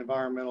opportunity, and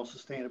environmental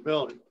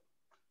sustainability.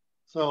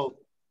 So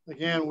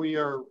again, we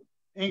are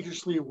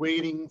anxiously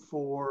waiting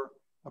for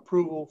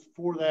approval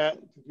for that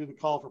to do the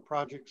call for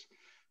projects.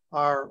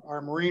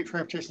 Our Marine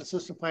Transportation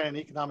System Plan and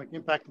Economic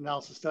Impact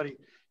Analysis Study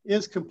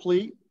is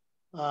complete.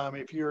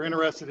 If you're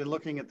interested in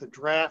looking at the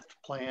draft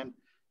plan,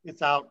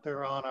 it's out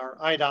there on our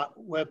IDOT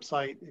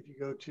website. If you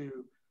go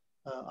to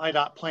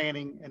IDOT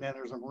Planning and then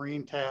there's a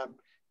Marine tab,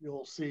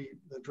 you'll see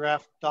the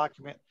draft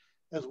document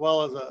as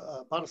well as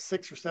about a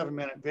 6 or 7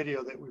 minute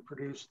video that we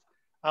produced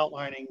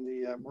outlining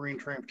the Marine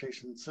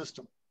Transportation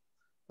System.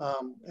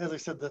 As I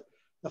said,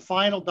 the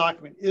final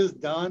document is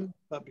done,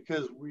 but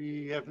because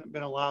we haven't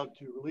been allowed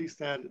to release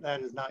that,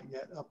 that is not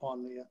yet up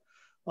on the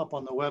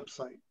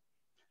website.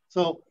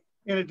 So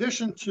in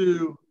addition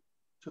to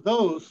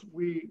those,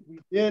 we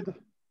did,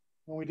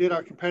 when we did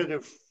our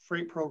competitive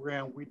freight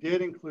program, we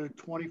did include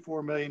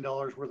 $24 million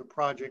worth of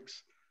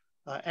projects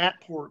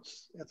at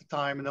ports at the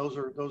time, and those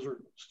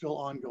are still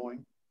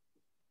ongoing.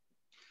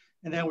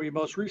 And then we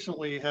most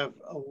recently have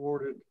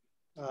awarded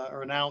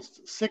or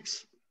announced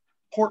 6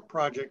 port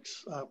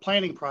projects,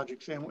 planning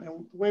projects, and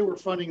the way we're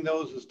funding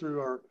those is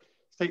through our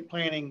state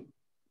planning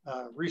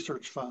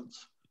research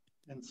funds.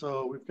 And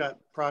so we've got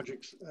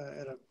projects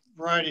at a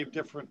variety of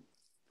different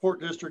port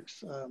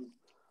districts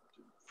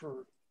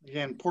for,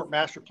 again, port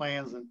master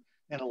plans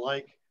and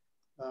alike.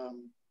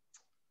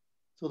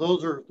 So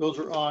those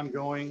are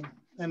ongoing.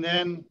 And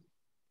then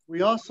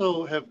we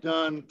also have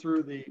done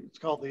through it's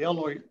called the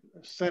Illinois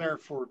Center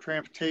for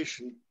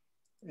Transportation,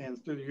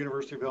 and through the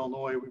University of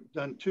Illinois, we've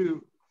done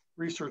 2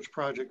 research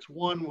projects.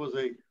 One was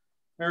a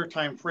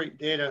maritime freight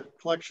data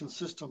collection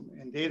system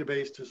and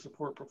database to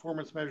support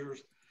performance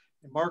measures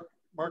and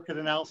market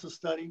analysis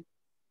study.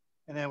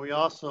 And then we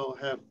also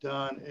have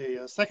done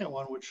a second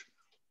one, which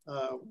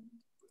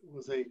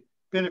was a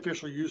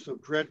beneficial use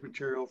of dredge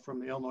material from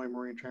the Illinois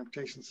Marine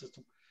Transportation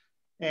System.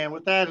 And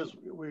with that is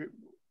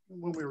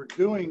when we were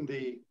doing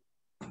the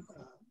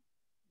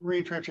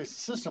Marine Transportation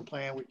System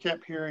Plan, we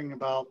kept hearing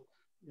about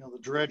the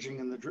dredging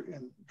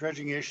and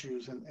dredging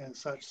issues and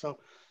such. So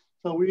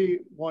we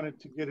wanted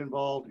to get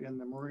involved in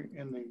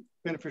the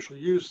beneficial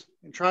use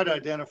and try to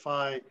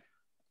identify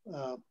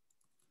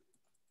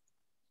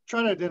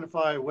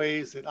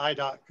ways that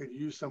IDOT could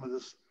use some of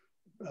this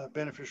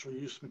beneficial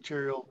use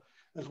material,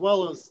 as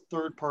well as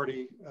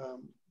third-party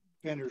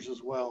vendors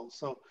as well.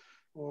 So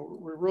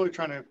we're really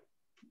trying to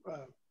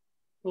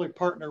really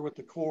partner with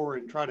the Corps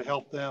and try to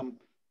help them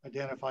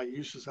identify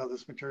uses of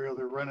this material.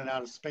 They're running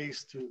out of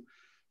space to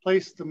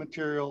place the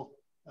material.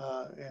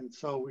 And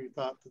so we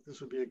thought that this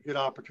would be a good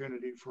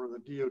opportunity for the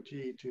DOT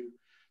to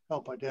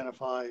help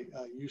identify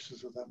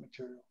uses of that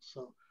material.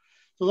 So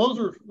those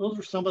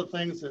are some of the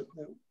things that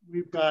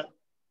we've got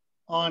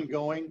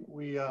ongoing.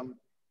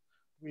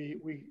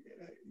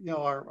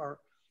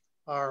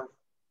 Our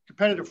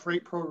competitive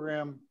freight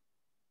program,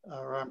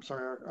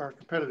 our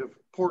competitive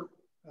port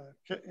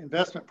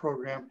investment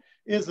program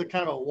is a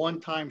kind of a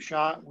one-time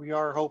shot. We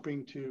are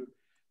hoping to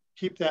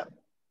keep that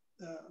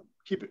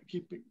keep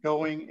it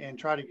going and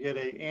try to get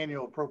an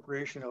annual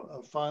appropriation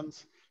of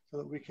funds so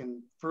that we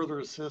can further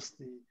assist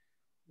the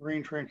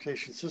marine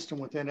transportation system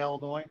within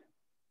Illinois.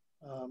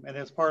 And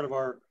as part of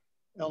our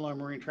Illinois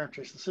Marine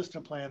Transportation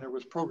System Plan, there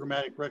was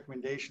programmatic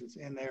recommendations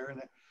in there.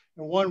 And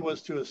one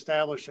was to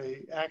establish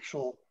an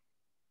actual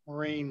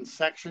marine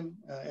section.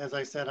 As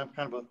I said, I'm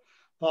kind of a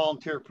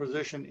volunteer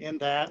position in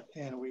that.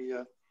 And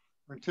we're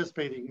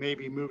anticipating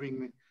maybe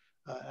moving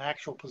an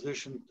actual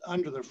position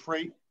under the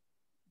freight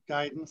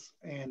guidance.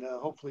 And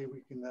hopefully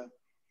we can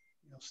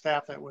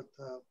staff that with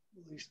at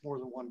least more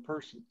than one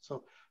person.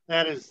 So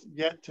that is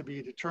yet to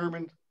be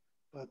determined.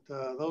 But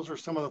those are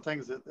some of the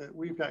things that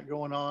we've got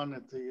going on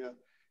at the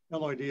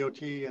Illinois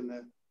DOT and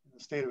the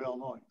state of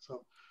Illinois.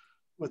 So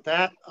with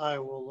that, I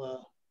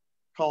will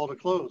call to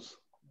close.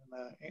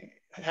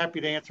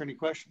 Happy to answer any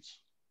questions.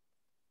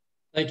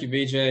 Thank you,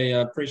 BJ.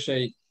 I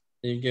appreciate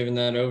you giving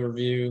that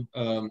overview.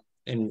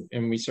 And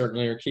we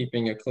certainly are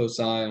keeping a close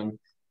eye on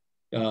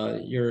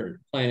your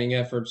planning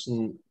efforts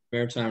in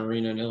maritime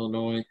arena in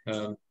Illinois.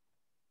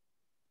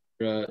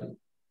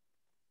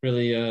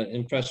 Really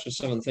impressed with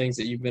some of the things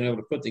that you've been able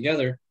to put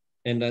together.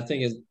 And I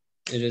think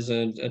it is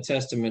a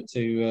testament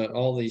to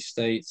all these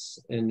states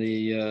in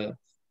the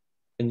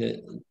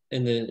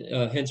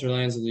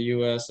hinterlands of the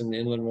U.S. and the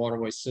inland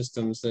waterway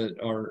systems that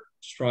are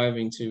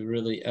striving to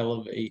really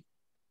elevate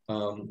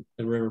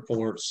the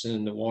riverports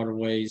and the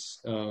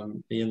waterways,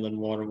 the inland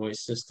waterway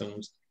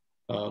systems.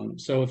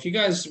 So if you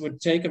guys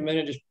would take a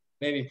minute to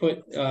maybe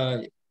put,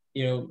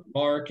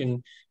 Mark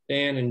and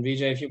Dan and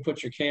VJ, if you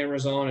put your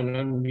cameras on and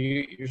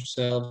unmute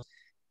yourselves,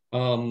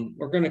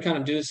 we're going to kind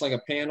of do this like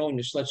a panel and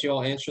just let you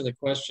all answer the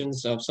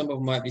questions. Some of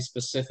them might be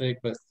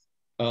specific, but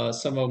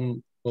some of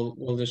them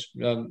will just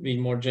be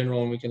more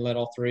general, and we can let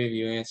all 3 of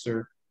you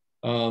answer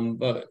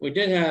But we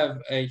did have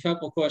a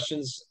couple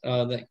questions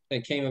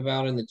that came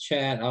about in the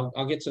chat.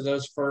 I'll get to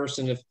those first.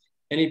 And if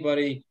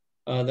anybody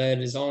that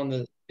is on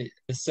the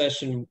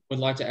session would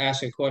like to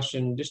ask a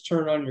question, just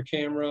turn on your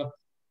camera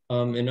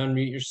and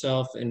unmute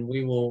yourself, and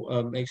we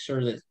will make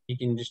sure that you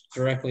can just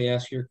directly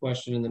ask your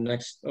question in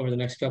over the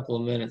next couple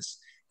of minutes.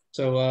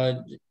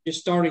 So just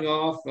starting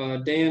off,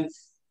 Dan,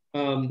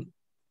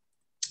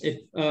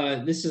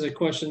 if this is a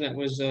question that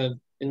was in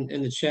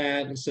the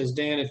chat. It says,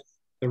 Dan, if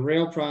the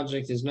rail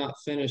project is not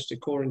finished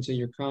according to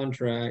your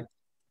contract,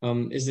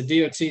 is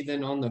the DOT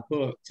then on the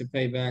hook to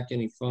pay back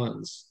any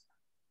funds?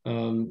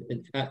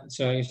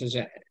 So I guess there's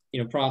a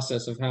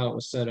process of how it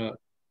was set up.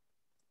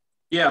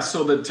 Yeah,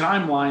 so the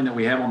timeline that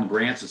we have on the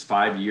grants is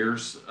 5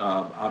 years.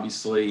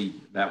 Obviously,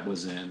 that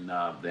was in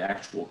the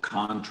actual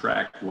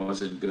contract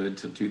wasn't good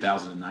till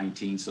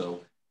 2019.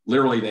 So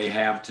literally they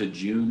have to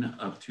June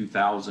of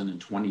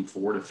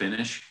 2024 to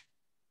finish.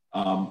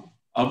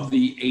 Of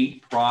the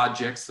 8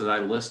 projects that I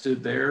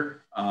listed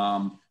there,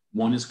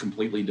 1 is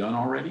completely done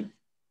already.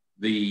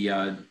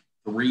 The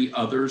 3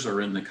 others are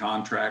in the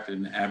contract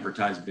and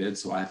advertised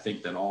bids. So I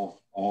think that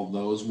all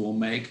those will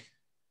make.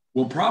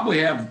 We'll probably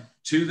have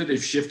 2 that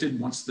have shifted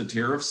once the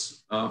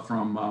tariffs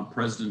from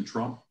President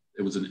Trump.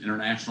 It was an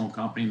international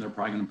company, and they're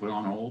probably going to put it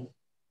on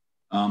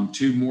hold.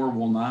 2 more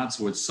will not.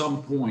 So at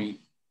some point,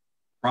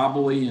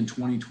 probably in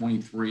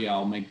 2023,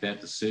 I'll make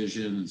that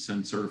decision and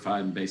send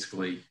certified and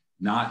basically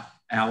not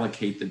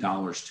allocate the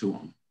dollars to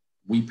them.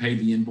 We pay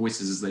the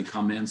invoices as they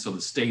come in, so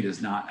the state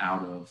is not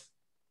out of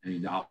any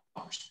dollars.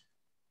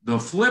 The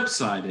flip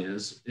side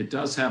is it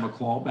does have a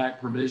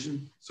clawback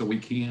provision, so we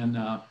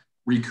can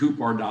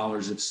recoup our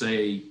dollars if,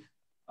 say,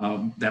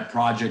 that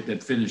project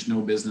that finished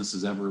no business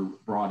is ever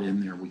brought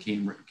in there. We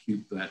can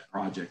recoup that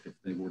project if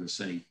they were to,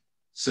 say,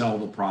 sell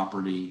the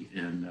property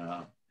and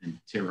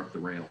tear up the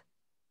rail.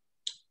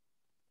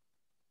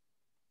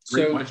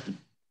 Great question.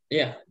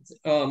 Yeah.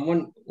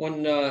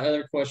 One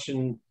other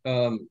question,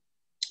 and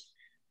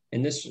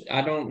this,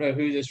 I don't know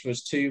who this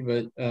was to,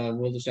 but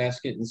we'll just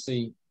ask it and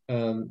see.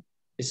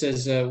 It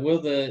says,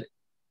 will the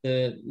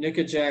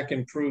Nickajack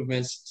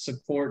improvements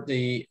support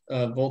the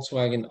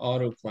Volkswagen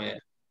auto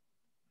plant?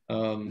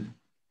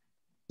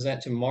 Was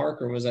that to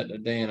Mark or was that to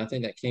Dan? I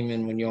think that came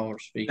in when y'all were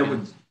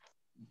speaking.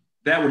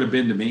 That would have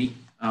been to me.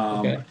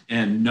 Okay.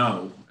 And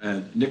no,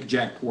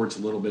 Nickajack Port's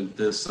a little bit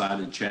this side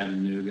of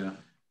Chattanooga.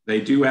 They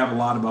do have a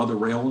lot of other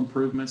rail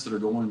improvements that are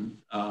going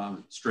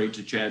straight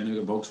to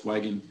Chattanooga.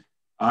 Volkswagen,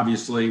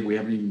 obviously, we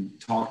haven't even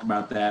talked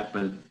about that,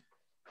 but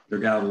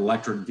they've got an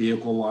electric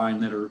vehicle line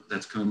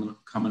that's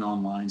coming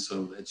online.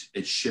 So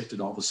it's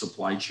shifted all the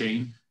supply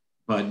chain.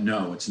 But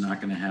no, it's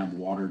not going to have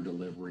water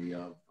delivery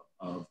of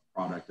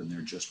product in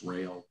there, just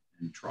rail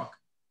and truck.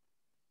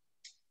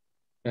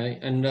 Okay.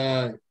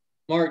 And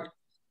Mark,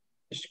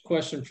 just a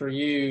question for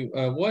you.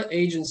 What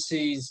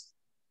agencies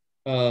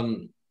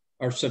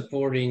are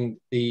supporting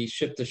the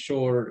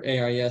ship-to-shore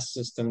AIS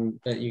system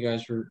that you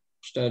guys were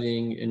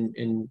studying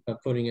and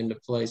putting into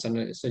place? I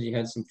know you said you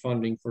had some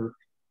funding for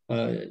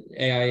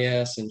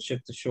AIS and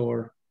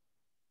ship-to-shore.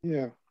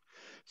 Yeah.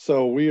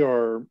 So we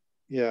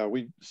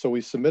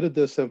submitted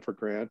this infra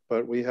grant,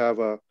 but we have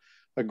a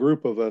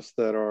group of us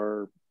that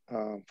are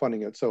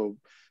funding it. So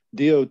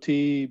DOT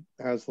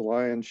has the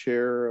lion's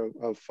share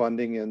of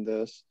funding in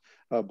this,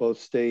 both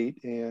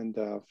state and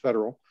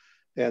federal.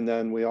 And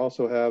then we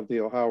also have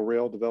the Ohio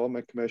Rail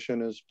Development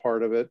Commission as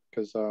part of it,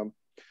 because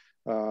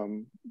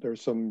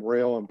there's some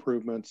rail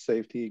improvements,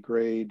 safety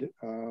grade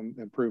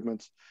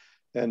improvements.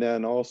 And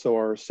then also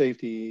our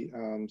safety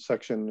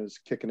section is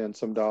kicking in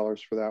some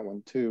dollars for that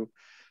one too.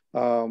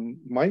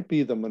 Might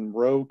be the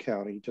Monroe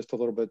County, just a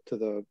little bit to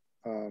the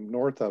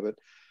north of it.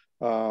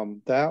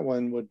 That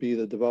one would be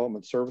the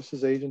Development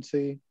Services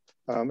Agency.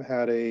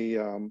 Had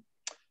a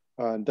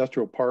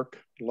industrial park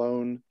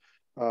loan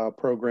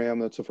program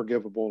that's a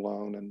forgivable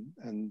loan,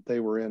 and they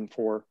were in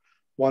for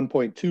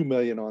 1.2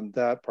 million on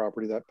that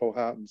property, that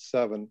Powhatan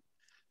 7,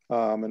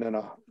 and then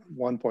a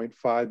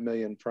 1.5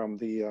 million from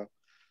the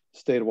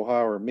state of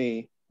Ohio or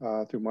me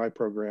through my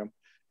program,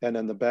 and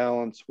then the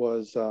balance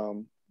was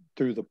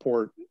through the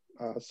port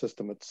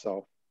system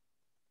itself.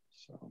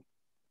 So.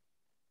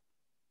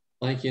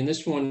 Thank you. And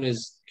this one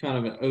is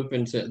kind of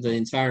open to the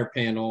entire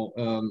panel.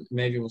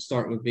 Maybe we'll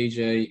start with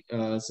BJ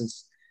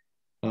since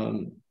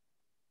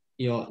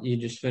you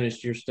just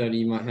finished your study.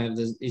 You might have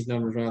these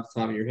numbers right off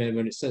the top of your head,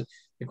 but it said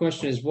the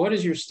question is, what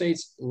is your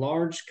state's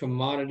largest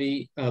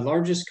commodity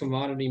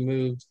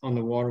moved on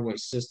the waterway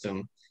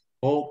system?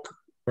 Bulk,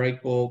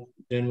 break bulk,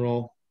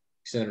 general,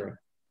 etc.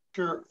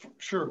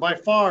 Sure. By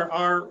far,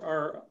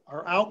 our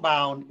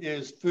outbound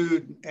is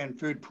food and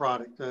food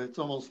product. It's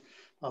almost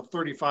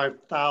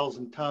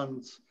 35,000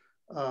 tons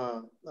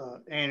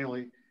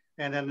annually,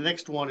 and then the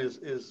next one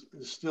is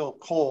still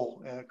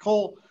coal.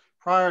 Coal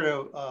prior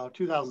to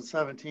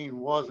 2017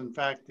 was in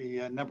fact the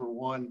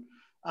 #1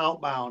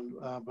 outbound,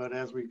 but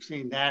as we've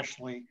seen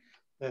nationally,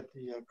 that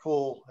the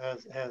coal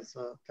has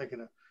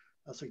taken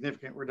a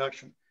significant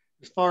reduction.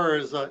 As far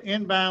as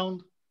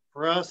inbound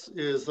for us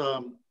is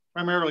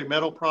primarily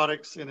metal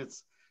products, and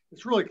it's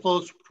it's really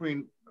close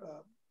between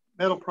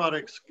metal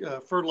products,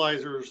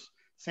 fertilizers,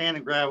 sand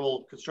and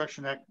gravel,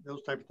 construction,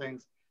 those type of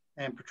things,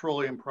 and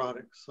petroleum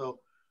products. So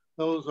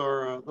those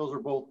are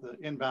both the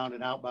inbound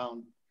and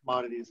outbound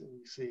commodities that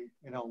we see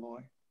in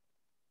Illinois.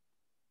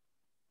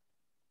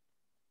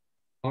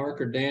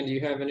 Mark or Dan, do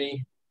you have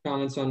any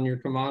comments on your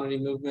commodity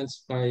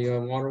movements by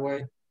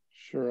waterway?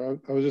 Sure.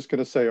 I was just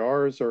going to say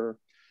ours are,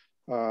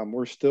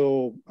 we're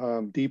still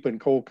deep in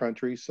coal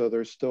country, so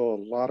there's still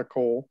a lot of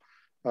coal,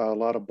 a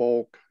lot of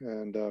bulk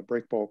and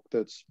break bulk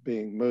that's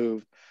being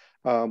moved.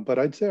 But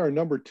I'd say our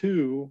number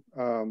two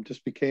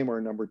just became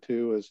our number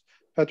two is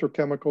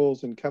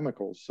petrochemicals and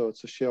chemicals. So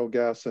it's the shale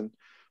gas and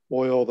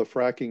oil, the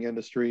fracking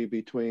industry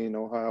between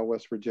Ohio,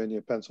 West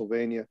Virginia,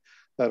 Pennsylvania,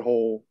 that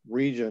whole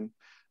region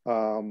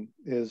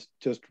is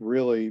just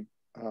really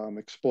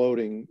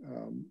exploding,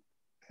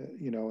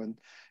 you know,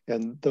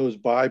 and those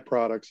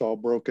byproducts all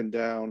broken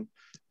down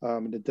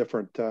into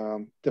different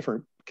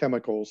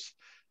chemicals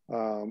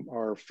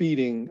are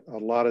feeding a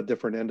lot of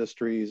different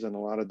industries and a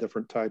lot of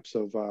different types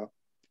of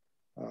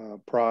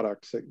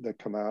products that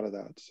come out of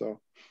that.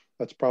 So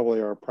that's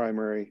probably our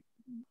primary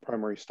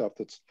stuff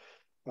that's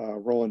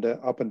rolling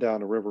up and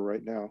down the river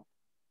right now.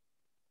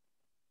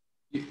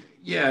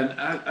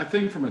 Yeah, I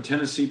think from a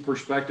Tennessee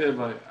perspective,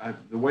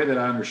 the way that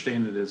I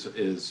understand it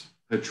is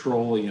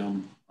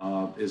petroleum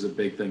is a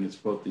big thing. It's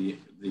both the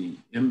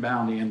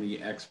inbound and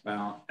the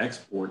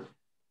export.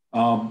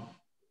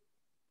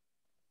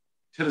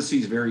 Tennessee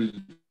is very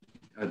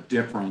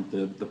different.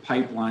 The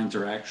pipelines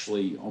are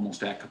actually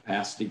almost at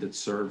capacity that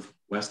serve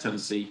West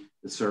Tennessee,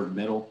 that serve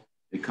Middle.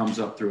 It comes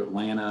up through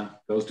Atlanta,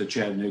 goes to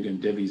Chattanooga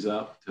and divvies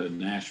up to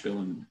Nashville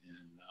and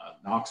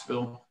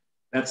Knoxville.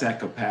 That's at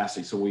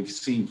capacity. So we've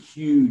seen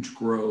huge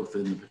growth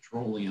in the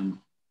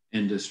petroleum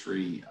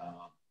industry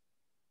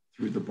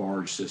through the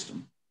barge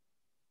system.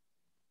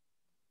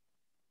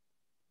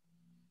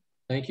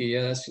 Thank you.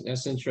 Yeah,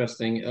 that's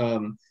interesting.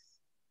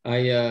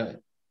 I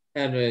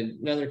had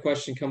another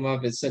question come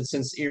up. It said,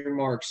 since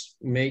earmarks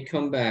may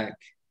come back,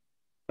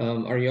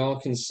 are y'all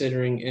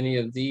considering any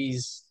of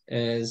these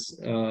as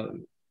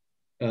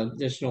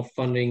additional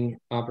funding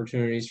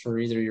opportunities for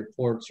either your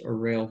ports or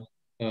rail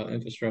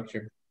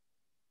infrastructure?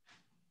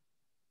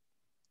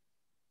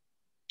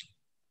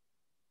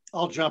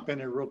 I'll jump in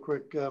there real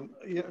quick.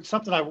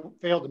 Something I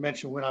failed to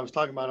mention when I was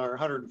talking about our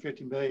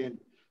 150 million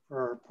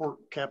for our port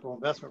capital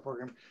investment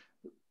program.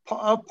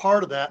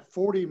 Part of that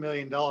 $40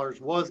 million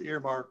was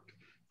earmarked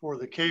for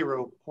the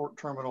Cairo port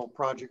terminal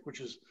project,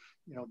 which is,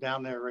 you know,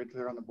 down there, right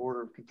there on the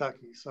border of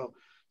Kentucky. So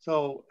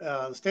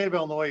the state of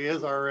Illinois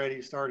is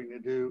already starting to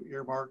do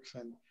earmarks,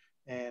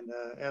 and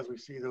as we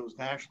see those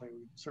nationally,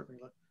 we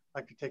certainly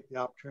like to take the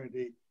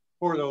opportunity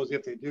for those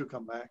if they do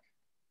come back.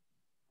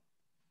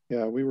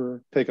 Yeah, we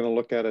were taking a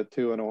look at it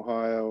too in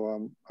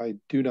Ohio. I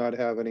do not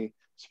have any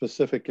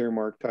specific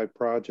earmark type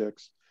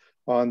projects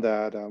on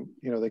that.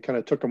 You know, they kind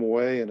of took them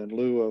away, and in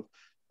lieu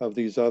of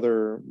these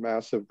other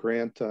massive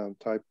grant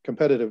type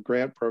competitive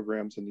grant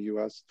programs in the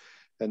U.S.,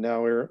 and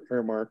now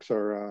earmarks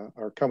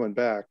are coming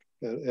back.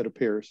 It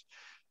appears.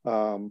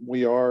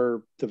 We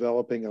are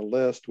developing a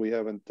list. We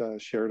haven't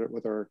shared it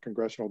with our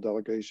congressional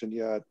delegation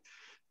yet,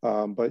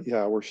 but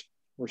yeah,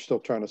 we're still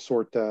trying to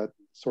sort that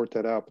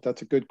out. But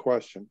that's a good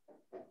question.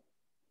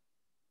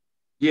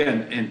 Yeah,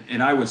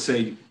 and I would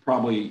say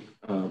probably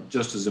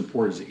just as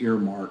important as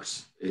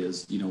earmarks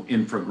is, you know,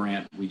 infra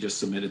grant. We just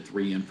submitted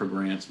 3 infra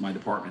grants. My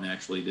department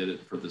actually did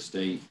it for the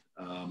state,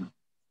 and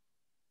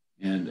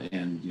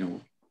you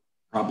know,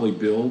 probably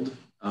build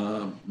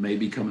may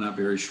be coming up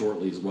very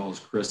shortly, as well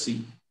as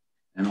Chrissy,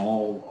 and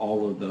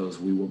all of those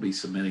we will be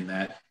submitting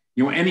that.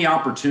 You know, any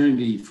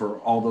opportunity for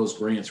all those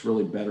grants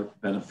really better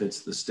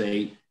benefits the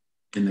state.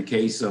 In the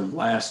case of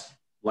last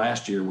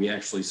year, we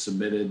actually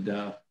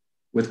submitted.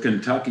 With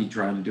Kentucky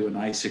trying to do an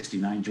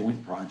I-69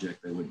 joint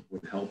project that would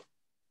help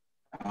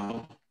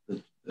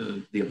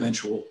the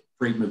eventual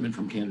freight movement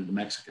from Canada to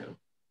Mexico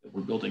that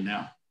we're building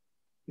now.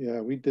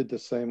 Yeah, we did the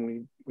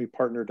same. We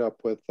partnered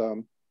up with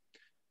our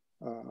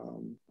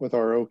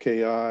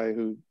OKI,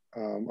 who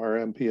our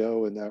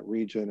MPO in that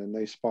region, and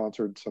they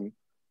sponsored some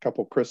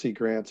couple Chrissy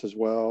grants as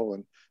well,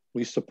 and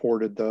we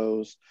supported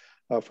those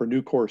for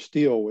Nucor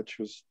Steel, which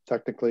was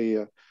technically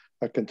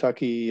a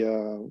Kentucky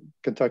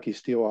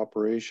steel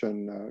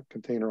operation,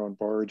 container on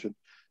barge and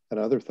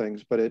other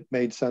things, but it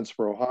made sense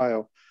for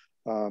Ohio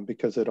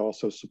because it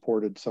also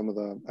supported some of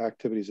the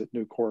activities that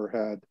Nucor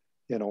had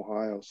in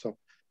Ohio. So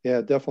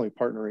yeah, definitely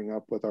partnering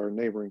up with our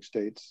neighboring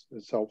states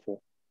is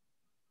helpful.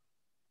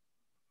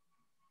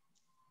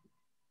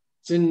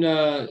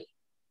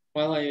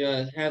 While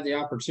I have the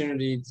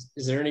opportunity,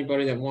 is there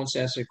anybody that wants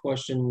to ask a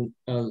question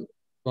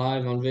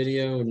live on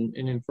video and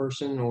in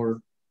person,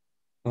 or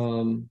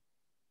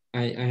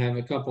I have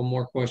a couple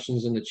more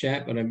questions in the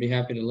chat, but I'd be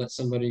happy to let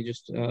somebody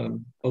just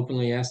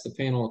openly ask the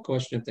panel a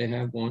question if they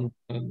have one.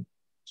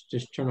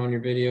 Just turn on your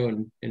video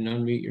and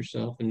unmute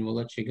yourself, and we'll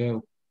let you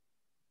go.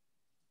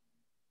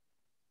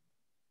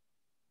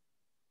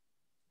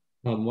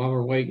 While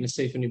we're waiting to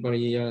see if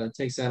anybody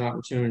takes that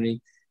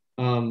opportunity,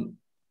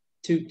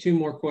 two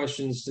more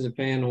questions to the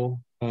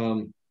panel.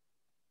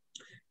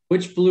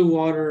 Which blue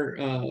water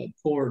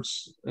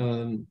ports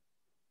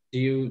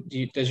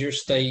does your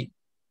state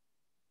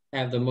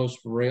have the most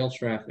rail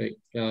traffic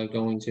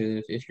going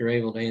to? If you're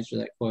able to answer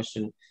that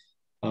question.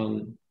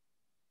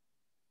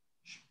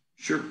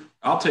 Sure,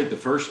 I'll take the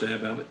first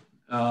stab at it.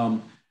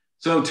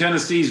 So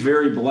Tennessee's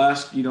very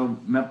blessed. You know,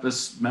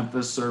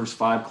 Memphis serves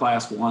 5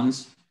 Class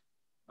 1s.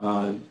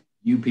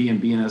 UP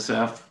and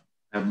BNSF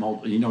have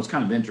multiple. You know, it's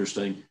kind of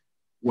interesting.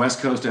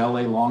 West Coast,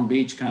 LA, Long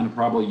Beach, kind of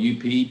probably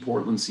UP,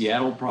 Portland,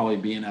 Seattle, probably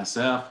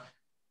BNSF.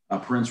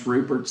 Prince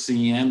Rupert,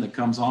 CN that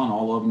comes on.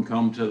 All of them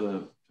come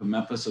to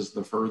Memphis as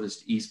the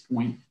furthest east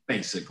point,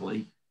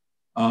 basically.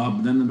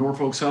 Then the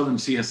Norfolk Southern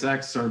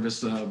CSX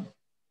service,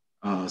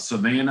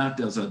 Savannah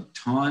does a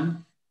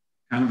ton.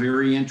 Kind of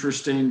very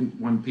interesting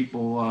when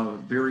people,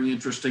 very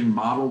interesting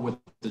model with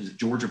the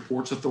Georgia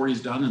Ports Authority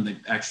has done, and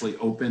they've actually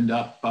opened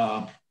up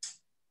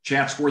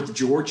Chatsworth,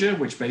 Georgia,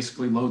 which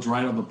basically loads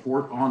right on the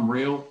port on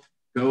rail,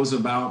 goes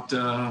about,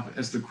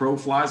 as the crow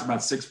flies,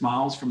 about 6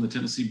 miles from the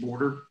Tennessee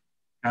border,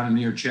 kind of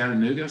near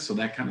Chattanooga. So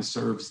that kind of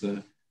serves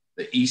the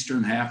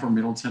eastern half or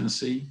middle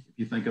Tennessee, if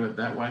you think of it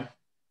that way.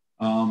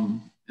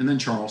 And then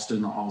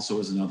Charleston also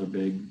is another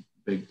big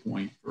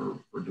point for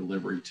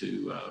delivery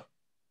to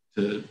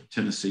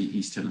Tennessee,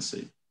 East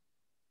Tennessee.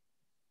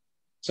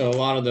 So a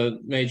lot of the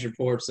major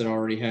ports that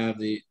already have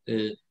the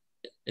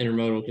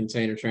intermodal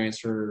container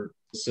transfer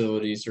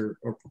facilities or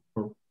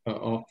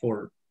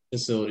off-port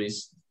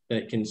facilities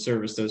that can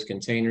service those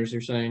containers,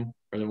 you're saying,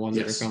 are the ones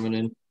that are coming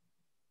in?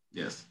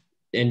 Yes.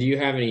 And do you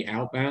have any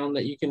outbound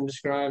that you can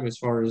describe as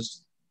far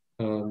as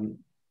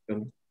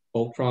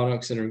bulk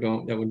products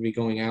that would be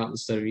going out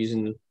instead of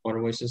using the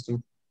waterway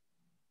system?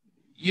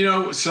 You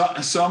know,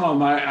 some of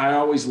them, I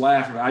always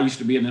laugh. I used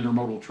to be an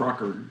intermodal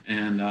trucker,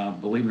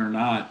 and believe it or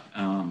not,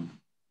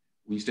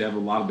 we used to have a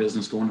lot of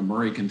business going to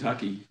Murray,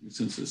 Kentucky.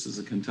 Since this is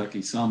a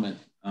Kentucky summit,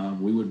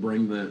 we would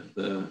bring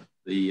the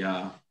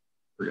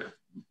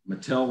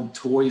Mattel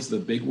toys, the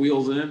big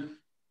wheels in,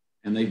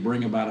 and they'd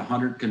bring about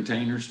 100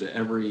 containers to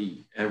every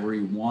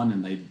one,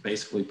 and they'd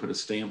basically put a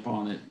stamp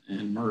on it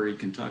in Murray,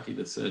 Kentucky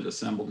that said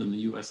assembled in the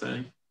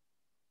USA.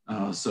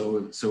 So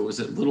it was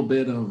a little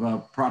bit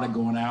of product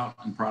going out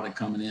and product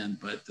coming in,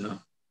 but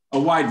a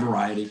wide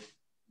variety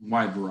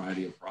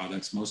of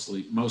products,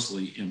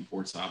 mostly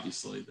imports,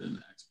 obviously,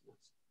 than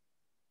exports.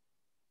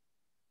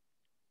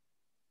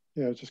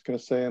 Yeah, I was just going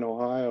to say in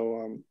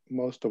Ohio,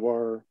 most of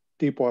our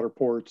deep water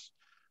ports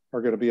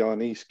are going to be on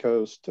the East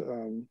Coast.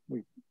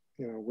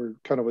 We're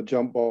kind of a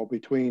jump ball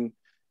between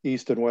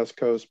East and West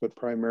Coast, but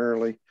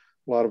primarily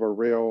a lot of our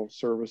rail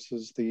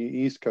services the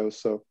East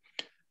Coast. So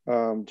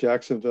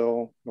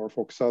Jacksonville,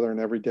 Norfolk Southern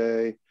every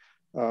day,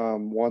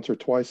 once or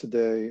twice a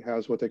day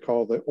has what they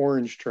call the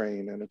orange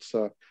train. And it's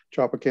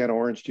Tropicana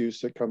orange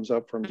juice that comes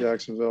up from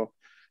Jacksonville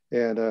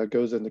and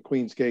goes in the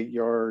Queens Gate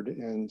Yard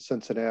in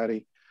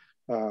Cincinnati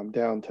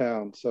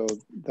downtown. So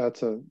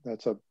that's a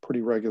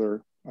pretty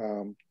regular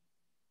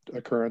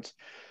occurrence.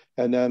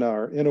 And then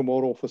our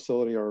intermodal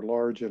facility, our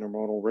large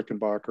intermodal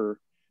Rickenbacker,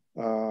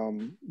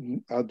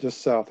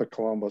 just south of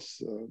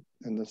Columbus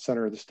in the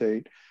center of the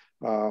state,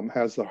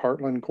 has the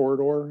Heartland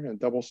corridor and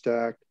double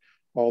stacked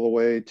all the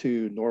way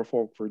to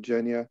Norfolk,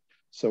 Virginia.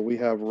 So we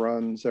have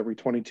runs every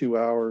 22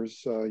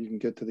 hours. You can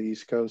get to the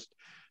East Coast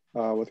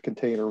with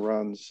container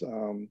runs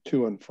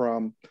to and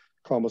from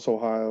Columbus,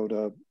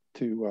 Ohio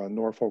to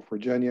Norfolk,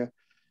 Virginia.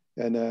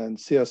 And then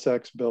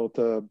CSX built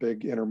a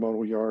big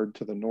intermodal yard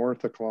to the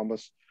north of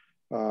Columbus.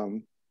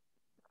 And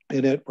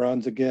it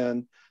runs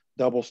again,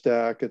 double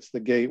stack. It's the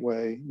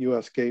Gateway,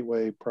 US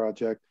Gateway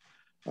project,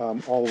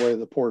 all the way to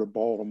the Port of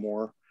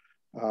Baltimore.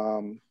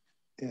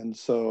 And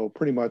so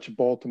pretty much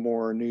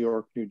Baltimore, New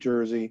York, New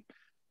Jersey,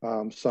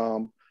 a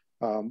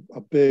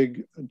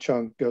big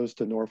chunk goes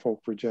to Norfolk,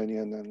 Virginia,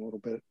 and then a little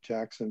bit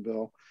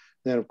Jacksonville.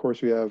 Then of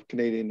course we have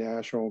Canadian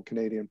National,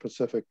 Canadian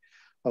Pacific,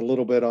 a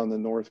little bit on the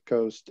North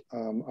Coast,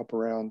 up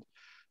around,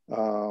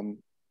 the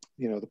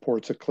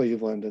ports of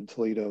Cleveland and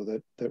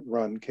Toledo that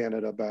run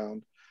Canada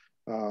bound.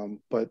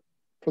 But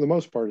for the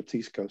most part, it's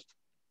East Coast.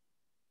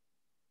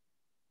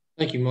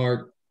 Thank you,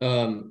 Mark.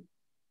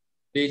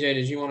 BJ,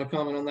 did you want to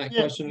comment on that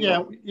question?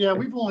 Yeah.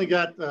 We've only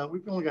got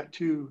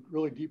 2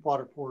 really deep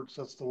water ports.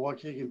 That's the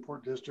Waukegan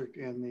Port District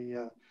and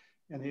the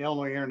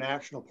Illinois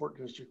International Port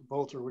District,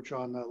 both are which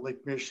on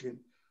Lake Michigan.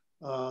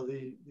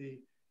 Really,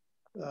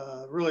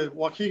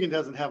 Waukegan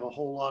doesn't have a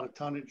whole lot of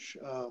tonnage,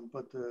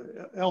 but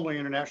the Illinois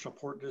International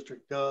Port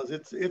District does.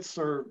 It's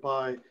served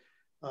by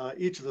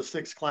each of the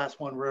 6 Class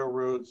 1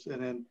 railroads,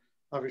 and then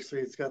obviously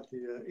it's got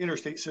the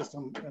interstate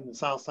system in the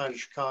south side of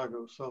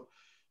Chicago. So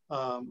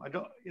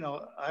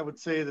I would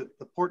say that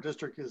the Port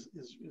District is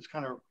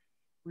kind of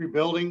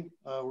rebuilding.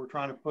 We're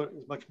trying to put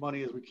as much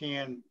money as we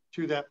can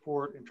to that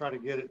port and try to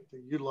get it to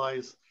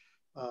utilize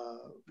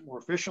more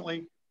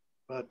efficiently.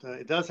 But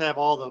it does have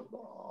all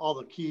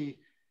the key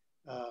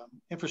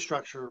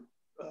infrastructure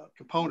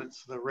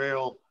components: the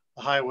rail,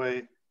 the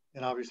highway,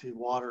 and obviously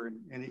water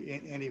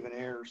and even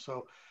air.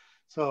 So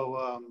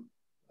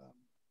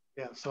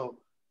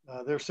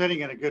they're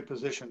sitting in a good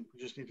position.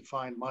 We just need to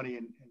find money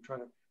and try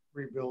to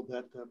rebuild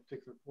that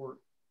particular port,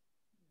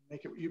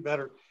 make it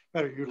better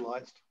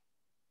utilized.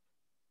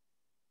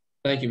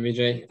 Thank you,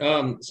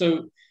 Vijay.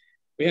 So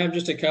we have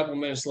just a couple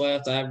minutes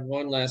left. I have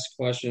one last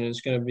question.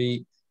 It's going to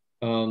be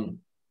to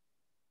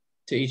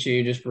each of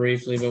you just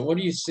briefly, but what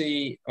do you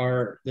see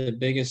are the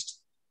biggest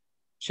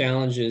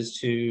challenges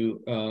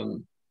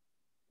to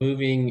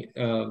moving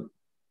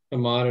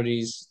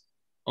commodities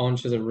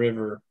onto the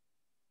river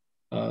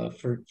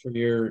for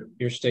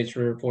your state's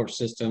Riverport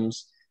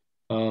systems,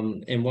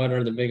 and what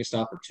are the biggest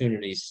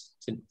opportunities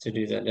to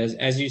do that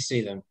as you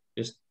see them?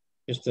 Just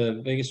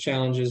the biggest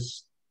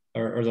challenges,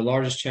 or the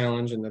largest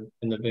challenge and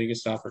the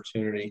biggest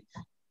opportunity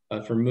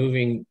for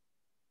moving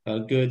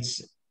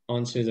goods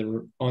onto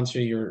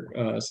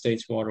your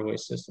state's waterway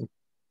system.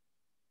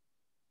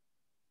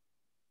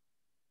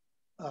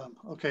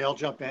 Okay, I'll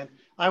jump in.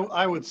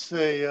 I would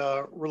say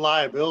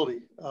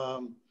reliability.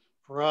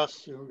 For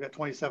us, we've got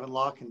 27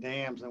 lock and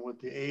dams, and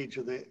with the age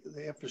of the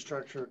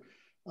infrastructure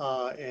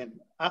and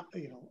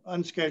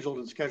unscheduled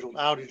and scheduled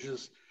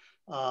outages,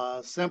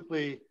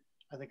 simply,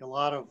 I think a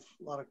lot of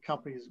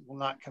companies will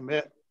not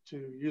commit to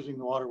using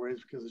the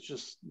waterways because it's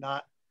just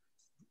not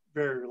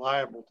very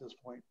reliable at this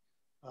point.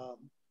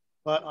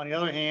 But on the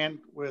other hand,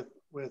 with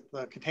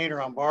container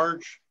on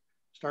barge,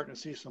 starting to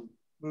see some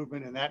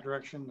movement in that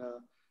direction.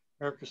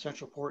 America's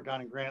Central Port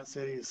down in Granite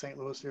City, the St.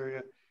 Louis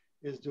area,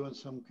 is doing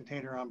some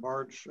container on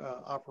barge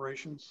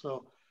operations.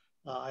 So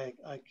at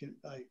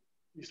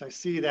least I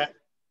see that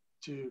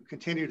to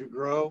continue to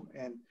grow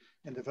and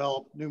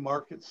develop new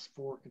markets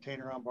for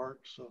container on barge.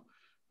 So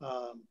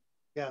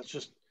yeah,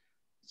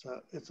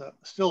 it's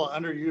still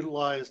an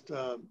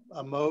underutilized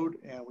mode,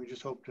 and we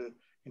just hope to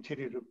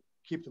continue to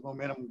keep the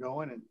momentum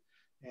going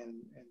and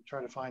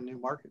try to find new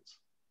markets.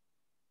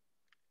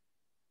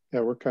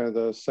 Yeah, we're kind of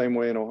the same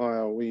way in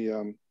Ohio. We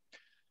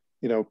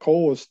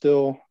coal is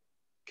still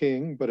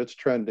king, but it's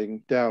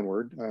trending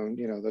downward.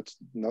 That's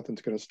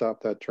nothing's going to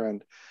stop that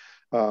trend.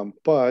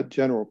 But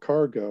general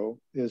cargo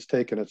is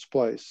taking its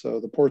place. So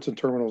the ports and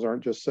terminals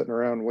aren't just sitting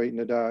around waiting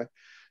to die.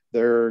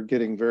 They're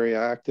getting very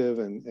active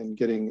and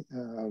getting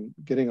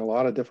a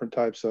lot of different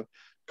types of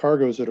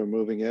cargoes that are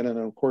moving in. And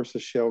of course, the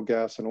shale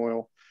gas and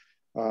oil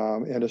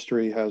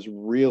industry has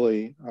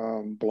really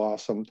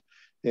blossomed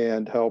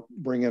and helped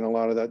bring in a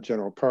lot of that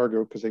general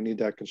cargo because they need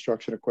that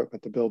construction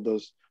equipment to build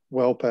those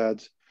well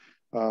pads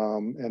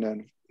and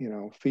then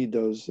feed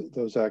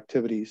those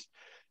activities.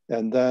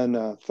 And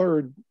then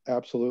third,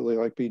 absolutely,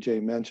 like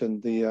BJ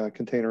mentioned, the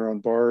container on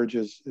barge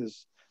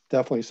is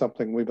definitely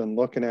something we've been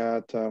looking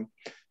at.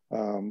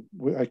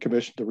 I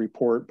commissioned a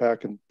report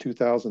back in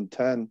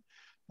 2010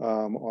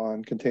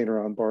 on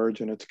container on barge,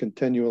 and it's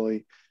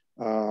continually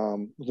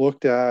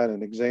looked at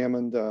and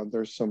examined.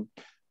 There's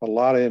a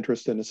lot of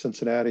interest in the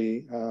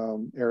Cincinnati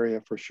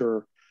area for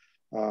sure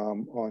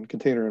on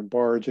container and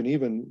barge, and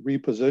even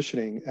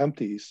repositioning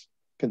empties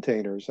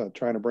containers,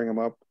 trying to bring them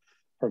up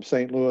from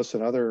St. Louis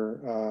and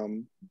other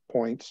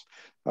points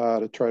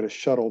to try to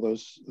shuttle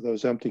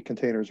those empty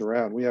containers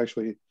around. We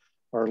actually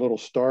are a little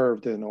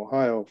starved in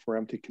Ohio for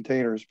empty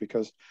containers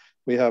because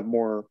we're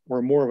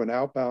more of an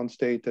outbound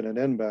state than an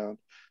inbound.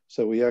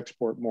 So we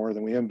export more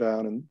than we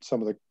inbound, and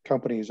some of the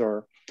companies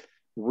are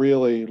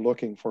really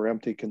looking for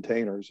empty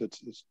containers.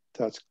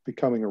 That's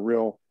becoming a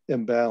real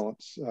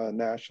imbalance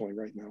nationally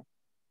right now.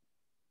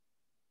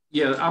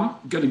 Yeah, I'm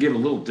going to give a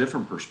little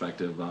different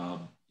perspective.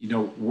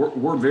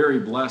 We're very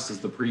blessed, as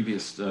the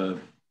previous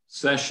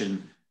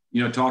session,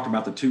 talked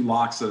about the two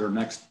locks that are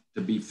next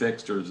to be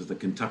fixed, or is the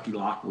Kentucky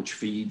lock, which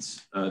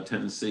feeds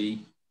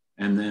Tennessee,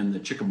 and then the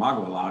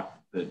Chickamauga lock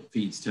that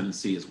feeds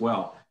Tennessee as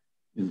well.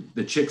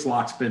 The Chicks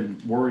lock's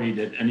been worried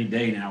that any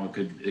day now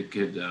it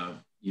could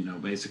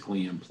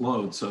basically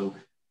implode. So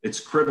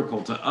it's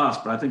critical to us,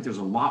 but I think there's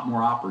a lot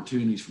more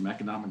opportunities from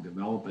economic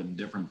development and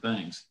different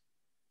things.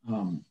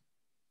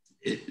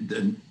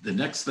 The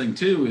next thing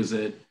too is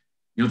that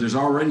there's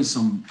already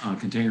some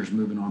containers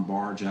moving on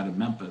barge out of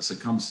Memphis. It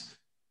comes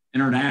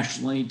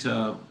internationally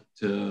to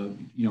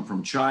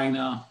from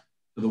China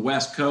to the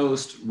West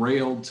Coast,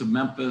 railed to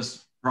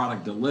Memphis,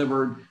 product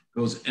delivered,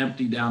 goes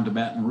empty down to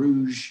Baton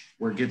Rouge,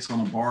 where it gets on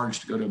a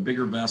barge to go to a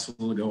bigger vessel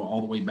to go all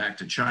the way back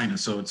to China.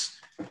 So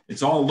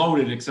it's all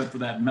loaded except for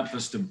that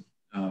Memphis to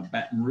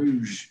Baton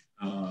Rouge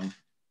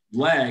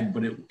leg,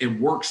 but it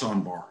works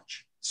on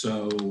barge.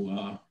 So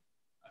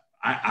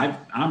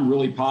I'm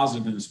really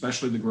positive, and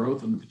especially the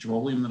growth in the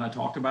petroleum that I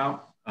talked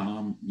about.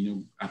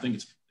 I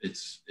think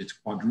it's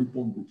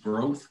quadruple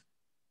growth.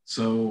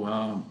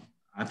 So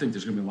I think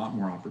there's going to be a lot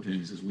more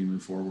opportunities as we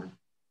move forward.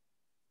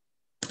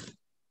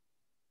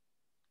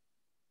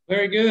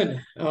 Very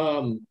good.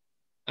 I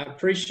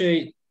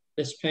appreciate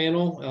this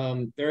panel.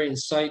 Very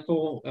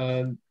insightful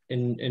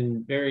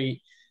and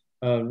very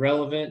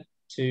relevant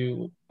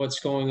to what's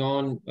going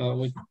on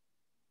with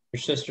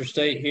your sister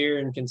state here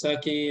in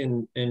Kentucky,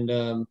 and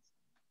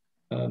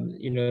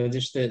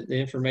just the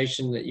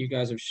information that you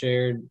guys have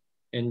shared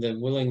and the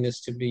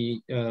willingness to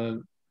be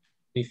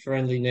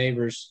friendly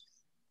neighbors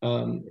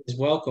is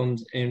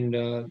welcomed.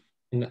 And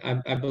and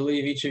I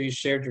believe each of you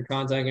shared your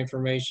contact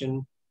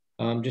information.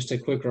 Just a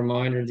quick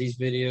reminder, these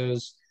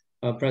videos,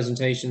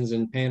 presentations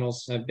and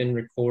panels have been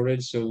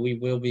recorded, so we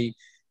will be,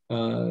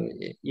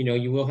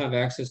 you will have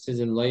access to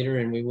them later,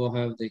 and we will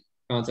have the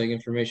contact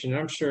information. And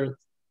I'm sure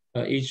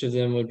each of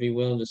them would be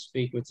willing to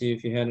speak with you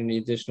if you had any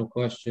additional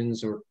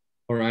questions or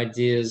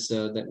ideas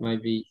that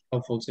might be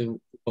helpful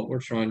to what we're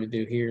trying to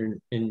do here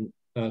in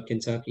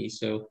Kentucky.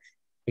 So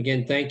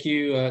again, thank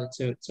you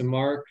to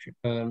Mark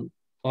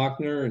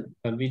Lochner,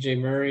 BJ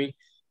Murray,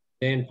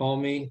 Dan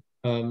Palmy.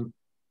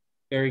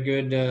 Very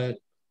good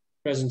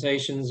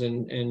presentations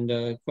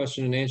and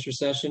question and answer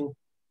session.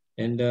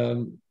 And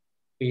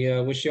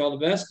we wish you all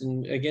the best.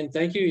 And again,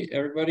 thank you,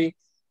 everybody.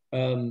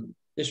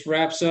 This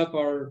wraps up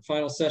our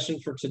final session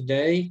for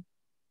today.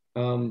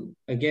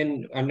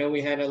 Again, I know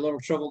we had a little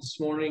trouble this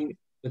morning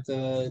with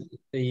the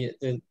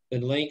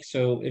link.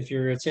 So if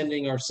you're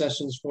attending our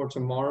sessions for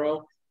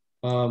tomorrow,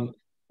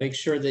 make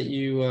sure that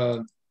you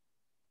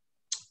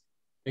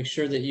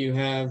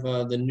have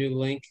the new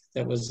link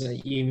that was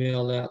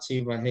emailed out to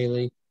you by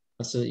Haley,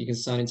 so that you can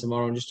sign in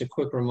tomorrow. And just a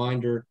quick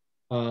reminder,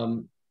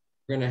 we're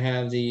going to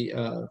have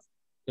the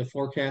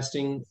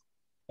forecasting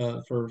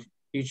for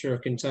future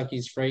of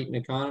Kentucky's freight and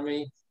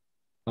economy.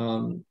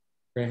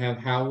 We're going to have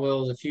how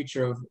will the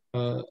future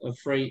of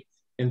freight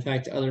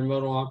impact other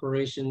modal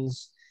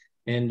operations,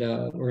 and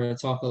we're going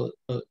to talk a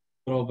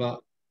little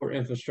about port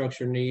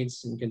infrastructure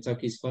needs and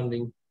Kentucky's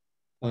funding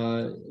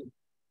in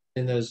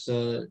those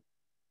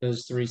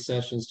 3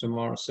 sessions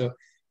tomorrow. So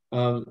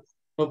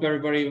hope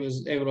everybody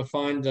was able to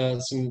find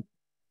some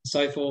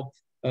insightful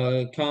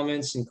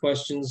comments and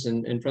questions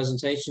and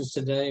presentations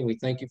today. We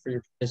thank you for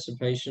your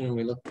participation, and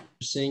we look forward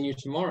to seeing you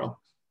tomorrow.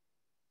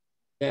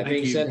 That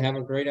being said, have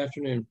a great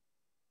afternoon.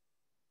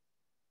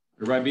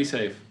 Everybody be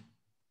safe.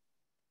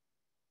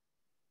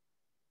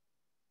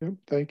 Yep,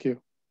 thank you.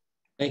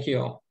 Thank you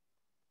all.